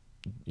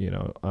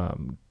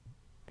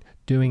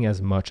 doing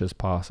as much as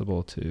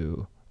possible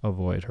to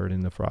avoid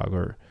hurting the frog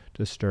or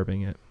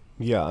disturbing it.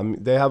 Yeah, I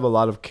mean, they have a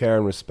lot of care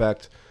and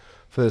respect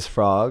for this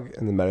frog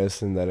and the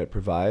medicine that it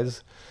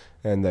provides,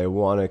 and they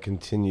want to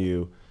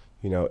continue,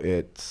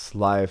 its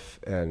life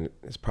and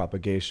its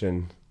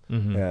propagation.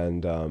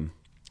 And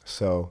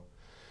so,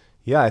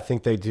 yeah, I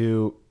think they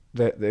do.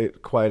 They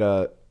quite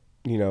a,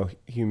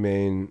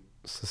 humane,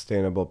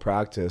 sustainable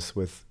practice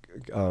with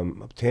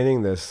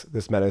obtaining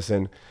this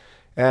medicine.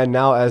 And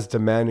now, as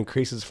demand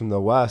increases from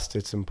the West,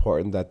 it's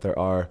important that there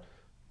are,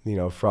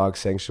 frog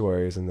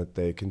sanctuaries, and that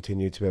they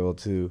continue to be able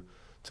to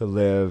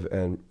live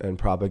and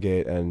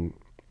propagate and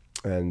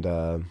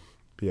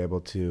be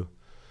able to,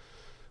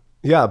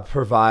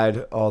 provide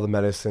all the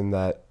medicine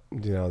that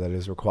that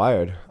is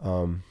required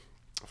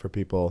for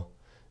people,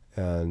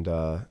 and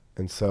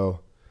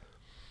so.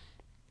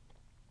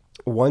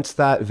 Once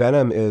that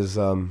venom is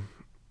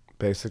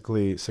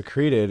basically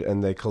secreted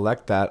and they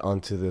collect that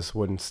onto this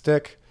wooden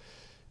stick,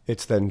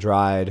 it's then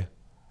dried,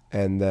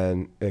 and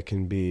then it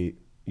can be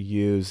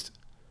used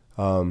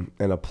and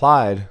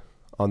applied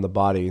on the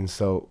body. And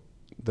so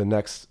the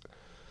next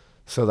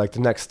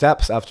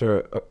steps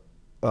after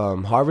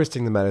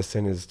harvesting the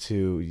medicine is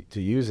to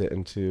use it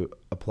and to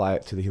apply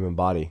it to the human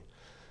body.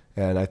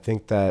 And I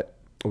think that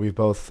we've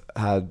both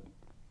had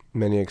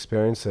many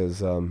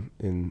experiences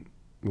in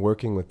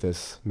working with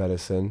this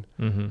medicine,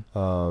 and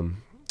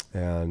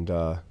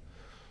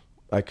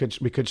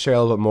we could share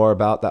a little bit more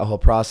about that whole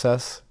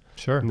process.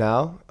 Sure.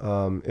 Now,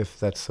 if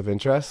that's of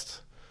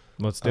interest.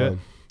 Let's do it.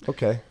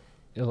 Okay.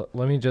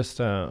 Let me just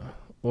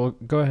we'll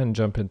go ahead and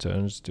jump into it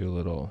and just do a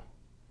little.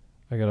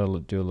 I gotta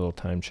do a little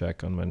time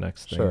check on my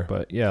next thing. Sure.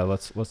 But yeah,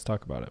 let's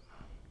talk about it.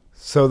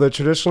 So the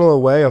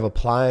traditional way of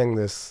applying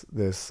this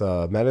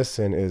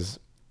medicine is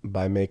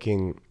by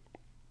making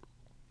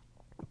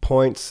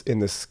points in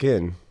the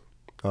skin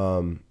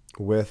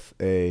with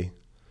a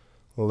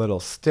little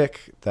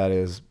stick that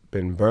has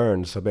been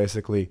burned. So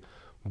basically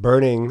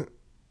burning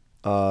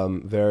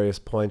various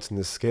points in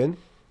the skin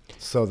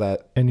so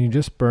that... And you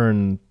just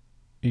burn,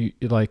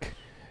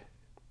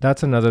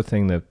 that's another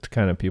thing that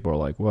kind of people are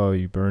like, whoa,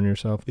 you burn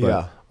yourself?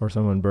 But, or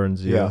someone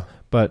burns you. Yeah.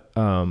 But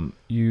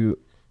you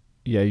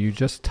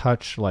just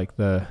touch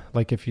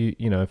if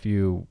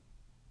you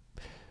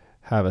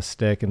have a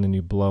stick and then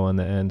you blow on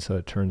the end so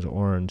it turns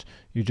orange,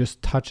 you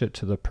just touch it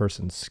to the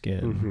person's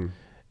skin,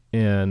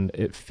 and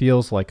it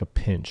feels like a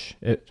pinch.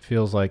 It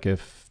feels like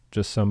if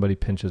just somebody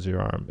pinches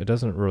your arm. It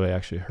doesn't really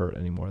actually hurt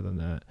any more than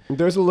that.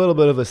 There's a little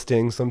bit of a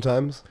sting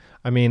sometimes.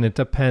 I mean, it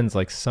depends.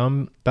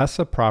 That's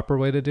the proper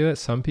way to do it.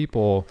 Some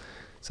people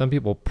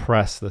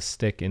press the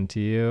stick into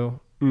you.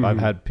 I've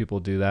had people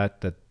do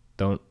that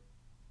don't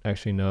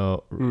actually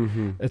know.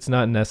 It's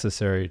not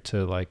necessary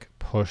to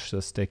push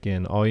the stick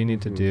in. All you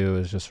need to do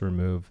is just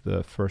remove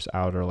the first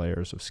outer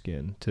layers of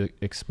skin to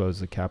expose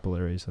the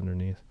capillaries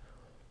underneath.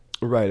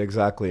 Right,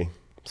 exactly.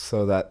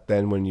 So that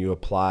then when you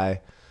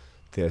apply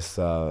this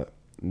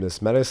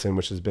medicine,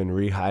 which has been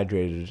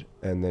rehydrated,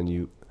 and then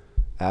you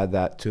add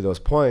that to those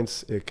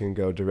points, it can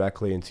go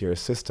directly into your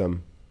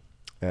system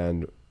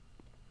and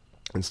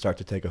start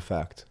to take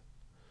effect.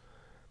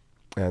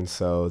 And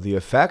so the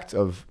effect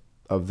of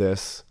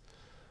this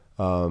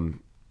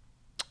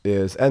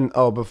is, and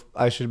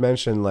I should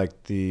mention, like,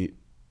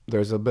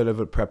 there's a bit of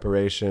a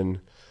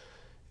preparation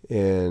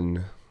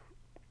in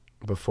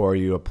before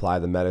you apply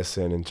the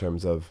medicine, in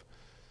terms of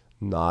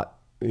not,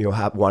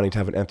 wanting to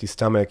have an empty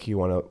stomach. You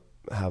want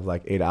to have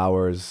like 8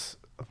 hours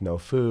of no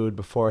food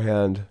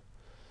beforehand.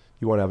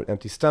 You want to have an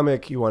empty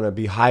stomach. You want to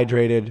be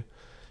hydrated.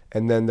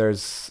 And then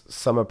there's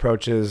some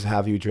approaches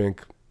have you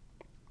drink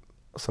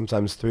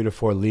sometimes 3 to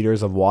 4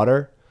 liters of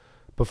water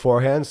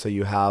beforehand, so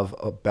you have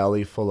a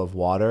belly full of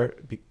water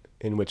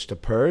in which to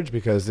purge,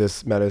 because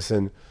this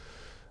medicine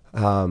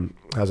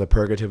has a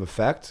purgative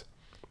effect.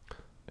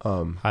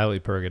 Highly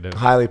purgative.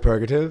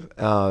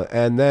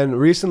 And then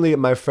recently,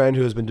 my friend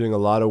who has been doing a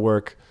lot of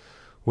work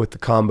with the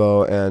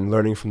Kambo and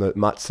learning from the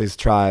Matses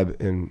tribe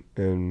in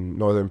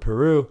northern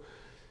Peru,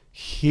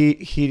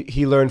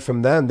 he learned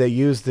from them. They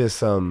use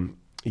this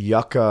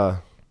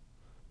yucca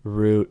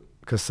root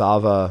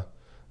cassava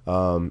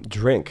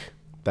drink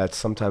that's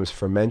sometimes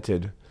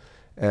fermented,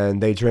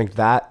 and they drink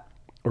that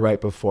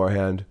right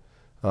beforehand,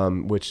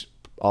 which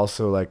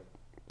also like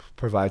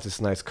provides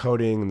this nice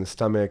coating in the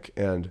stomach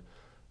and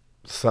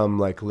some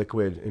like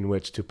liquid in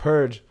which to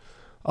purge.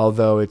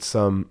 Although it's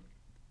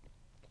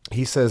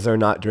he says they're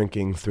not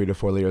drinking 3 to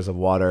 4 liters of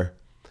water.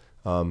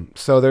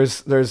 So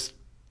there's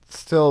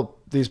still,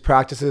 these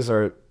practices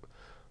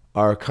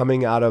are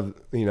coming out of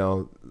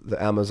the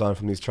Amazon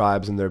from these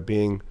tribes, and they're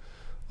being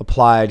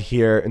applied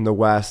here in the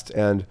West.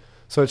 And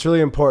so it's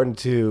really important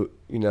to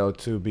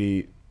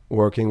be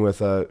working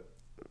with a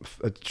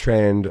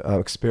trained,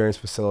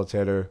 experienced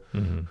facilitator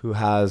who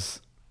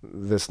has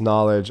this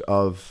knowledge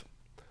of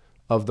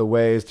the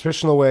ways,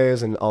 traditional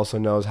ways, and also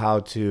knows how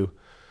to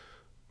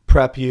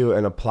prep you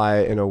and apply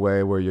it in a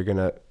way where you're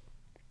gonna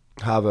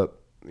have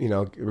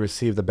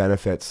receive the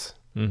benefits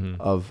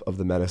of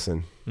the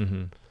medicine.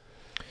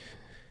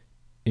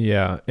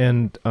 Yeah,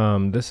 and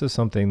this is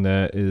something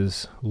that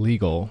is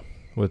legal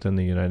within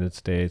the United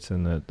States,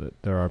 and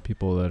that there are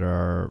people that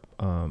are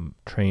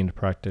trained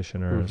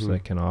practitioners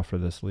that can offer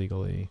this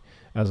legally,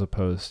 as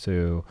opposed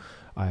to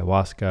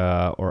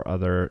ayahuasca or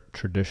other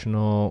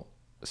traditional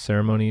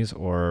ceremonies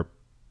or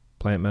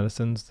plant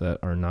medicines that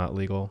are not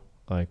legal.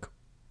 Like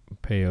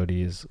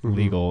peyote is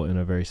legal in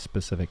a very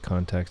specific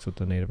context with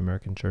the Native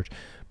American church.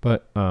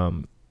 But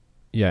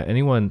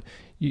anyone,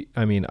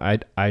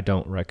 I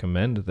don't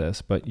recommend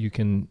this, but you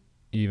can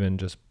even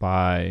just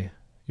buy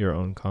your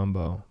own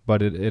Kambo.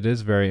 But it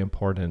is very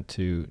important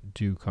to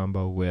do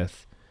Kambo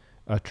with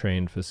a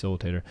trained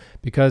facilitator,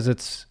 because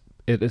it's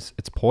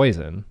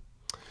poison.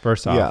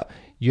 First off,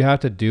 you have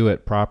to do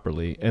it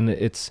properly, and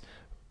it's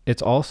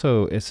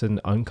an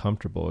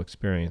uncomfortable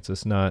experience.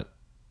 It's not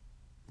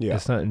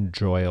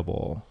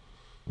enjoyable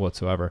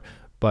whatsoever,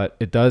 but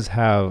it does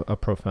have a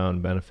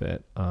profound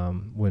benefit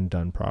when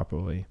done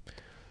properly.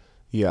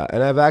 Yeah,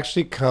 and I've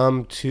actually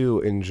come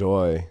to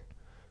enjoy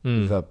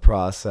the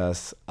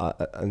process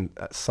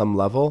at some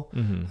level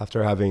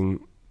after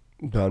having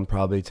done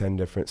probably 10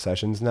 different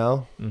sessions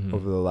now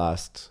over the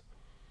last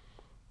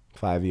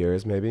 5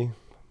 years maybe.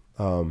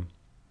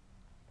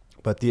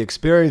 But the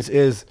experience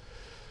is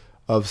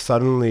of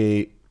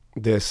suddenly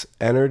this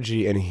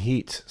energy and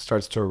heat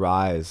starts to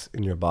rise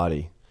in your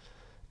body,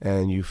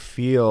 and you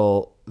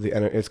feel the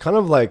energy. It's kind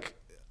of like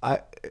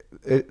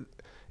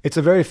it's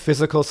a very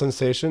physical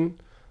sensation,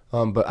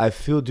 but I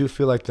do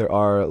feel like there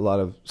are a lot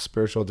of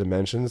spiritual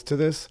dimensions to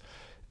this.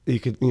 You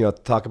could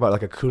talk about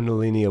like a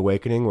Kundalini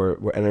awakening where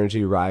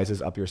energy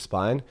rises up your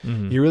spine.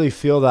 You really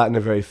feel that in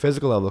a very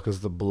physical level,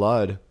 because the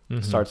blood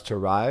starts to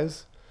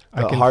rise.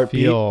 I can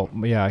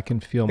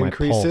feel my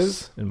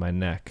pulse in my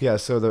neck. Yeah,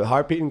 so the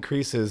heartbeat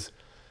increases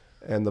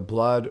and the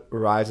blood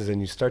rises,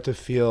 and you start to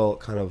feel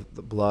kind of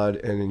the blood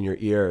and in your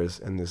ears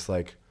and this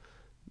like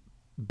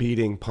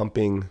beating,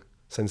 pumping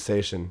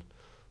sensation.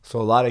 So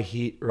a lot of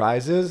heat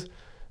rises,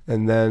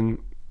 and then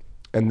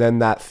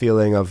that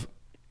feeling of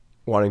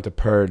wanting to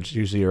purge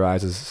usually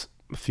arises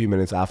a few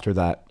minutes after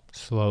that.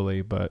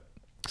 Slowly but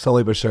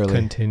surely.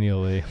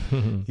 Continually.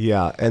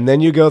 Yeah. And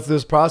then you go through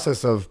this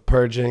process of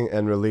purging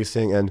and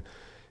releasing. And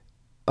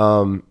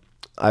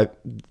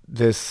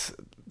this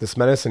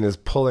medicine is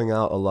pulling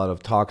out a lot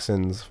of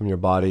toxins from your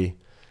body.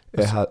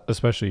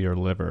 Especially your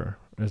liver.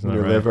 Isn't that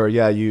your right? liver,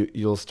 yeah.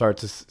 You'll start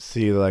to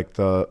see like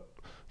the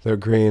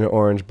green,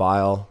 orange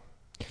bile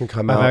can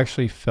come out. I've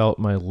actually felt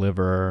my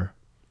liver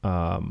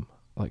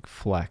like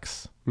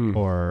flex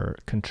or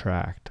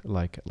contract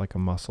like a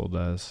muscle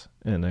does,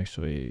 and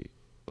actually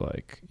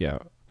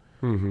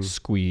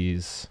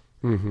squeeze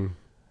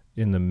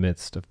in the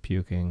midst of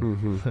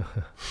puking.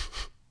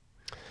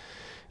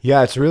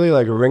 Yeah, it's really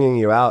like wringing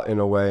you out in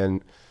a way,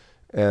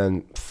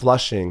 and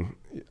flushing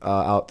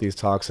out these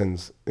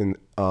toxins, and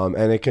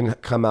it can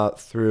come out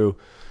through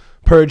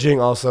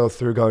purging, also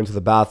through going to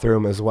the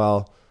bathroom as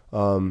well.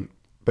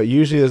 But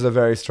usually there's a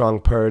very strong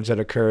purge that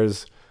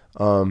occurs,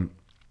 and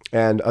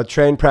a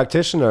trained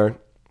practitioner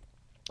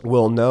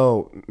will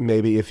know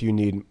maybe if you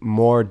need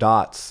more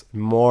dots,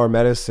 more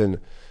medicine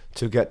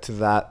to get to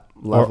that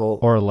level,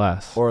 or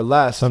less. or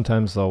less.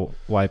 Sometimes they'll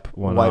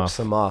wipes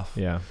them off.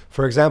 Yeah.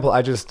 For example,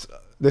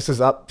 this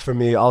is up for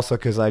me also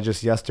because I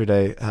just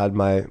yesterday had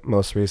my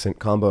most recent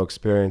combo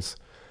experience.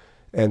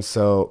 And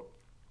so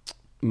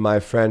my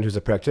friend who's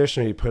a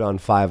practitioner, he put on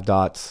 5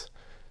 dots.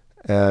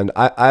 And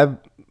I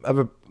have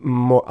a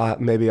more,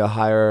 maybe a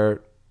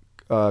higher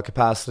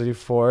capacity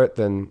for it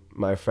than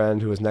my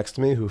friend who was next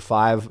to me, who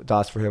 5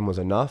 dots for him was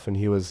enough. And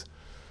he was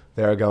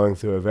there going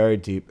through a very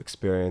deep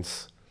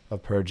experience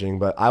of purging.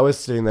 But I was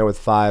sitting there with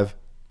 5,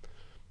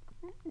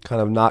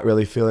 kind of not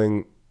really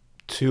feeling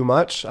too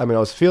much. I mean, I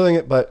was feeling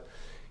it, but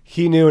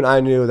he knew and I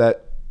knew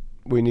that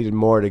we needed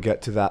more to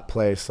get to that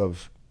place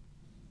of,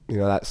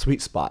 that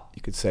sweet spot,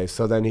 you could say.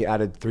 So then he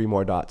added 3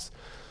 more dots.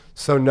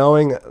 So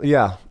knowing,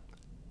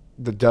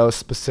 the dose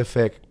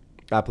specific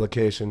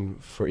application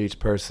for each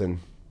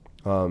person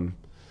and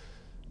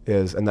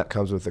that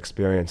comes with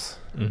experience.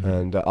 Mm-hmm.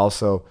 And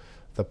also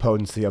the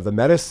potency of the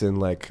medicine,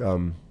 like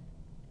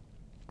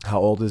how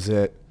old is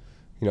it?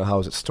 How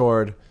is it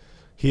stored?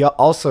 He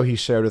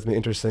shared with me,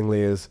 interestingly,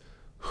 is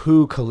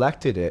who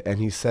collected it. And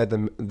he said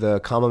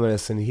the common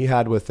medicine he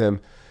had with him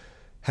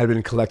had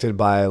been collected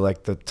by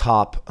like the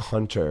top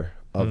hunter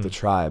of the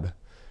tribe.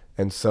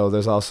 And so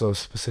there's also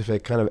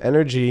specific kind of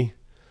energy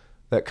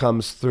that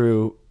comes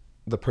through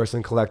the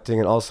person collecting,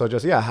 and also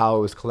just, how it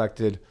was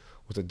collected.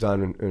 Was it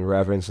done in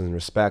reverence and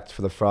respect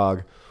for the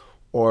frog?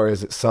 Or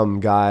is it some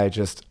guy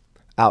just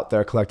out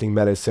there collecting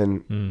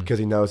medicine because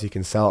he knows he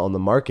can sell it on the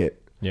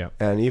market? Yeah.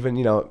 And even,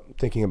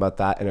 thinking about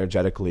that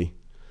energetically,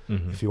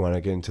 if you want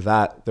to get into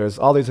that, there's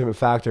all these different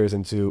factors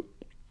into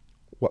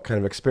what kind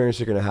of experience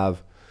you're going to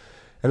have.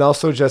 And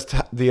also just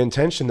the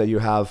intention that you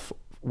have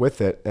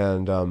with it,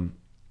 and,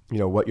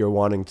 what you're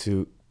wanting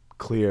to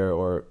clear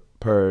or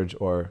purge,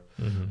 or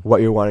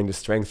what you're wanting to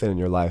strengthen in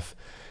your life.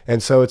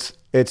 And so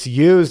it's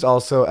used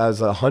also as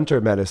a hunter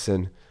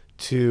medicine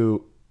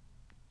to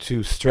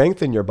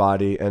strengthen your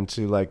body and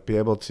to like be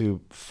able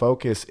to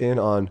focus in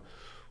on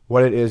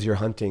what it is you're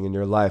hunting in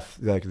your life,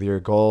 like your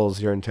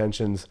goals, your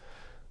intentions.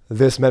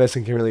 This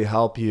medicine can really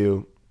help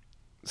you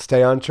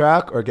stay on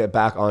track or get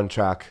back on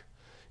track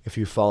if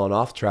you've fallen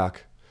off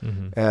track.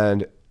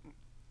 And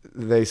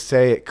they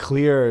say it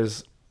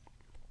clears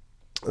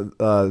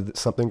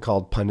something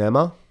called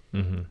panema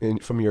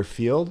from your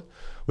field,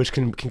 which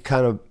can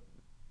kind of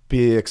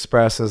be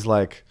expressed as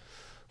like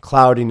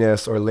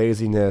cloudiness or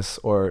laziness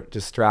or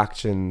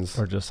distractions,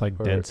 or just like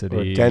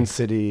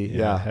density,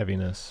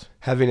 heaviness.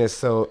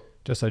 So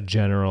just a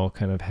general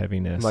kind of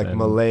heaviness, like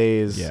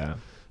malaise.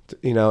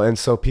 And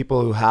so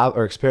people who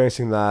are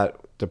experiencing that,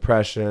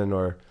 depression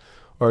or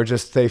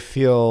just they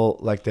feel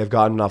like they've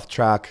gotten off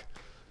track,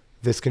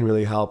 this can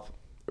really help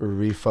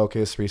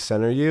refocus,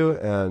 recenter you.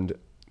 And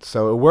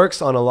so it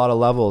works on a lot of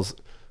levels,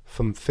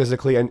 from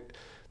physically, and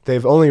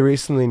they've only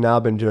recently now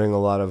been doing a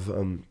lot of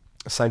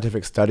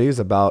scientific studies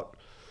about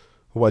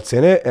what's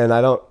in it. And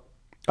I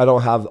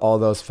don't have all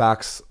those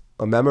facts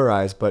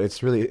memorized, but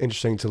it's really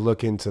interesting to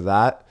look into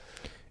that.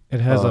 It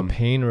has a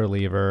pain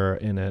reliever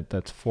in it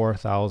that's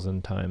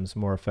 4,000 times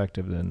more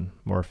effective than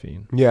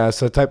morphine. Yeah,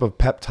 it's a type of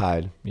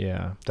peptide.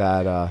 Yeah.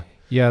 That.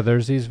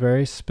 There's these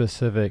very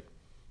specific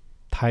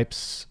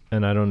types,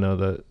 and I don't know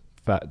the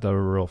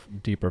real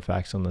deeper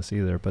facts on this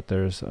either, but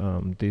there's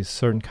these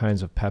certain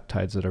kinds of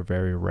peptides that are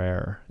very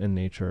rare in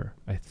nature.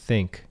 I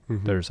think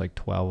there's like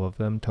 12 of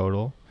them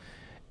total,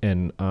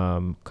 and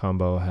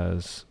Combo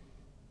has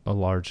a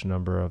large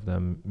number of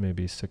them,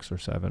 maybe 6 or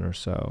 7 or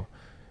so.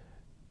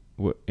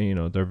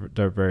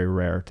 They're very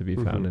rare to be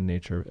found in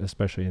nature,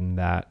 especially in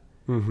that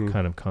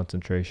kind of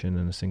concentration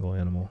in a single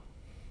animal.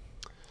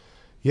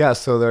 Yeah,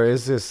 so there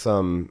is this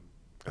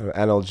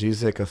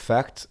analgesic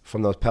effect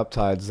from those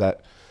peptides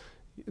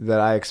that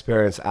I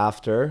experience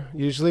after,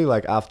 usually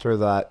like after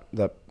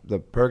the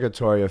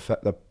purgatory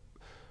effect, the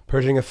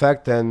purging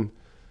effect, then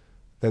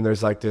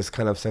there's like this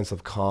kind of sense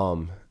of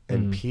calm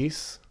and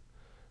peace.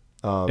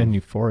 And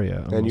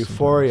euphoria. And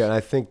euphoria. And I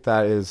think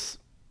that is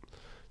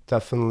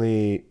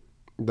definitely,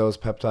 those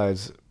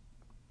peptides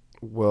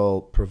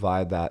will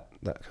provide that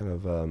kind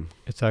of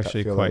it's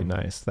actually quite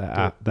nice, the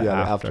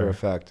after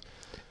effect.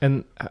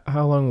 And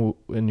how long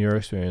in your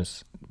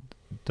experience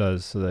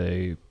does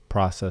the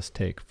process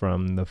take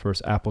from the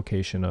first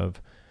application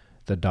of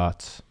the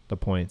dots, the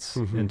points,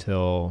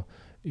 until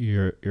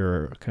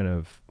you're kind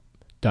of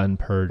done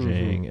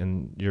purging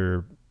and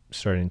you're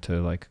starting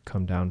to like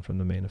come down from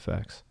the main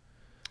effects?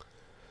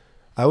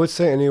 I would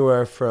say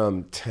anywhere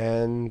from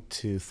 10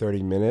 to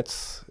 30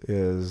 minutes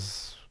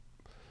is,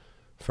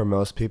 for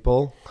most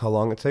people, how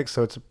long it takes.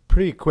 So it's a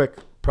pretty quick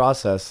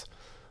process.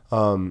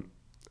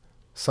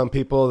 Some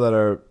people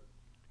that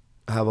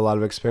have a lot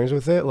of experience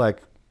with it,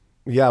 like,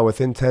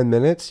 within 10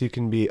 minutes, you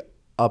can be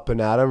up and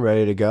at 'em,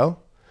 ready to go.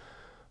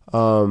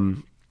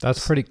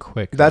 That's pretty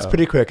quick. That's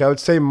pretty quick. I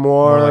would say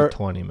more like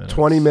 20 minutes.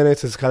 20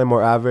 minutes is kind of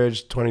more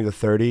average, 20 to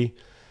 30.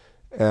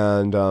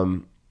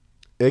 And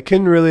it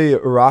can really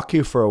rock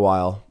you for a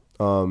while.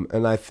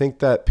 And I think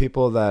that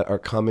people that are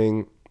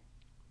coming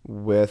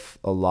with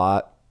a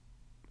lot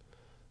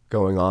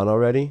going on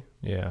already,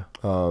 Yeah.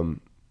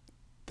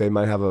 they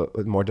might have a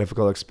more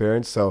difficult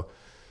experience. So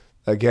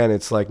again,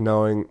 it's like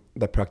knowing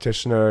the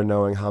practitioner,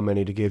 knowing how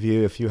many to give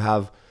you. If you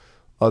have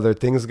other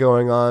things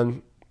going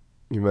on,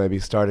 you may be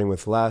starting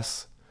with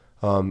less.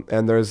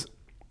 And there's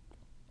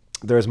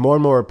more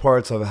and more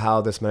reports of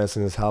how this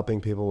medicine is helping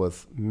people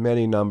with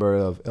many number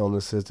of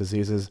illnesses,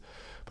 diseases.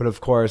 But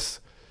of course,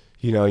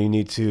 you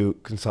need to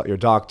consult your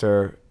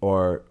doctor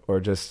or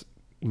just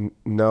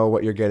know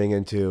what you're getting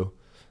into.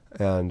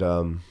 And,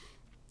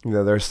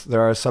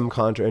 there are some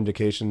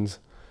contraindications.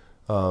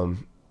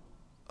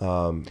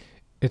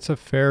 It's a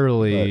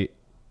fairly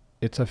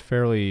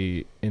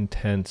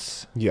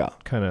intense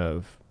kind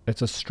of,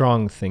 it's a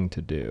strong thing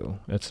to do.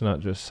 It's not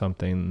just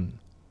something,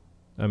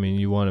 I mean,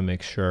 you want to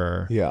make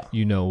sure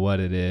you know what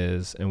it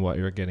is and what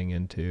you're getting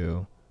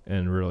into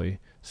and really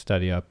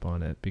study up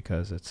on it,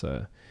 because it's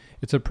a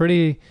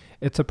pretty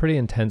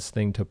intense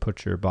thing to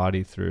put your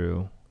body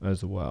through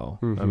as well.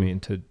 Mm-hmm. I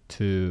mean,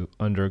 to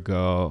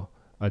undergo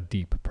a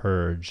deep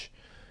purge,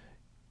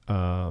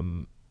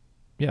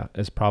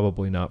 it's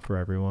probably not for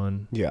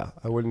everyone. Yeah,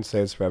 I wouldn't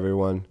say it's for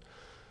everyone.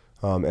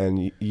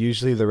 And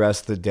usually the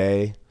rest of the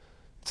day,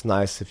 it's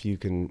nice if you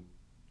can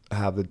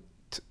have the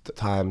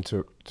time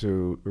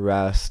to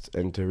rest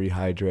and to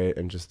rehydrate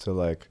and just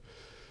to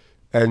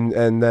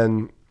and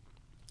then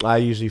I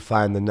usually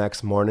find the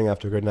next morning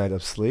after a good night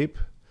of sleep,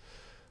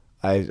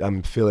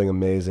 I'm feeling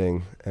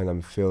amazing and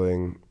I'm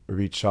feeling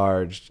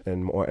recharged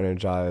and more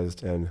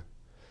energized and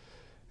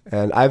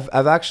I've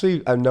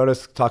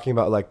noticed, talking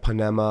about like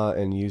Panema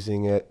and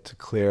using it to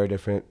clear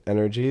different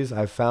energies.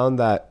 I've found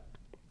that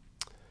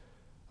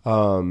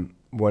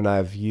when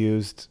I've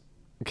used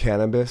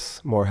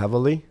cannabis more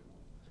heavily,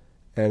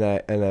 and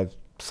I've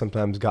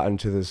sometimes gotten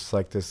to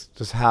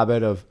this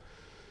habit of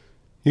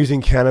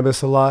using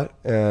cannabis a lot,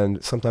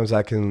 and sometimes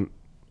that can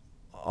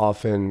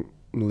often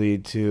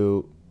lead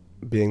to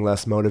being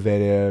less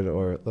motivated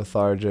or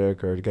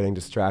lethargic or getting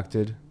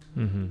distracted.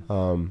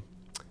 Mm-hmm.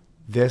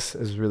 This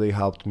has really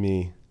helped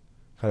me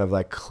kind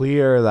of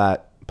clear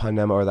that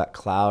Panema, or that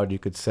cloud, you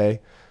could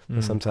say,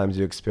 that sometimes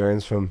you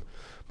experience from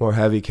more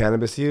heavy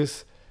cannabis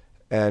use,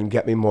 and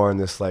get me more in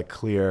this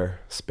clear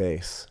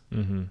space.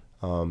 Mm-hmm.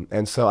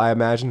 And so I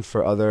imagine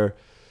for other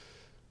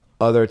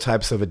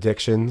types of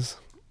addictions,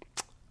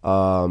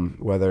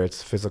 whether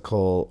it's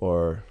physical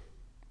or,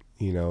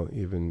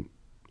 even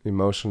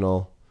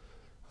emotional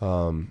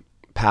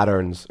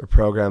patterns or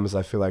programs,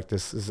 I feel like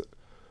this is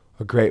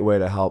a great way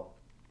to help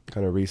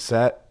kind of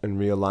reset and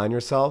realign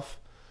yourself,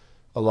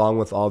 along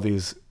with all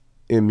these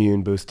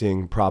immune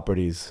boosting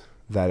properties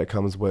that it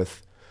comes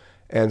with.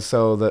 And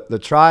so the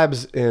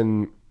tribes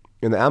in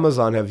the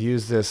Amazon have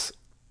used this.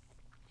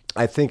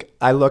 I think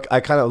I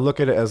kind of look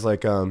at it as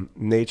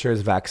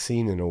nature's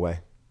vaccine in a way.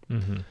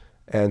 Mm-hmm.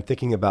 And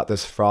thinking about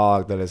this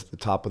frog that is at the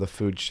top of the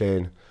food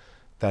chain,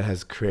 that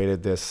has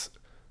created this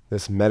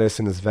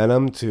medicine, this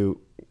venom to,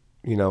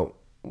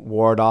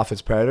 ward off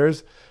its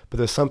predators. But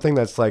there's something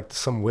that's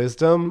some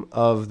wisdom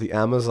of the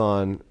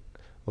Amazon,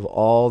 of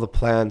all the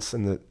plants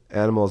and the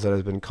animals that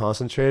has been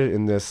concentrated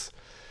in this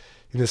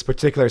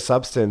particular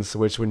substance,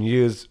 which when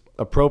used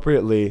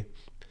appropriately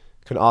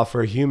can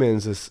offer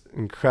humans this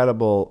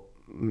incredible,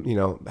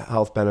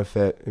 health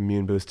benefit,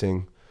 immune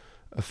boosting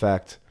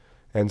effect.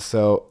 And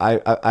so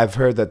I've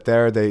heard that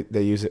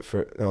they use it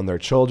on their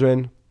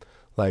children,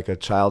 like a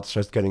child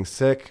starts getting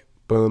sick,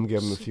 boom,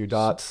 give them a few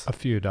dots.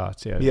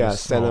 Yeah,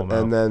 send them,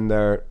 and then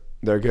they're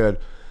good.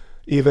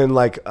 Even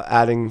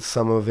adding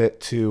some of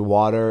it to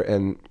water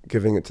and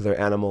giving it to their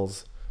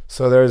animals.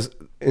 So there's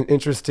an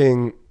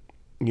interesting,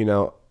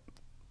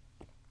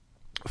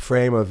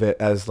 frame of it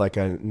as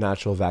a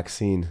natural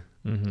vaccine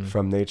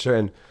from nature.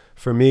 And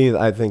for me,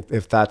 I think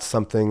if that's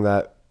something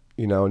that,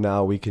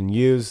 now we can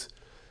use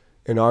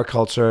in our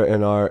culture,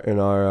 in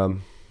our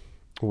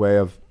way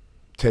of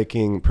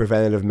taking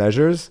preventative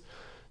measures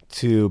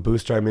to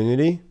boost our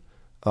immunity.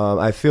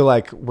 I feel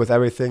like with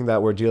everything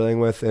that we're dealing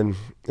with in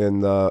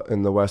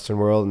the Western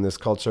world, in this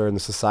culture, in the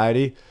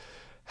society,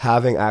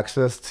 having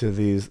access to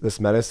this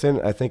medicine,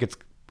 I think it's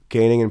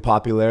gaining in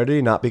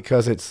popularity, not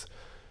because it's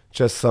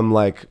just some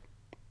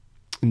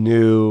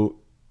new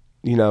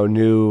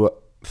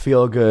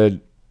feel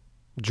good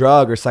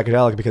drug or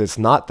psychedelic, because it's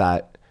not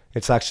that.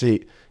 It's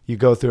actually, you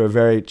go through a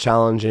very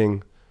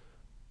challenging,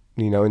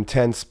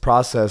 intense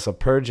process of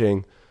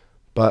purging,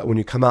 but when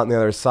you come out on the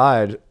other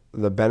side,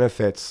 the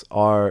benefits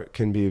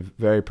can be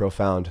very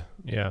profound.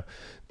 Yeah.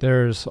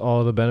 There's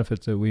all the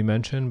benefits that we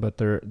mentioned, but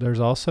there's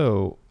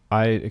also,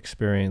 I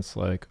experience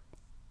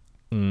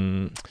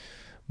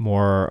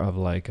more of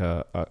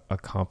a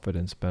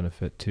confidence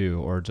benefit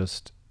too, or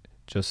just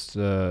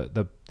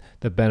the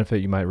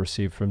benefit you might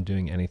receive from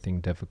doing anything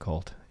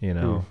difficult,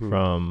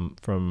 from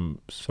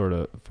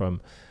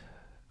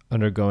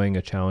undergoing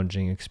a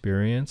challenging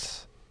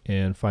experience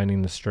and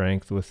finding the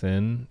strength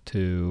within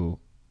to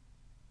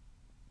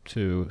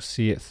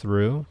see it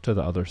through to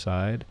the other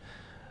side.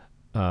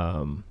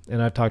 And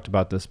I've talked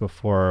about this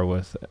before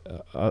with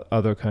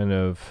other kind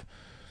of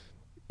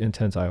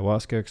intense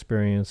ayahuasca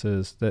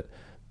experiences, that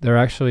they're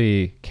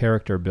actually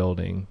character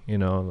building,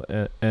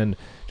 and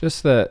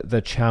just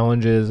the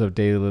challenges of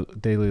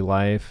daily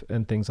life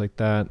and things like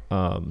that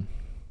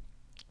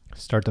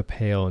start to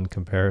pale in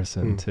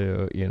comparison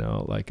to,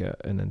 like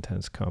an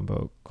intense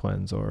combo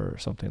cleanse or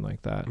something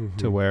like that,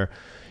 to where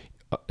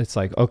it's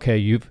like, okay,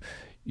 you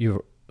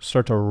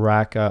start to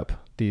rack up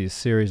these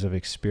series of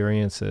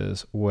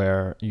experiences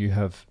where you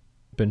have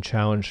been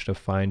challenged to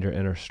find your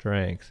inner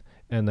strength,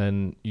 and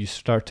then you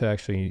start to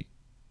actually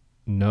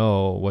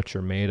know what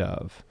you're made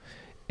of,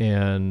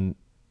 and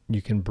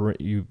you can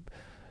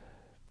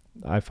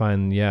I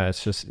find,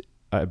 it's just,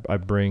 I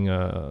bring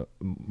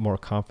more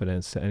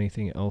confidence to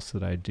anything else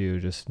that I do,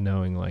 just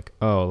knowing like,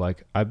 oh,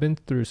 like I've been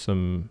through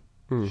some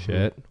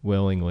shit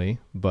willingly,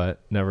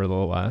 but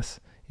nevertheless,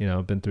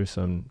 I've been through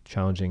some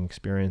challenging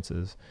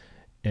experiences,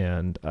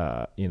 and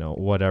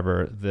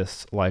whatever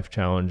this life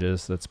challenge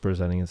is that's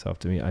presenting itself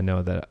to me, I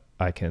know that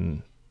I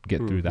can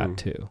get through that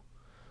too.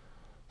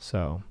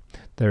 So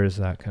there is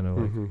that kind of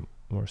like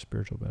more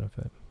spiritual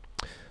benefit.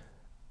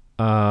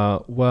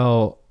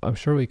 Well, I'm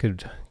sure we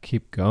could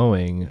keep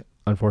going.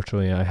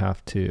 Unfortunately, I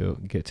have to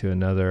get to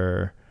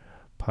another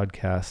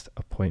podcast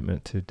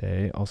appointment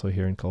today, also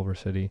here in Culver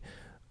City.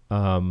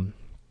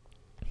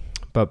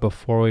 But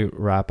before we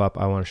wrap up,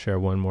 I want to share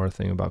one more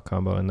thing about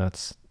Kambo, and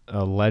that's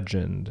a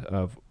legend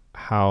of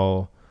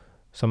how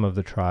some of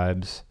the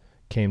tribes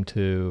came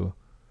to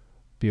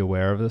be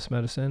aware of this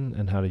medicine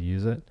and how to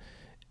use it.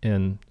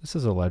 And this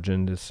is a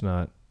legend. It's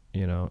not,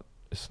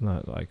 it's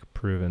not like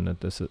proven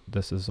that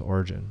this is the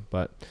origin.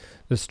 But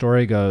the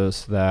story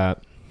goes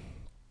that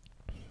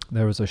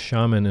there was a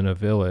shaman in a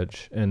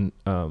village, and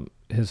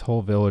his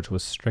whole village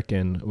was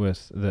stricken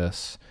with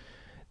this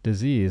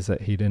disease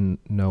that he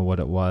didn't know what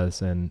it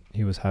was, and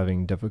he was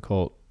having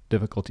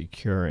difficulty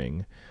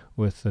curing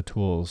with the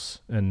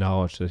tools and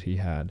knowledge that he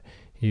had.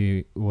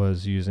 He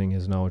was using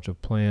his knowledge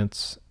of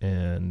plants,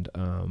 and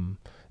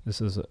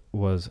this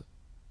was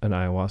an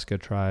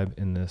ayahuasca tribe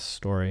in this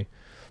story.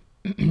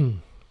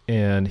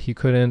 And he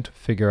couldn't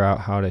figure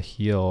out how to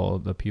heal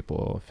the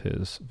people of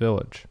his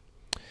village.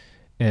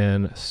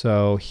 And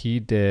so he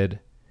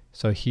drank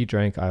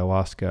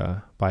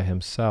ayahuasca by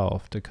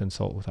himself to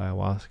consult with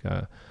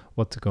ayahuasca.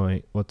 What's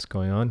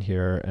going on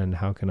here, and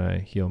how can I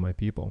heal my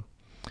people?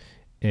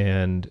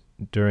 And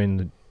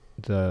during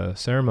the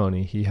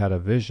ceremony, he had a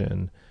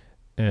vision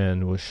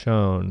and was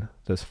shown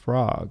this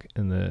frog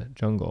in the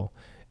jungle,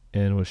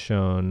 and was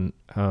shown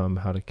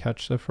how to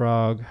catch the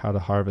frog, how to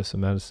harvest the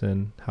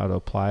medicine, how to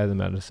apply the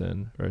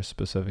medicine very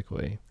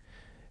specifically.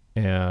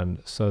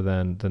 And so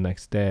then the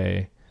next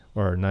day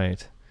or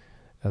night,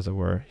 as it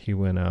were, he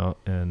went out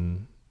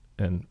and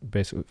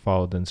basically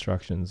followed the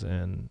instructions,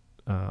 and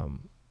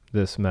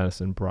this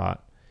medicine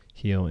brought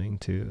healing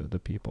to the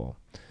people.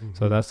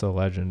 So that's the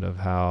legend of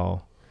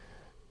how,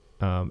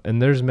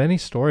 and there's many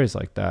stories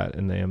like that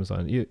in the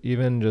Amazon.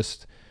 Even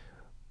just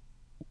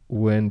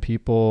when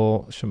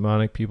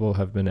shamanic people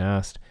have been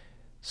asked,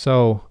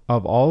 so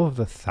of all of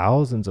the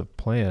thousands of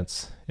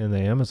plants in the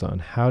Amazon,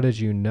 how did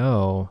you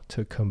know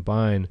to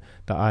combine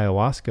the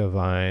ayahuasca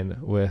vine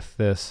with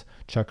this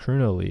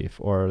chacruna leaf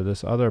or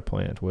this other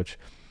plant, which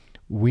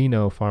we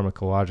know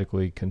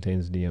pharmacologically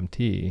contains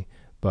DMT,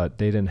 but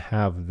they didn't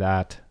have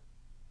that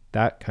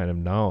kind of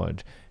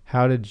knowledge.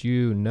 How did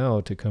you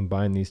know to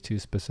combine these two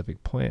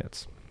specific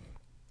plants?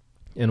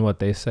 And what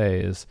they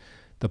say is,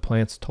 the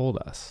plants told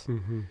us.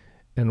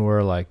 And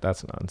we're like,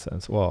 that's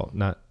nonsense. Well,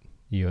 not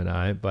you and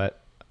I,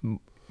 but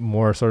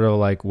more sort of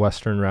like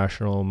Western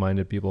rational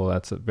minded people,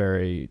 that's a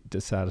very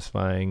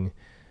dissatisfying,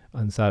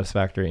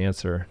 unsatisfactory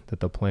answer, that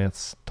the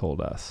plants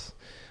told us.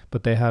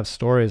 But they have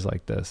stories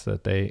like this,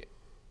 that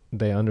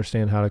they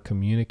understand how to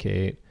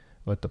communicate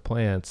with the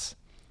plants,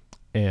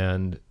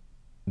 and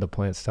the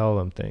plants tell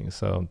them things.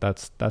 So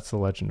that's the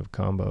legend of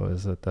Kambo,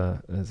 is that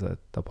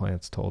the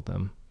plants told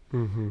them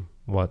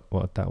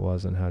what that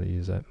was and how to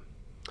use it.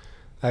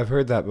 I've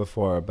heard that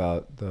before,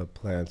 about the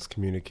plants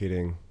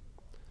communicating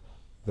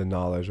the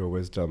knowledge or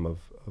wisdom of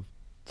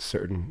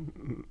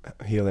certain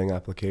healing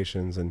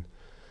applications, and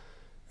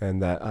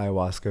that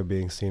ayahuasca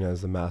being seen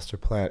as the master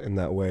plant in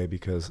that way,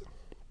 because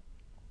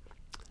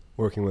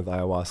working with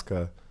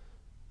ayahuasca,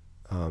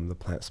 the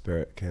plant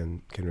spirit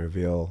can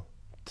reveal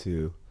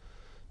to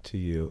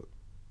you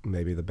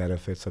maybe the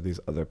benefits of these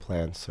other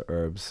plants or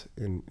herbs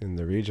in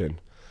the region.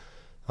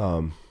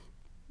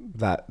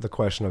 That the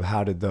question of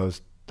how did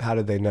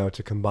they know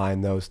to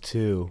combine those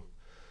two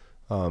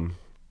to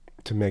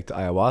make the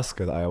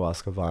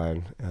ayahuasca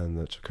vine and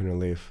the chacruna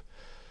leaf,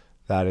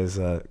 that is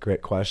a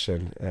great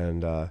question.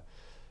 And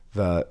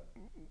the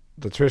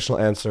traditional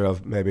answer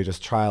of maybe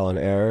just trial and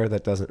error,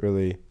 that doesn't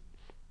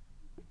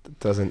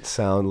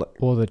sound like...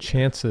 Well, the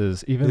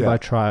chances, even by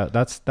trial,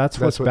 that's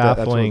what's baffling.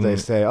 That's what they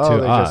say.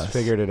 Oh, they us. Just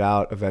figured it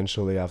out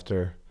eventually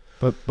after.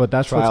 But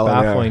that's what's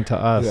baffling to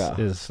us,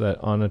 is that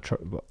on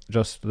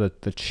just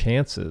the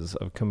chances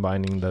of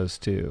combining those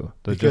two,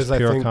 because just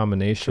pure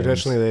combinations.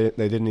 Traditionally,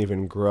 they didn't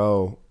even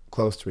grow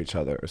close to each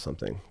other or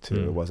something.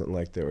 It wasn't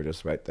like they were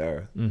just right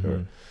there.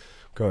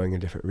 growing in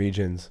different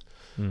regions.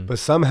 Mm. But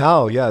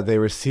somehow, yeah, they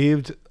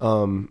received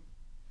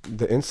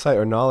the insight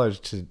or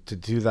knowledge to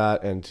do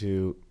that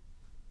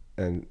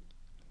and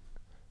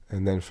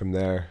then from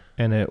there.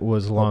 And it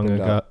was long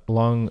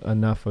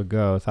enough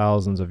ago,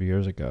 thousands of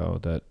years ago,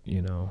 that,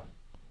 you know,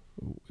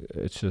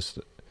 it's just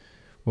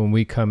when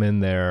we come in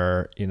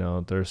there, you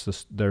know,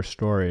 there's their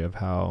story of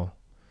how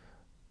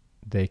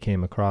they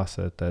came across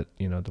it, that,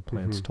 you know, the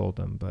plants told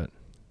them. But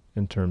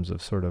in terms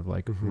of sort of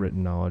like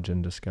written knowledge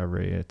and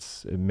discovery,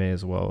 it may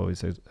as well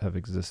always have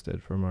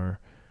existed from our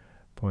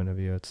point of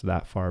view. It's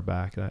that far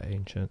back, that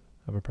ancient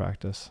of a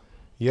practice.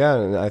 Yeah,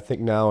 and I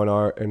think now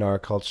in our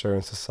culture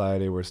and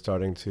society, we're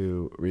starting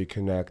to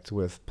reconnect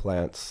with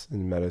plants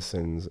and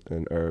medicines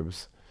and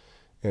herbs,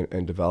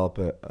 and develop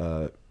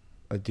a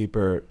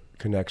deeper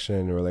connection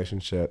and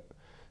relationship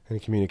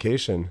and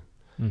communication,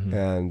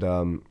 and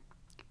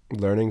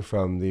learning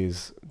from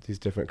these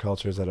different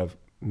cultures that have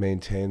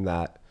maintained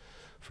that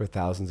for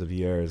thousands of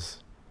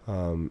years.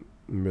 I'm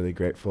really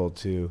grateful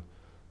to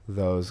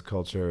those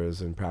cultures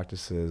and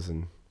practices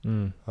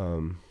and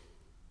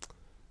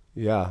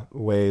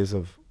ways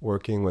of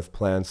working with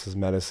plants as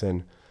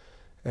medicine.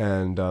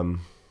 And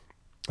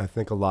I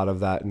think a lot of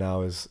that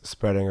now is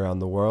spreading around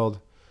the world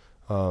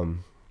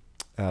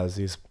as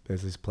these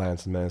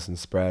plants and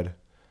medicines spread.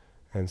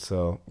 And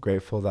so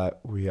grateful that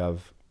we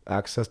have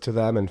access to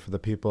them, and for the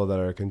people that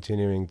are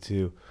continuing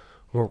to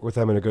work with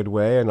them in a good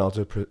way, and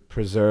also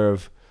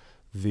preserve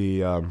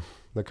the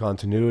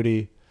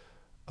continuity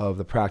of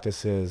the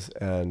practices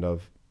and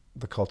of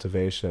the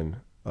cultivation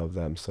of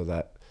them, so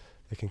that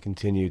they can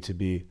continue to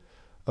be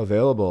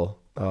available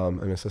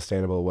in a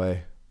sustainable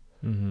way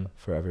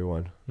for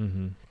everyone.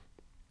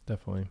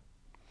 Definitely.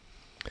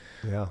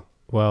 Yeah.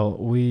 Well,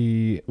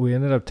 we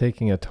ended up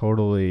taking a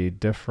totally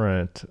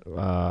different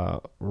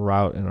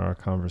route in our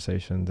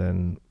conversation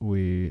than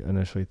we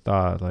initially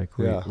thought. Like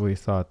we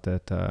thought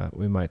that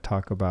we might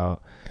talk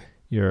about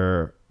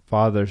your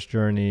father's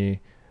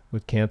journey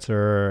with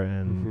cancer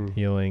and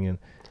healing, and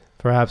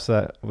perhaps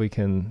that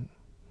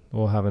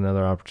we'll have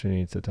another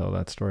opportunity to tell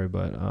that story.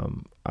 But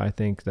I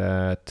think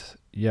that,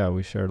 yeah,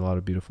 we shared a lot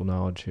of beautiful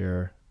knowledge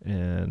here,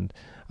 and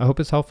I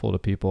hope it's helpful to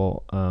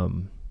people.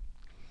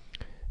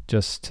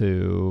 Just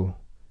to,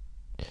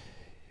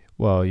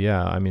 well,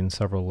 yeah, I mean,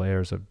 several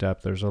layers of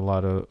depth. There's a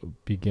lot of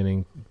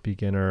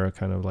beginner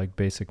kind of like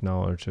basic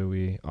knowledge that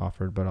we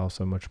offered, but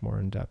also much more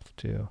in depth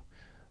too.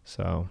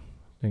 So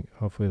I think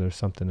hopefully there's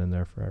something in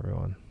there for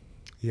everyone.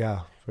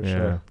 Yeah, for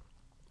sure.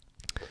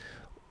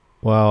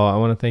 Well, I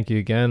want to thank you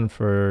again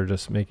for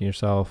just making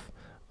yourself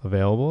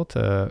available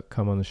to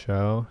come on the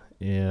show,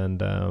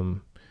 and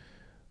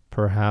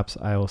perhaps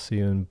I will see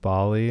you in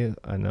Bali.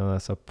 I know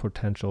that's a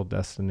potential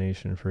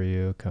destination for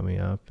you coming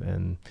up,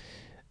 and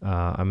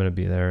I'm going to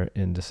be there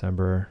in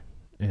December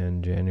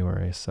and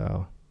January.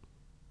 So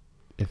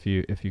if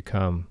you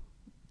come,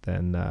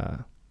 then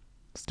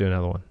let's do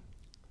another one.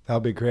 That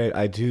would be great.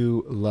 I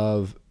do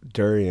love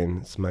durian.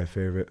 It's my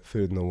favorite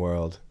food in the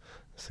world.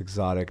 It's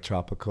exotic,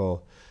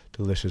 tropical,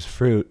 delicious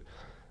fruit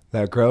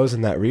that grows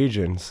in that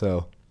region.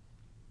 So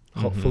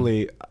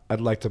hopefully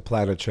I'd like to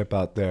plan a trip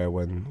out there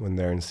when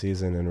they're in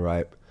season and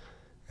ripe,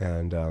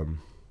 and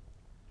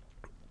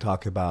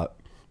talk about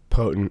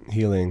potent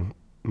healing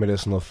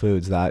medicinal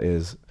foods. That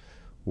is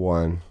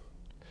one.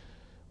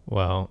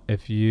 Well,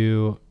 if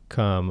you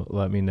come,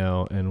 let me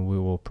know, and we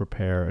will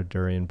prepare a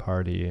durian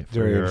party for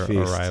Durian your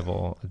feast.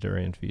 arrival. A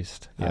durian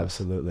feast. Yes.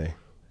 Absolutely.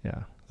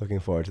 Yeah. Looking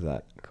forward to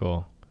that.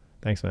 Cool.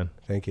 Thanks, man.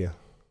 Thank you.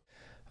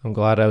 I'm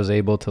glad I was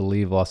able to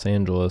leave Los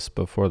Angeles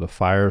before the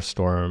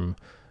firestorm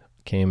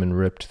came and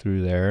ripped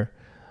through there.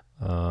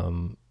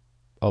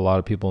 A lot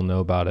of people know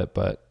about it,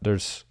 but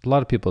there's a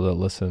lot of people that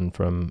listen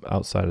from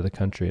outside of the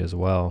country as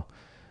well.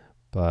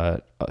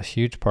 But a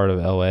huge part of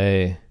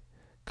LA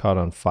caught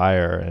on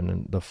fire,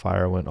 and the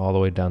fire went all the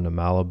way down to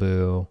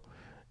Malibu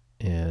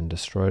and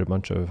destroyed a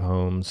bunch of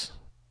homes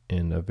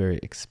in a very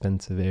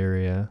expensive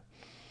area.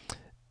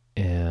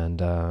 And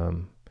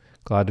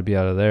glad to be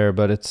out of there,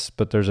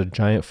 but there's a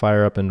giant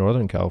fire up in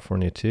Northern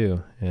California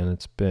too, and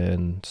it's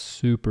been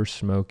super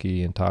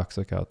smoky and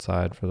toxic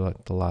outside for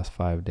the last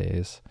 5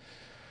 days.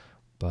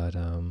 But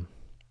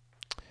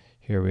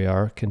here we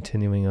are,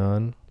 continuing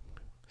on.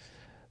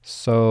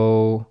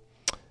 So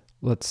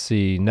let's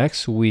see.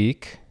 Next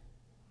week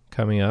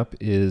coming up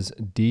is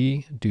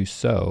Dee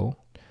Dussault.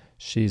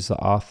 She's the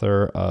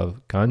author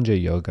of Ganja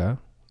Yoga,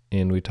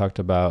 and we talked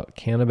about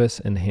cannabis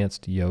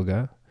enhanced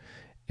yoga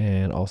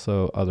and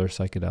also other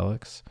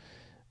psychedelics.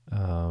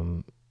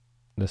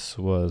 This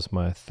was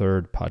my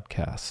third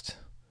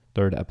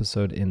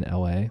episode in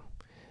LA,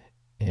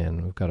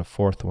 and we've got a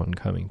fourth one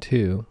coming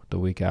too the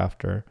week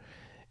after,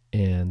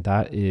 and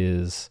that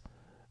is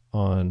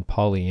on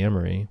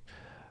polyamory.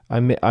 I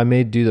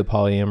may do the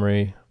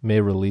polyamory, may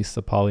release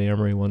the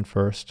polyamory one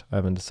first. I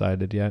haven't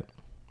decided yet.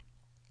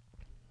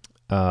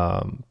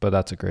 But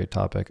that's a great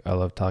topic. I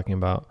love talking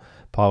about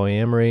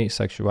polyamory,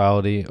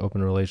 sexuality,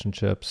 open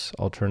relationships,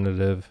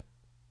 alternative,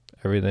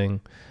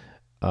 everything.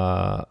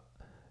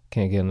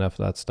 Can't get enough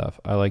of that stuff.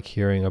 I like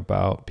hearing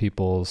about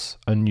people's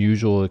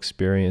unusual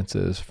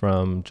experiences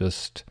from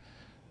just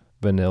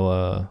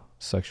vanilla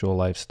sexual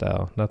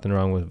lifestyle. Nothing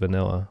wrong with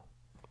vanilla,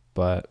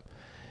 but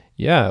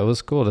yeah, it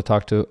was cool to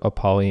talk to a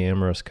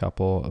polyamorous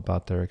couple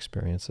about their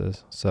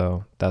experiences.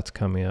 So that's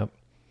coming up.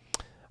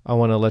 I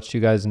want to let you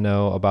guys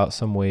know about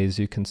some ways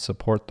you can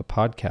support the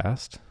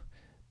podcast.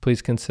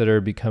 Please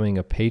consider becoming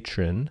a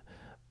patron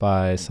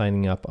by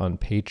signing up on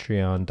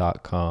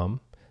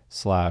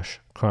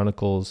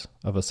patreon.com/Chronicles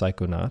of a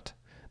Psychonaut.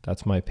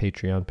 That's my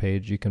Patreon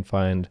page. You can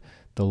find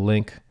the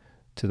link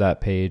to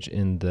that page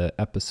in the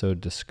episode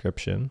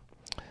description.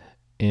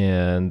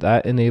 And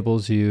that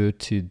enables you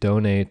to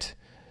donate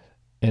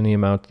any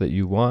amount that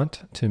you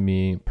want to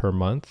me per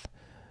month.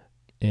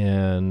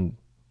 And,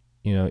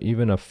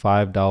 even a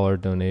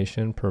 $5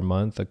 donation per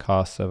month, the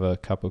cost of a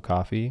cup of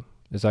coffee,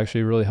 is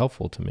actually really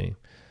helpful to me.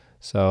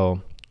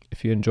 So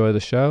if you enjoy the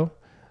show,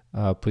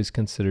 please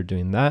consider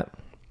doing that.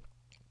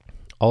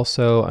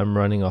 Also, I'm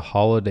running a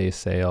holiday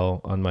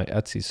sale on my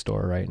Etsy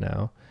store right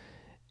now,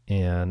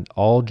 and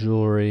all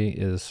jewelry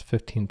is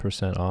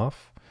 15%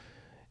 off.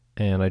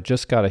 And I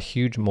just got a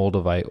huge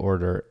Moldavite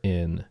order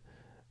in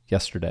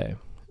yesterday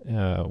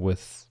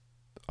with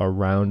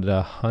around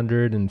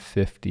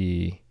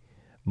 150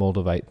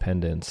 Moldavite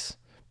pendants.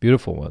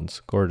 Beautiful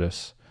ones,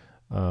 gorgeous.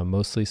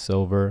 Mostly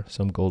silver,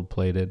 some gold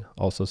plated,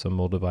 also some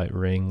Moldavite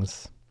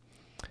rings.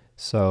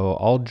 So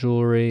all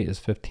jewelry is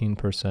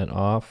 15%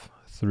 off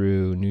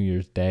through New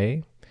Year's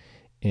Day,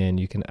 and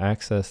you can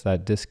access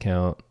that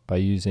discount by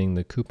using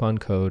the coupon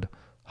code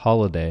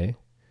HOLIDAY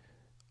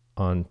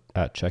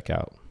at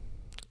checkout.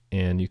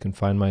 And you can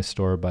find my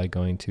store by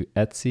going to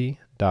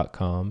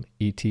etsy.com,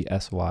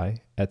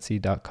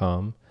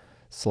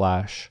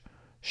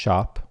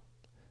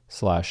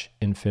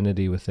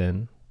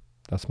 etsy.com/shop/infinitywithin.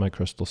 That's my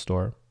crystal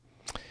store.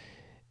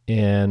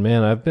 And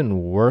man, I've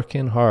been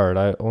working hard.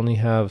 I only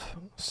have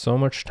so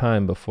much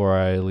time before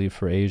I leave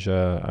for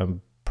Asia.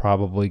 I'm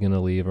probably going to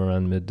leave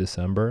around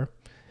mid-December.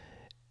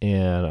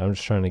 And I'm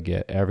just trying to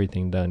get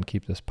everything done,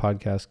 keep this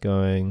podcast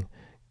going,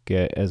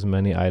 get as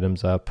many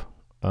items up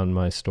on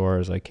my store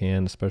as I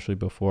can, especially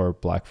before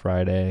Black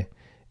Friday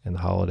and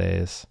the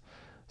holidays.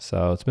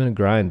 So it's been a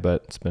grind,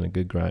 but it's been a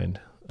good grind.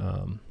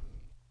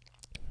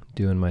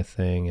 Doing my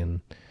thing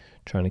and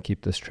trying to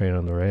keep this train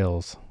on the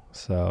rails.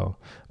 So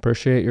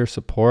appreciate your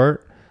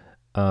support.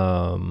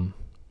 Cause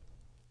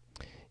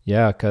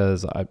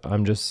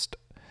I'm just,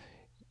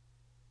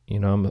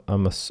 I'm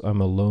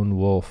a lone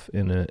wolf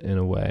in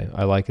a way.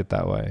 I like it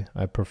that way.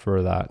 I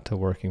prefer that to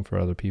working for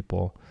other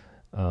people.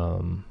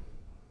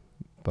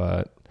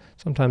 But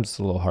sometimes it's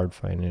a little hard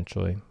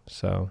financially.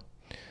 So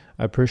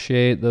I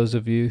appreciate those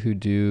of you who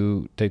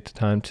do take the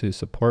time to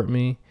support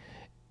me.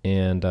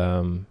 And,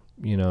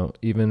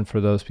 even for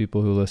those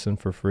people who listen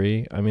for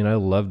free, I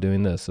love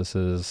doing this. This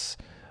is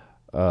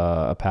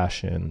a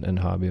passion and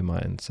hobby of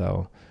mine.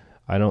 So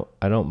I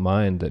don't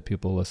mind that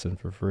people listen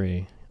for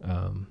free.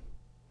 I'm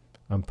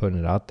putting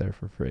it out there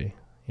for free,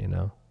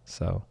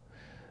 so,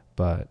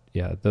 but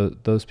yeah,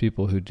 those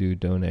people who do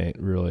donate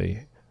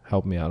really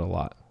help me out a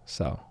lot.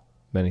 So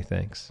many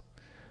thanks.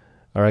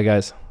 All right,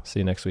 guys, see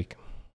you next week.